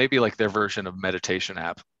 It's maybe like their version of meditation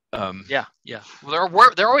app. Yeah.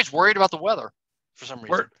 Well, they're always worried about the weather for some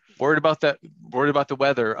reason. Worried about the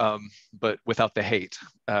weather, but without the hate.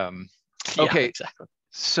 Okay, exactly.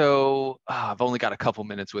 So I've only got a couple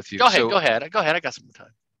minutes with you. Go ahead. I got some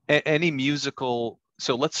time. Any musical?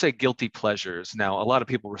 So let's say guilty pleasures. Now, a lot of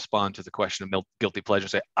people respond to the question of guilty pleasures,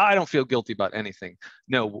 say, I don't feel guilty about anything.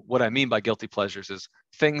 No, what I mean by guilty pleasures is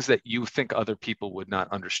things that you think other people would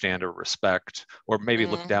not understand or respect, or maybe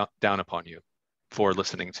look down upon you for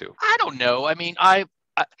listening to. I don't know. I mean, I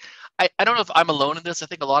don't know if I'm alone in this. I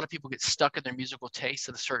think a lot of people get stuck in their musical taste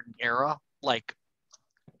in a certain era. Like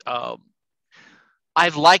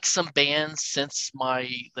I've liked some bands since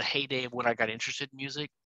the heyday of when I got interested in music,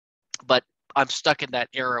 but I'm stuck in that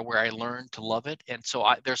era where I learned to love it. And so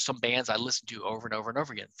there's some bands I listen to over and over and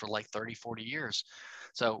over again for like 30, 40 years.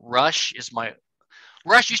 So Rush used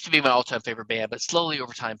to be my all-time favorite band, but slowly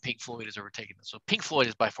over time, Pink Floyd has overtaken them. So Pink Floyd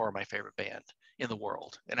is by far my favorite band in the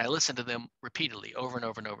world. And I listen to them repeatedly over and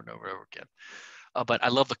over and over and over and over again. But I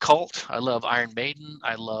love The Cult. I love Iron Maiden.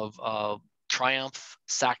 I love Triumph,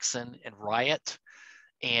 Saxon, and Riot,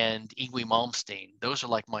 and Yngwie Malmsteen. Those are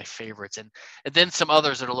like my favorites. And then some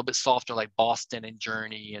others that are a little bit softer, like Boston and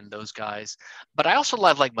Journey and those guys. But I also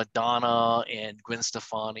love like Madonna and Gwen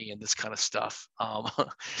Stefani and this kind of stuff.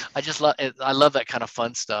 I love that kind of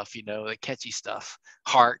fun stuff, the catchy stuff,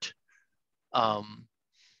 Heart.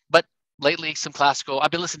 But lately, some classical.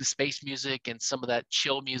 I've been listening to space music and some of that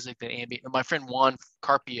chill music, that ambient. My friend Juan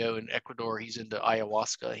Carpio in Ecuador, he's into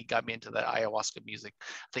ayahuasca. He got me into that ayahuasca music.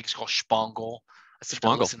 I think it's called Spangle. I sit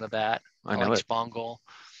down and listen to that. I like Spangle.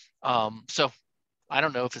 So I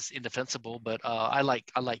don't know if it's indefensible, but I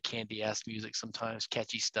like candy ass music sometimes,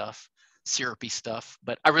 catchy stuff, syrupy stuff.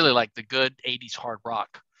 But I really like the good 80s hard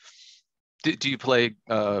rock. Do you play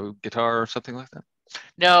guitar or something like that?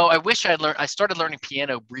 No, I wish I'd learned. I started learning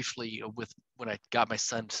piano briefly when I got my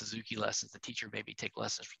son Suzuki lessons. The teacher made me take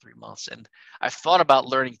lessons for 3 months, and I thought about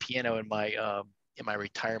learning piano in my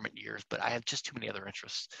retirement years, but I had just too many other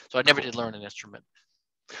interests, so I never did learn an instrument.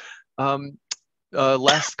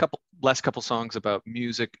 Last couple songs about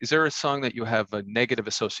music. Is there a song that you have a negative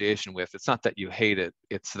association with? It's not that you hate it;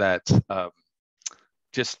 it's that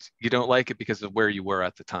just you don't like it because of where you were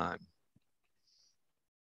at the time.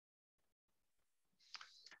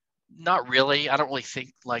 Not really. I don't really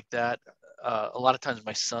think like that. A lot of times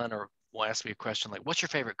my son will ask me a question like, what's your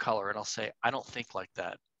favorite color? And I'll say, I don't think like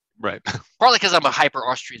that. Right. Partly because I'm a hyper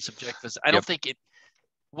Austrian subjectivist. I don't think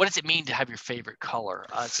what does it mean to have your favorite color?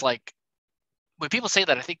 It's like, when people say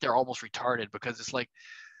that, I think they're almost retarded, because it's like,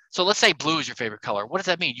 so let's say blue is your favorite color. What does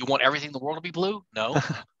that mean? You want everything in the world to be blue? No.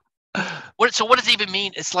 So what does it even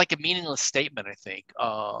mean? It's like a meaningless statement, I think.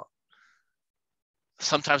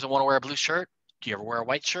 Sometimes I want to wear a blue shirt. Do you ever wear a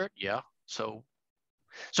white shirt? Yeah. So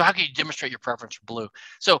how can you demonstrate your preference for blue?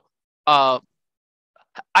 So I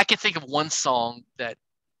can think of one song that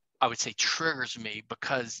I would say triggers me,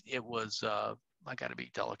 because it was, I got to be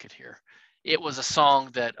delicate here. It was a song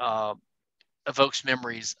that evokes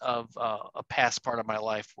memories of a past part of my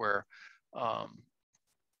life where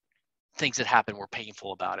things that happened were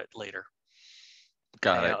painful about it later.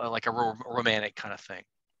 Got it. Like a romantic kind of thing.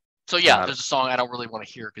 So yeah, there's a song I don't really want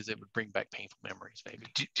to hear because it would bring back painful memories. Maybe.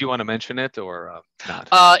 Do you want to mention it or not?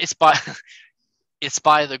 It's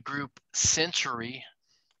by the group Century,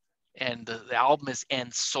 and the album is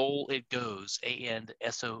 "And Soul It Goes,"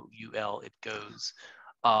 ANSOUL It Goes.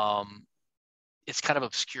 It's kind of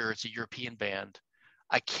obscure. It's a European band.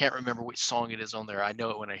 I can't remember which song it is on there. I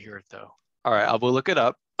know it when I hear it though. All right, I will look it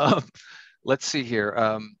up. Let's see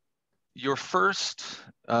here. Your first.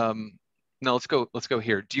 No, let's go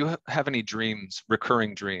here. Do you have any dreams,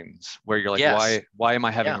 recurring dreams, where you're like, yes. why am I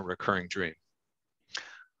having a recurring dream?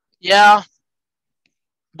 Yeah.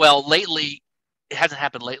 Well, lately, it hasn't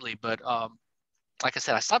happened lately, but like I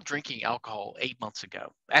said, I stopped drinking alcohol 8 months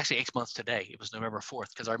ago. Actually, 8 months today. It was November 4th,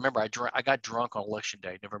 because I remember I got drunk on election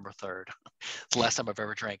day, November 3rd. It's the last time I've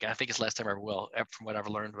ever drank. And I think it's the last time I ever will, from what I've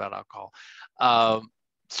learned about alcohol.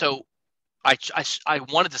 So I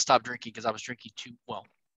wanted to stop drinking because I was drinking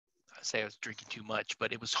I was drinking too much,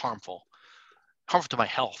 but it was harmful to my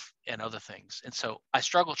health and other things. And so I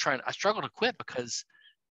struggle to quit, because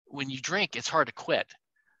when you drink, it's hard to quit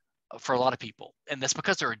for a lot of people. And that's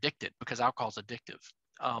because they're addicted, because alcohol is addictive.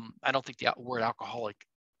 I don't think the word alcoholic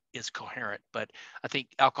is coherent, but I think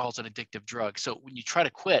alcohol is an addictive drug. So when you try to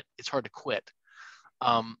quit, it's hard to quit.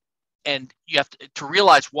 And you have to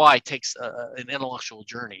realize why takes an intellectual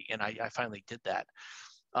journey. And I finally did that.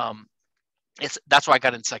 That's why I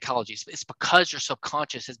got into psychology. It's because your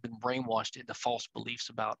subconscious has been brainwashed into false beliefs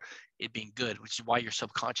about it being good, which is why your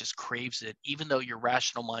subconscious craves it, even though your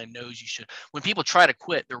rational mind knows you should. When people try to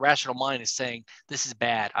quit, their rational mind is saying, this is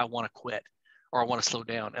bad, I want to quit, or I want to slow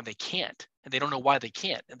down, and they can't. And they don't know why they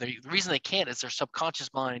can't. And the reason they can't is their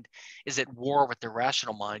subconscious mind is at war with their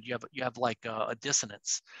rational mind. You have like a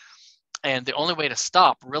dissonance. And the only way to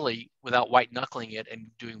stop, really, without white knuckling it and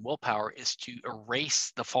doing willpower, is to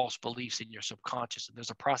erase the false beliefs in your subconscious. And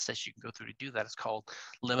there's a process you can go through to do that. It's called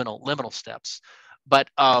liminal steps. But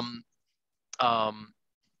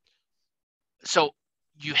so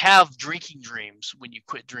you have drinking dreams when you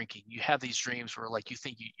quit drinking. You have these dreams where like you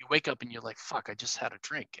think you wake up and you're like, fuck, I just had a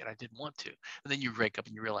drink and I didn't want to. And then you wake up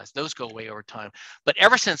and you realize those go away over time. But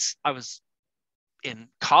ever since I was in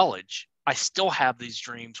college, I still have these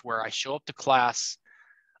dreams where I show up to class,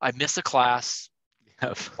 I miss a class,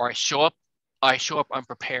 or I show up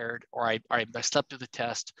unprepared, or I slept through the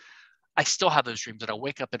test. I still have those dreams and I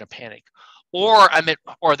wake up in a panic. Or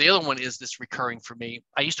or the other one is this recurring for me.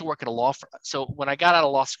 I used to work at a law firm. So when I got out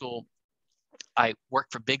of law school, I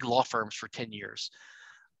worked for big law firms for 10 years.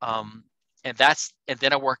 And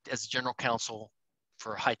then I worked as a general counsel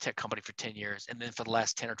for a high-tech company for 10 years. And then for the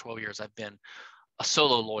last 10 or 12 years, I've been a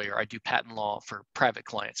solo lawyer. I do patent law for private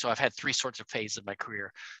clients. So I've had three sorts of phases of my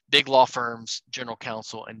career: big law firms, general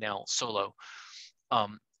counsel, and now solo.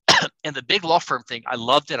 And the big law firm thing, I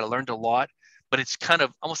loved it. I learned a lot, but it's kind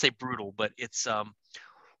of, I won't say brutal, but it's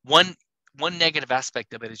one negative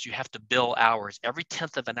aspect of it is you have to bill hours. Every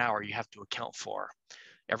 10th of an hour you have to account for.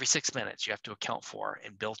 Every 6 minutes you have to account for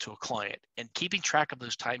and bill to a client. And keeping track of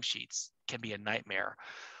those timesheets can be a nightmare,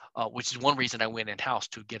 which is one reason I went in-house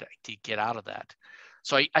to get out of that.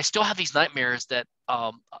 So I still have these nightmares that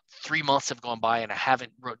 3 months have gone by and I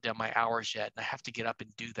haven't wrote down my hours yet. And I have to get up and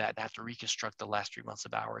do that. And I have to reconstruct the last 3 months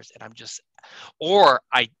of hours. And or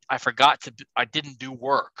I forgot I didn't do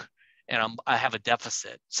work and I have a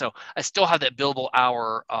deficit. So I still have that billable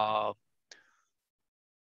hour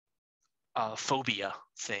phobia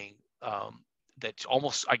thing that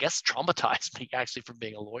almost, I guess, traumatized me actually from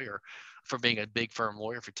being a lawyer, from being a big firm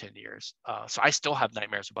lawyer for 10 years. So I still have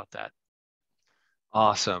nightmares about that.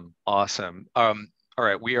 Awesome. All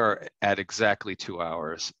right, we are at exactly 2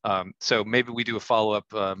 hours. So maybe we do a follow-up,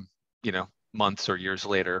 months or years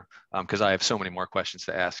later, because I have so many more questions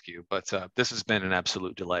to ask you. But this has been an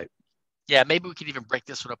absolute delight. Yeah, maybe we could even break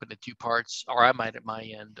this one up into 2 parts, or I might at my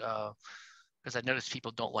end, because I noticed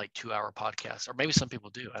people don't like 2-hour podcasts, or maybe some people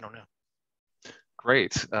do. I don't know.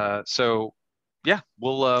 Great. So yeah,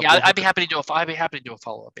 I'd be happy to do a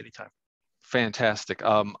follow-up anytime. Fantastic.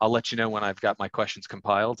 I'll let you know when I've got my questions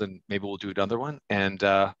compiled, and maybe we'll do another one, and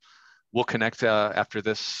we'll connect after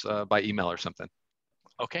this by email or something.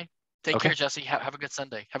 Okay. Take care, Jesse. Have a good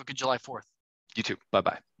Sunday. Have a good July 4th. You too.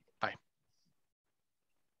 Bye-bye.